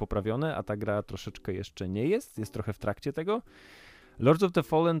spaczowane i poprawione, a ta gra troszeczkę jeszcze nie jest trochę w trakcie tego. Lords of the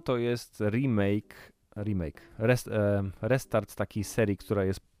Fallen to jest restart takiej serii, która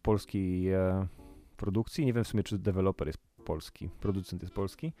jest polskiej produkcji. Nie wiem w sumie, czy deweloper jest polski, producent jest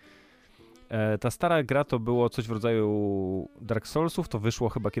polski. Ta stara gra to było coś w rodzaju Dark Soulsów, to wyszło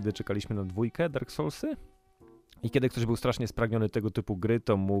chyba kiedy czekaliśmy na 2 Dark Soulsy i kiedy ktoś był strasznie spragniony tego typu gry,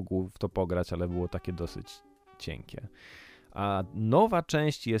 to mógł w to pograć, ale było takie dosyć cienkie. A nowa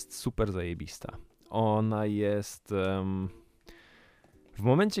część jest super zajebista. Ona jest... w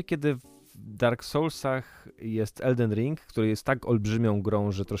momencie, kiedy w Dark Soulsach jest Elden Ring, który jest tak olbrzymią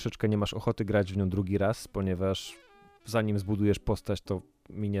grą, że troszeczkę nie masz ochoty grać w nią drugi raz, ponieważ zanim zbudujesz postać, to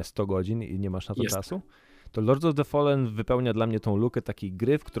minie 100 godzin i nie masz na to czasu, to Lords of the Fallen wypełnia dla mnie tą lukę takiej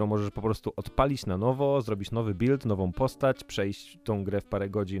gry, w którą możesz po prostu odpalić na nowo, zrobić nowy build, nową postać, przejść tą grę w parę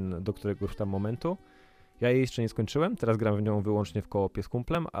godzin do któregoś tam momentu. Ja jej jeszcze nie skończyłem, teraz gram w nią wyłącznie w koopie z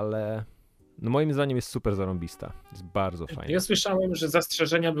kumplem, ale no moim zdaniem jest super zarąbista. Jest bardzo fajna. Ja słyszałem, że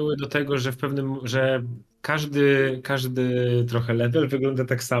zastrzeżenia były do tego, że że każdy trochę level wygląda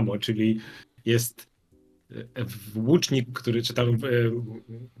tak samo, czyli jest łucznik, który czytam,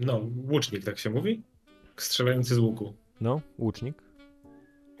 łucznik, tak się mówi? Strzelający z łuku. No, łucznik.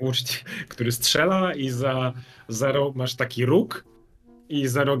 Łucznik, który strzela i masz taki róg i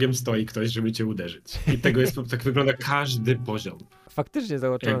za rogiem stoi ktoś, żeby cię uderzyć. I tego jest, tak wygląda każdy poziom. Faktycznie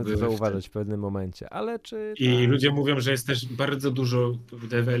zacząłem to zauważyć w pewnym momencie, ale czy... I ludzie mówią, że jest też bardzo dużo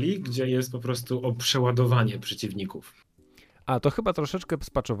leveli, gdzie jest po prostu o przeładowanie przeciwników. A, to chyba troszeczkę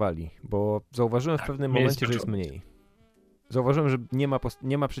spaczowali, bo zauważyłem w pewnym momencie, że jest mniej. Zauważyłem, że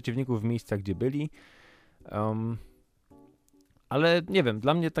nie ma przeciwników w miejscach, gdzie byli. Ale nie wiem,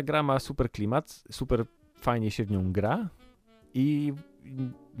 dla mnie ta gra ma super klimat, super fajnie się w nią gra i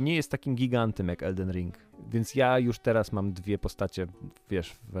nie jest takim gigantem jak Elden Ring. Więc ja już teraz mam 2 postacie,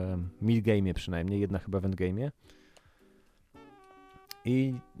 wiesz, w midgame'ie przynajmniej, jedna chyba w endgame'ie.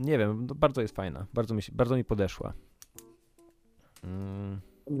 I nie wiem, bardzo jest fajna, bardzo mi podeszła.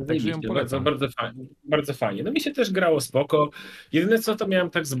 Także ją polecam. Bardzo fajnie. No mi się też grało spoko. Jedyne co to miałem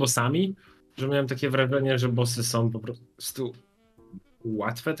tak z bossami, że miałem takie wrażenie, że bossy są po prostu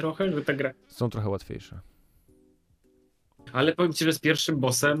łatwe trochę, że ta gra... Są trochę łatwiejsze. Ale powiem ci, że z pierwszym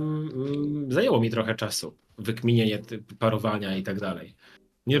bossem zajęło mi trochę czasu. Wykminienie parowania i tak dalej.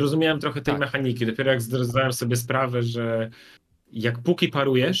 Nie rozumiałem trochę tej mechaniki. Dopiero jak zdałem sobie sprawę, że póki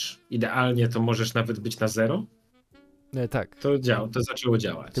parujesz, idealnie to możesz nawet być na 0. Tak. To zaczęło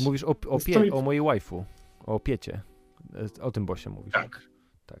działać. Ty mówisz o mojej waifu, o Piecie. O tym bossie mówisz. Tak.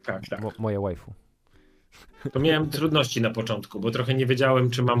 Moja waifu. To miałem trudności na początku, bo trochę nie wiedziałem,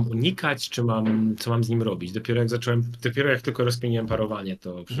 czy mam unikać, co mam z nim robić. Dopiero jak tylko rozkminiłem parowanie,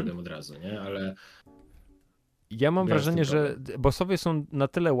 to przyszedłem od razu, nie? Ale... Ja mam wrażenie, że bossowie są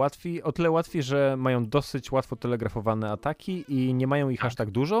o tyle łatwi, że mają dosyć łatwo telegrafowane ataki i nie mają ich aż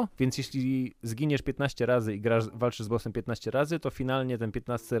tak dużo, więc jeśli zginiesz 15 razy i walczysz z bossem 15 razy, to finalnie ten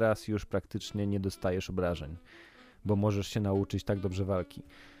 15 raz już praktycznie nie dostajesz obrażeń, bo możesz się nauczyć tak dobrze walki.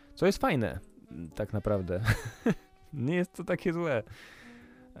 Co jest fajne, tak naprawdę. Nie jest to takie złe.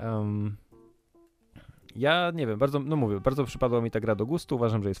 Ja nie wiem, bardzo przypadła mi ta gra do gustu,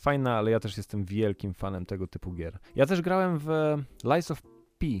 uważam, że jest fajna, ale ja też jestem wielkim fanem tego typu gier. Ja też grałem w Lies of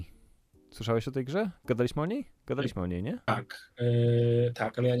P. Słyszałeś o tej grze? Gadaliśmy o niej? Gadaliśmy o niej, nie?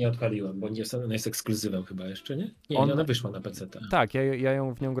 Tak, ale ja nie odpaliłem, bo ona jest ekskluzywem chyba jeszcze, nie? Nie, ona wyszła na PC. Tak,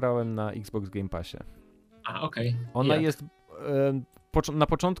 ja w nią grałem na Xbox Game Passie. Okej. Ona jest na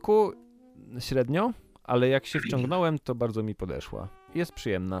początku średnio, ale jak się wciągnąłem, to bardzo mi podeszła. Jest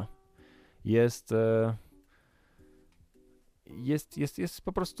przyjemna. Jest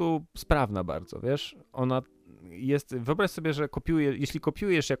po prostu sprawna bardzo, wiesz? Ona jest, wyobraź sobie, że jeśli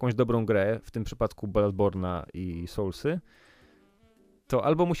kopiujesz jakąś dobrą grę, w tym przypadku Bloodborne'a i Soulsy, to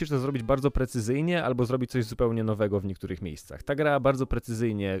albo musisz to zrobić bardzo precyzyjnie, albo zrobić coś zupełnie nowego w niektórych miejscach. Ta gra bardzo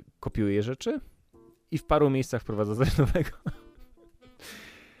precyzyjnie kopiuje rzeczy i w paru miejscach wprowadza coś nowego.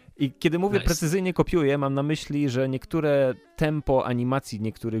 I kiedy mówię precyzyjnie kopiuje, mam na myśli, że niektóre tempo animacji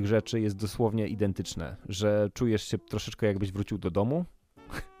niektórych rzeczy jest dosłownie identyczne, że czujesz się troszeczkę jakbyś wrócił do domu,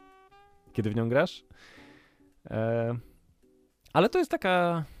 kiedy w nią grasz. Ale to jest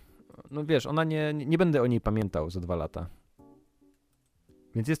taka, no wiesz, ona nie będę o niej pamiętał za 2 lata.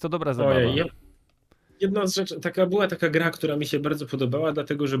 Więc jest to dobra zabawa. Jedna z rzeczy, była taka gra, która mi się bardzo podobała,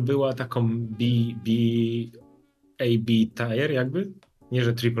 dlatego że była taką AB tier jakby. Nie,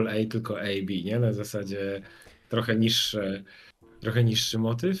 że AAA, tylko AB, nie? Na zasadzie trochę niższy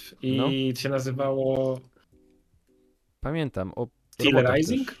motyw. I to się nazywało... Pamiętam. O Steel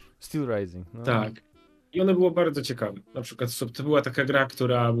Rising? Steel Rising, no. Tak. I ono było bardzo ciekawe. Na przykład to była taka gra,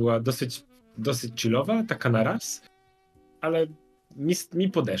 która była dosyć chillowa, taka na raz, ale mi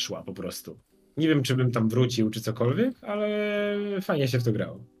podeszła po prostu. Nie wiem, czy bym tam wrócił, czy cokolwiek, ale fajnie się w to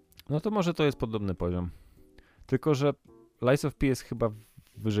grało. No to może to jest podobny poziom. Tylko, że Lies of P jest chyba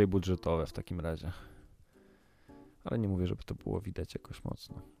wyżej budżetowe w takim razie. Ale nie mówię, żeby to było widać jakoś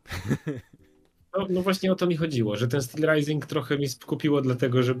mocno. No właśnie o to mi chodziło, że ten Steel Rising trochę mi skupiło,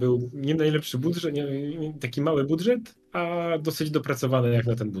 dlatego że był nie najlepszy budżet, nie, taki mały budżet, a dosyć dopracowany jak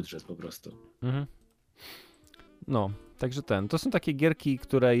na ten budżet po prostu. Mhm. No, także to są takie gierki,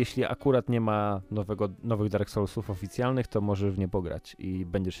 które jeśli akurat nie ma nowych Dark Soulsów oficjalnych, to możesz w nie pograć i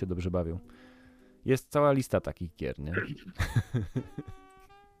będziesz się dobrze bawił. Jest cała lista takich gier, nie?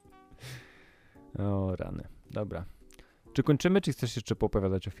 O rany. Dobra. Czy kończymy, czy chcesz jeszcze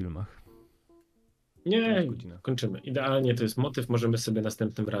poopowiadać o filmach? Nie, kończymy. Idealnie to jest motyw, możemy sobie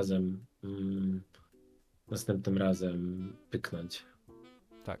następnym razem pyknąć.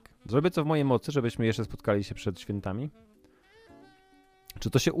 Tak. Zrobię co w mojej mocy, żebyśmy jeszcze spotkali się przed świętami. Czy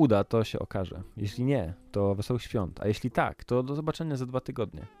to się uda, to się okaże. Jeśli nie, to wesołych świąt. A jeśli tak, to do zobaczenia za 2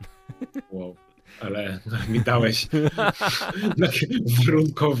 tygodnie. Wow. Ale mi dałeś takie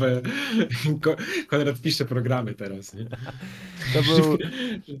warunkowe. Konrad pisze programy teraz. Nie? To był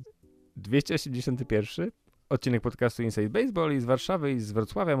 281 odcinek podcastu Inside Baseball i z Warszawy i z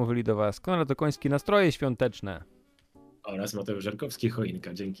Wrocławia mówili do was Konrad Okoński, nastroje świąteczne. Oraz Mateusz Żerkowski,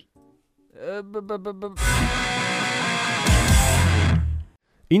 choinka. Dzięki.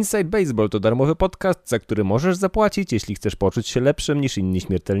 Inside Baseball to darmowy podcast, za który możesz zapłacić, jeśli chcesz poczuć się lepszym niż inni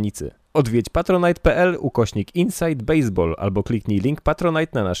śmiertelnicy. Odwiedź patronite.pl/Inside Baseball albo kliknij link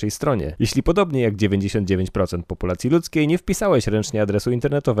Patronite na naszej stronie. Jeśli podobnie jak 99% populacji ludzkiej nie wpisałeś ręcznie adresu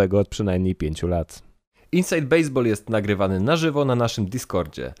internetowego od przynajmniej 5 lat. Inside Baseball jest nagrywany na żywo na naszym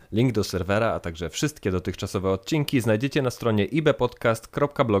Discordzie. Link do serwera, a także wszystkie dotychczasowe odcinki znajdziecie na stronie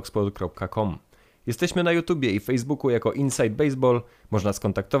ibpodcast.blogspot.com. Jesteśmy na YouTubie i Facebooku jako Inside Baseball. Można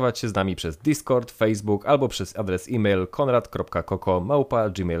skontaktować się z nami przez Discord, Facebook albo przez adres e-mail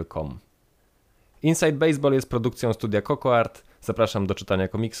konrad.koko@gmail.com. Inside Baseball jest produkcją studia CocoArt. Zapraszam do czytania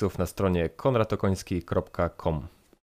komiksów na stronie konradokoński.com.